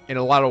 in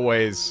a lot of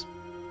ways,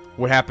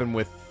 what happened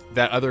with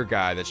that other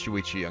guy that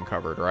Shuichi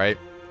uncovered, right?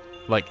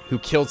 Like, who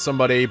killed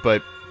somebody,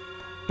 but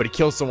he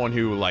killed someone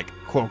who, like,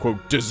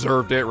 quote-unquote,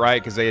 deserved it,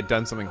 right? Because they had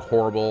done something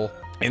horrible.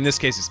 In this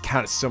case, it's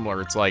kind of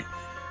similar. It's like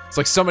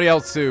somebody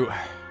else who,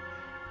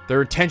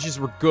 their intentions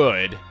were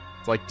good.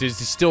 It's like, does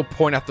he still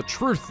point out the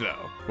truth,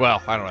 though?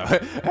 Well, I don't know. I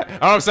don't know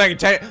what I'm saying.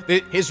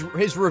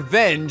 His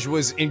revenge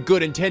was in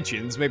good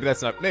intentions. Maybe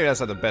that's not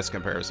the best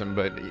comparison,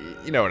 but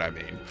you know what I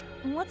mean.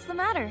 What's the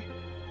matter?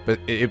 But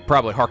it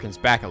probably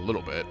harkens back a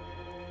little bit.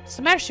 What's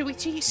the matter,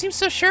 Shuichi? You seem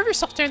so sure of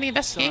yourself during the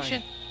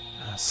investigation.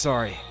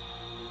 Sorry.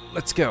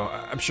 Let's go.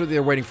 I'm sure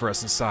they're waiting for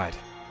us inside.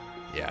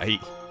 Yeah,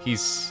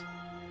 he's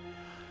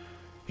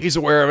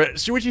aware of it.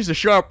 Shuichi's a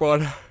sharp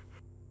one.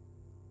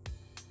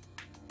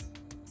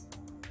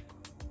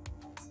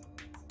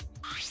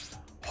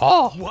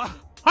 Oh, What?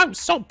 I'm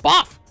so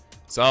buff.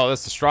 So, this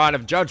is the Shrine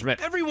of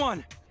Judgment.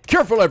 Everyone!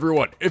 Careful,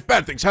 everyone. If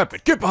bad things happen,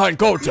 get behind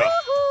Kota.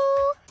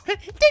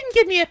 Didn't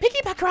give me a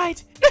piggyback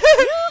ride.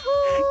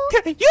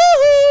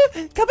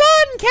 Yoo-hoo! Come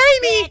on, carry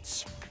me.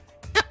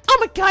 Oh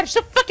my god, you're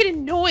so fucking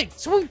annoying.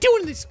 So we're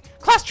doing this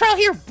class trial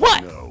here,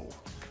 what?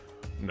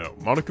 No,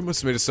 Monica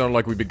must have made it sound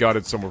like we be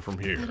guided somewhere from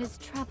here. That is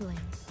troubling.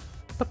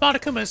 But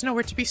Monokuma is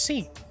nowhere to be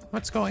seen.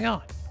 What's going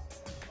on?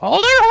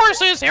 Hold your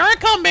horses, here I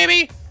come,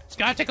 baby. Just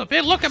gotta take a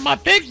big look at my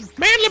big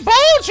manly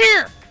bulge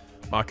here.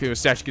 Monokuma's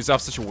statue gives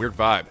off such a weird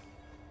vibe.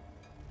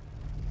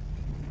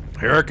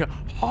 Here I come.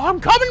 Oh, I'm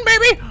coming,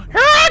 baby. Here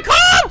I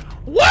come.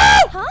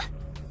 Whoa! Huh?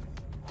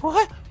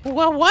 What?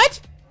 Well,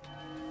 what?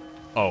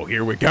 Oh,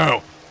 here we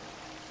go.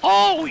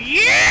 Oh,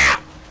 yeah!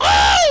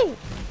 Oh!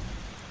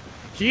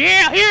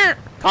 Yeah, here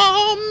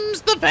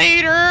comes the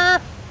Vader!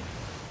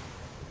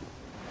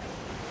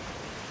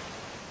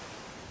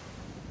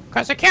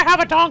 Cause I can't have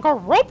a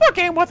Danganronpa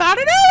game without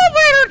an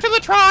elevator to the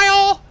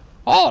trial!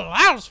 Oh,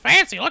 that was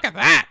fancy, look at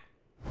that!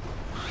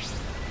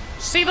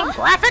 See them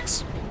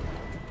graphics?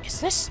 Is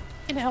this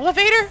an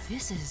elevator?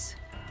 This is...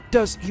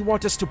 Does he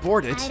want us to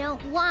board it? I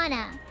don't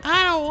wanna.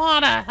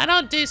 I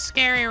don't do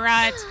scary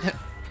rides.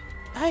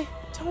 I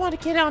don't want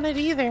to get on it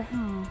either.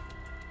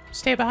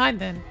 Stay behind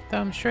then, though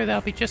I'm sure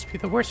that'll be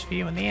the worst for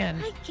you in the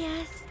end. I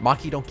guess.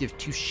 Maki don't give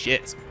two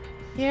shits.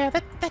 Yeah,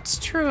 that's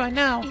true, I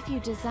know. If you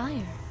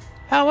desire.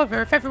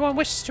 However, if everyone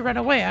wishes to run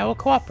away, I will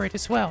cooperate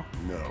as well.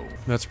 No.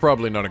 That's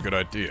probably not a good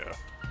idea.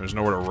 There's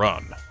nowhere to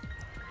run.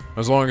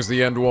 As long as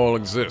the end wall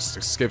exists,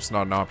 escape's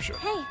not an option.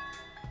 Hey,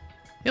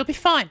 You'll be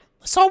fine.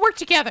 Let's all work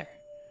together.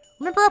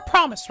 Remember our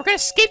promise. We're gonna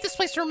escape this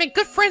place and remain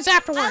good friends I'll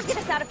afterwards. get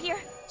us out of here.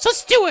 So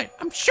let's do it.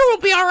 I'm sure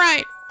we'll be all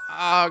right.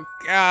 Oh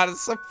god,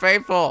 it's so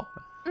painful.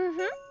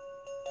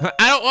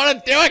 I don't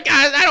want to do it,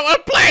 guys. I don't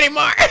want to play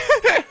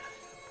anymore.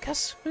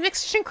 Cause we make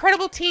such an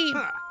incredible team.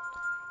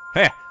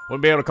 Hey,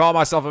 wouldn't be able to call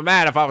myself a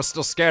man if I was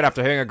still scared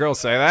after hearing a girl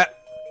say that.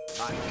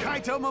 I'm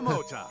Kaito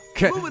Momota,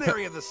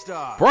 luminary of the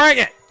stars. Bring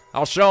it!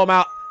 I'll show them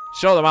out.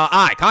 Show them how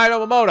I,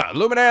 Kaito Momoda,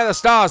 luminary of the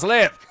stars,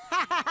 live.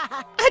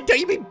 Don't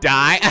you mean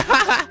die?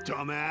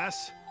 Dumbass.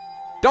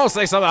 Don't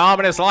say something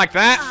ominous like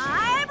that.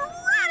 I'm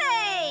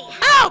ready.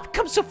 Oh, I've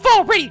come so far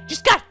already.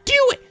 Just gotta do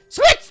it.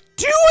 So let's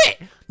do it.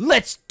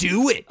 Let's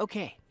do it.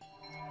 okay.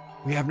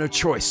 We have no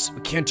choice.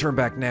 We can't turn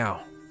back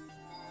now.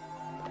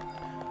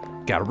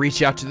 Gotta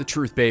reach out to the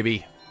truth,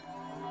 baby.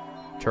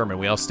 Determined,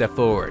 we all step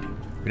forward.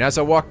 And as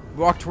I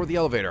walked toward the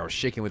elevator, I was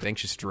shaking with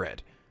anxious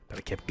dread. But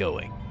I kept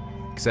going.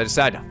 Because I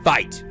decided to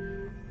fight.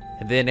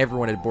 And then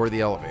everyone had boarded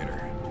the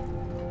elevator.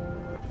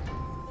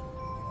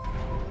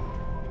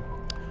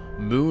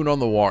 Moon on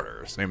the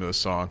Water is the name of the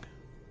song.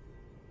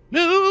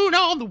 Moon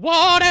on the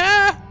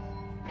water.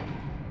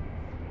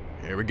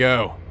 Here we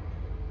go.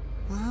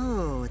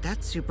 Oh,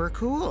 that's super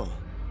cool.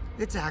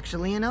 It's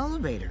actually an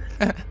elevator.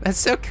 That's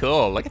so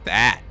cool. Look at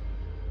that.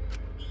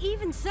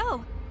 Even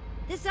so,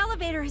 this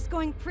elevator is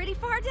going pretty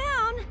far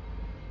down.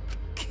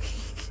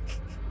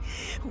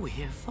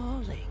 We're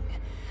falling.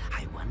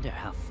 I wonder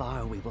how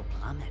far we will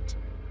plummet.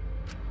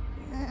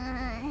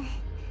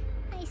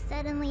 I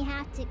suddenly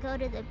have to go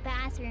to the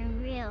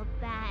bathroom real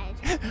bad.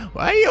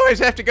 Why do you always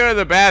have to go to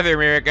the bathroom,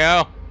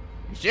 Mirko?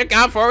 You should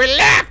come before we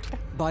left.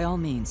 By all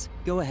means,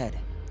 go ahead.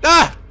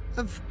 Ah!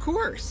 Of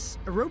course.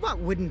 A robot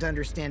wouldn't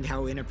understand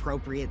how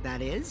inappropriate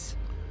that is.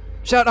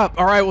 Shut up,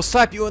 or I will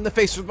slap you in the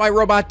face with my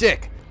robot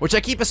dick, which I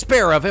keep a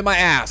spare of in my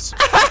ass.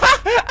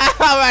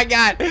 Oh my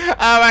god!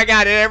 Oh my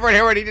god! Did everyone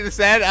hear what he just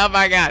said? Oh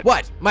my god!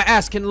 What? My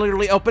ass can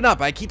literally open up.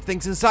 I keep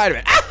things inside of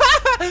it.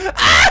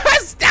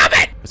 Stop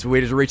it! As we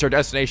waited to reach our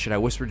destination, I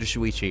whispered to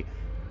Shuichi.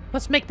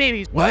 Let's make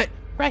babies. What?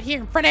 Right here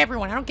in front of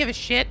everyone. I don't give a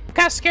shit. I'm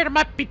kind of scared I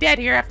might be dead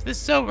here after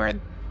this is over.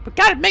 And we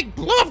gotta make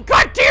love.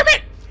 God damn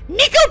it!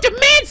 Nico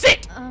demands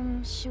it.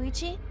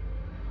 Shuichi?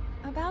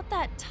 About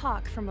that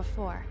talk from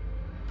before.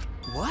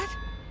 What?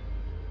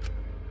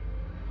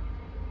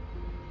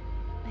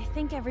 I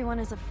think everyone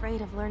is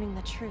afraid of learning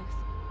the truth.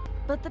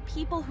 But the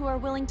people who are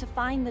willing to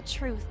find the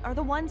truth are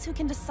the ones who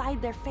can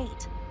decide their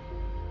fate.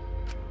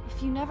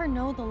 If you never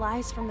know the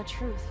lies from the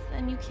truth,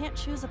 then you can't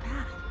choose a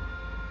path.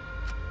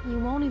 You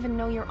won't even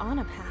know you're on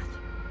a path.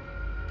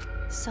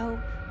 So,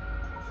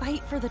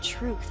 fight for the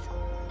truth,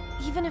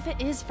 even if it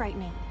is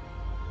frightening.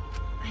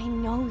 I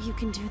know you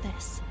can do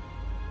this.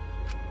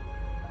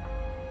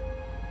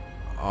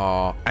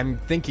 I'm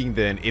thinking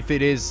then, if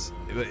it is...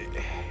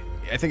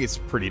 I think it's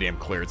pretty damn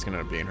clear it's gonna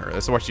end up being her.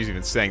 That's why she's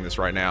even saying this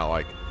right now.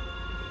 Like,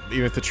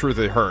 even if the truth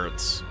it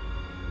hurts,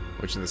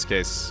 which in this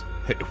case,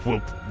 it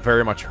will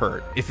very much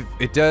hurt. If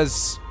it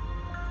does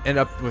end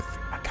up with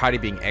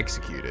Kaede being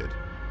executed,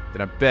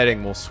 then I'm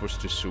betting we'll switch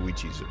to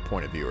Shuichi's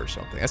point of view or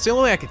something. That's the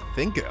only way I could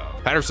think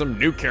of. Either some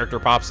new character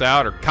pops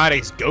out, or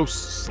Kaede's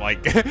ghosts,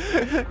 like... Guys,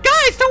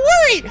 don't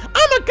worry!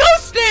 I'm a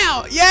ghost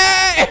now!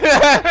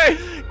 Yay!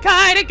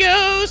 Kaede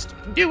Ghost!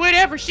 Do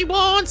whatever she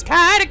wants.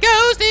 Kaede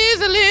Ghost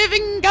is a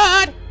living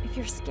god! If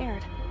you're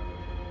scared,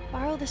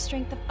 borrow the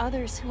strength of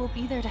others who will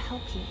be there to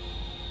help you.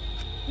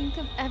 Think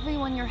of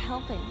everyone you're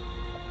helping,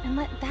 and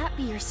let that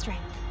be your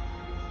strength.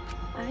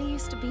 I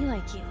used to be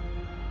like you.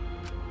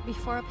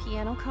 Before a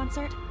piano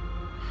concert,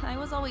 I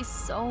was always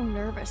so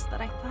nervous that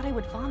I thought I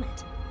would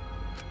vomit.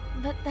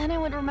 But then I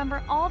would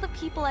remember all the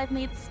people I've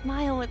made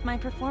smile with my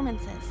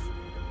performances.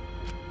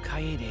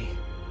 Kaede.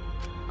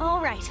 All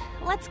right,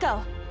 let's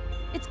go.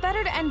 It's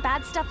better to end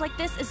bad stuff like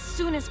this as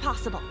soon as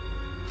possible.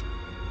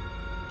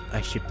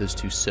 I ship those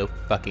two so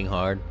fucking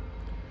hard.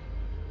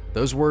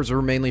 Those words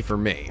were mainly for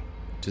me,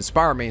 to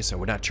inspire me so I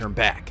would not turn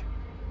back.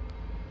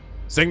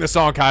 Sing the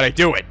song, Kaede,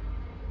 do it!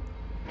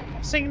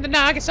 Sing the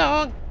Naga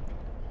song.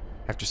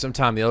 After some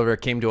time, the elevator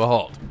came to a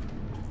halt.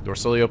 The door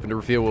slowly opened to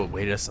reveal what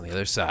awaited us on the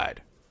other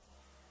side.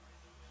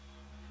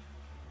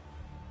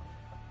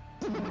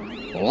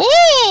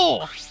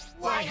 Ooh!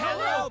 Why,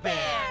 hello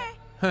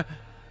there!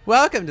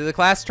 Welcome to the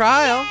class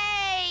trial.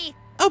 Yay!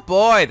 Oh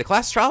boy, the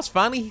class trial's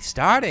finally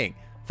starting.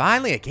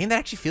 Finally, a game that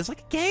actually feels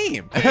like a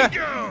game.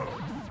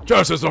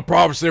 Just as the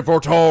prophecy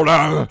foretold.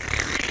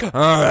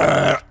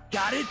 Got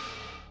it?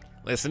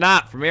 Listen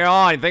up, from here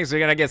on, things are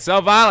gonna get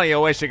so violent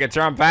you'll wish you could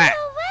turn back.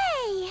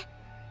 No way!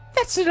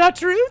 That's not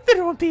true.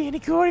 There won't be any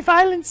gory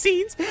violent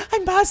scenes.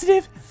 I'm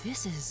positive.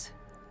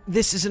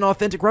 This is an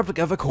authentic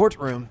replica of a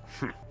courtroom.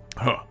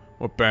 Huh,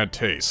 what bad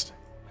taste.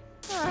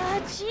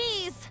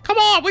 Jeez. Come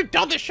on, we've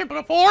done this shit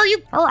before.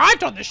 I've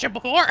done this shit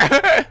before.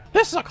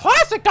 This is a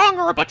classic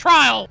Danganronpa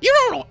trial. You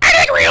don't know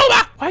anything,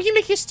 Ryoma. Why do you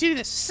make us do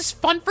this? Is this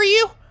fun for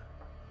you?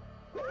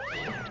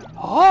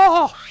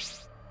 Oh.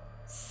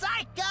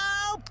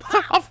 Psycho!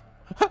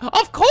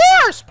 Of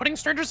course! Putting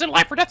strangers in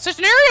life or death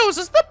scenarios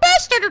is the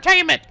best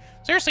entertainment!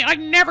 Seriously, I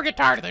never get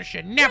tired of this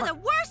shit. Never. You're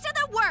the worst of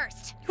the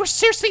worst! You're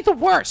seriously the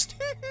worst.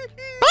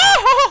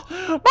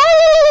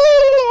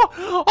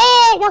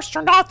 Worst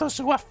are not those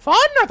who have fun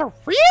are the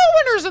real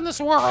winners in this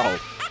world.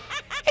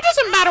 It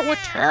doesn't matter what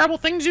terrible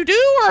things you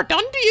do or are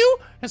done to you,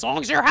 as long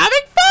as you're having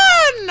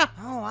fun!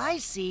 Oh, I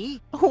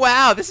see.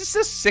 Wow, this is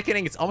so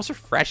sickening, it's almost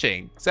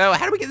refreshing. So,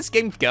 how do we get this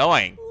game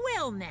going?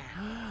 Well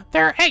now.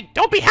 Hey,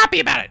 don't be happy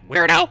about it,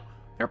 weirdo.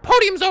 There are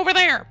podiums over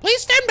there.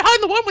 Please stand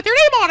behind the one with your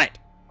name on it.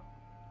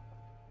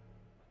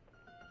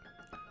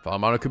 Follow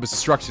Monokuma's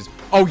instructions.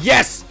 Oh,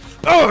 yes!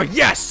 Oh,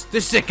 yes!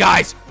 This is it,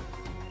 guys!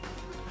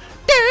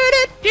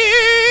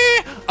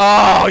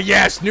 Oh,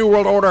 yes! New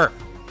World Order!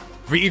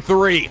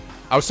 V3!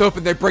 I was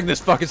hoping they'd bring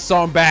this fucking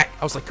song back.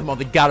 I was like, come on,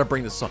 they gotta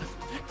bring this song.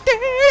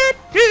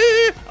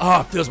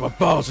 Oh, it fills my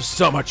balls with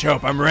so much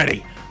hope. I'm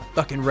ready.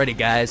 Fucking ready,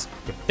 guys,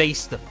 to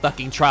face the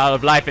fucking trial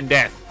of life and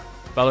death.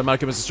 Following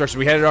Monokuma's instructions,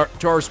 we headed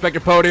to our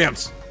respective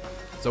podiums.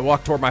 As I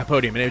walked toward my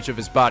podium, an image of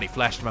his body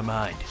flashed in my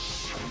mind.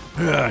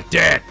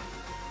 Dead!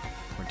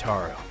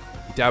 Rintaro.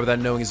 He died without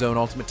knowing his own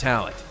ultimate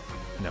talent.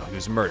 No, he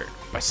was murdered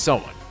by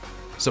someone.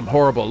 Some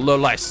horrible,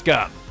 low-life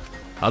scum.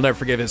 I'll never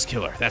forgive his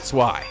killer, that's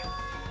why.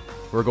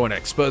 We're going to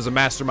expose a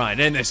mastermind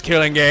in this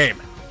killing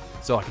game.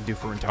 That's all I can do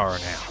for Rintaro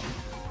now.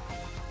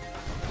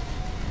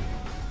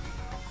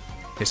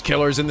 His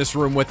killer is in this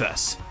room with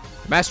us.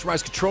 The mastermind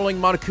is controlling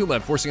Monokuma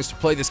and forcing us to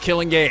play this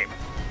killing game.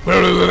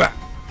 Don't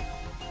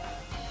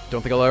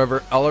think I'll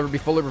ever be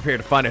fully prepared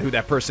to find out who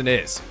that person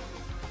is.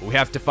 But we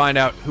have to find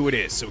out who it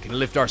is so we can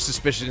lift our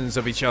suspicions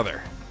of each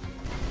other.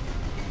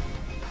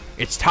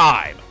 It's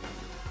time,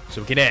 so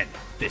we can end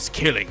this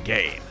killing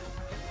game.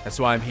 That's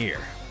why I'm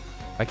here.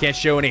 I can't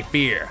show any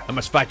fear. I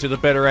must fight to the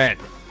bitter end.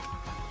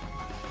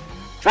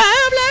 Trial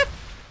of life.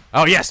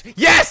 Oh, yes.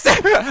 Yes!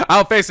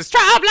 I'll face this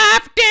trial of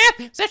life,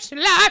 death, section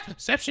life,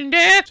 section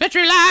death,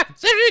 section life,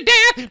 section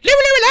death,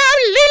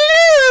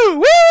 live,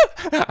 woo!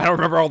 I don't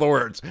remember all the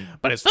words,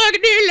 but it's fucking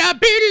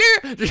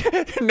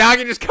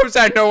Nagi just comes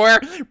out of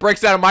nowhere,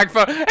 breaks out a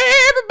microphone. Hey,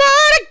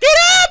 everybody, get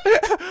up!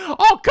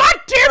 Oh,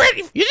 god damn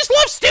it! You just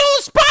love stealing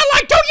the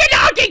spotlight, don't you,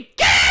 Nagi?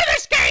 Get out of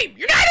this game!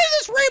 You're not in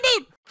this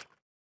reboot!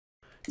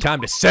 Time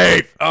to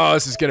save! Oh,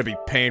 this is gonna be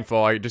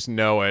painful, I just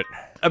know it.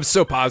 I'm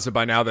so positive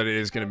by now that it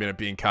is gonna end up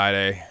being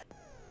Kaede.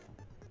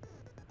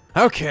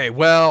 Okay,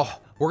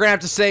 well, we're gonna have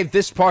to save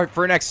this part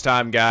for next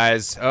time,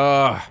 guys.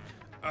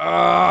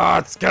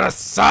 It's gonna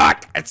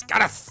suck! It's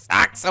gonna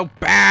suck so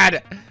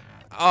bad!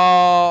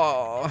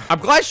 Oh, I'm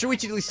glad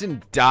Shuichi at least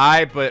didn't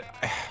die, but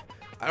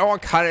I don't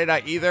want Kaede to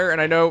die either,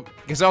 and I know,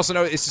 because I also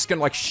know it's just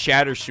gonna, like,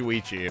 shatter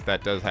Shuichi if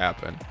that does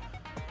happen.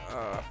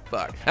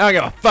 Fuck. I don't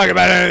give a fuck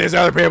about any of these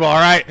other people,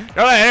 alright?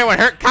 Don't let anyone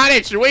hurt Kaede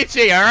and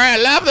Shuichi, alright?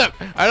 I love them!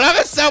 I love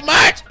them so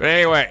much! But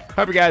anyway,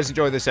 hope you guys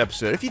enjoyed this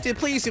episode. If you did,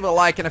 please leave a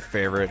like and a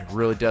favorite. It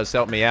really does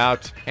help me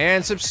out.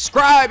 And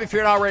subscribe if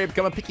you're not ready to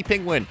become a picky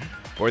penguin.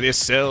 For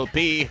this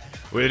LP,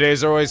 where the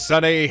days are always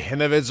sunny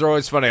and the vids are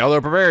always funny. Although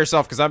prepare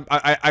yourself, because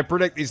I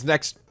predict these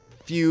next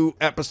few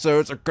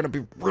episodes are gonna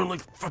be really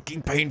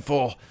fucking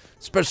painful.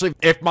 Especially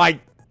if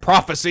my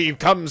prophecy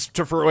comes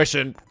to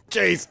fruition.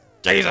 Jeez.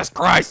 Jesus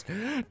Christ!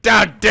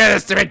 Don't do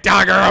this to me,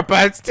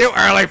 Danganronpa! It's too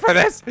early for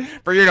this!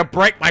 For you to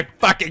break my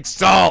fucking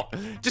soul!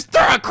 Just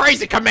throw a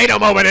crazy Kamado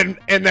moment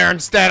in there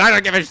instead! I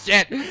don't give a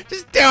shit!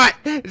 Just do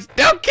it! Just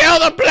don't kill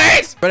them,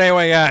 please! But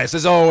anyway, guys,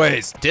 as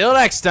always, till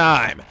next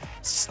time,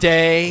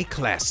 stay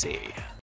classy.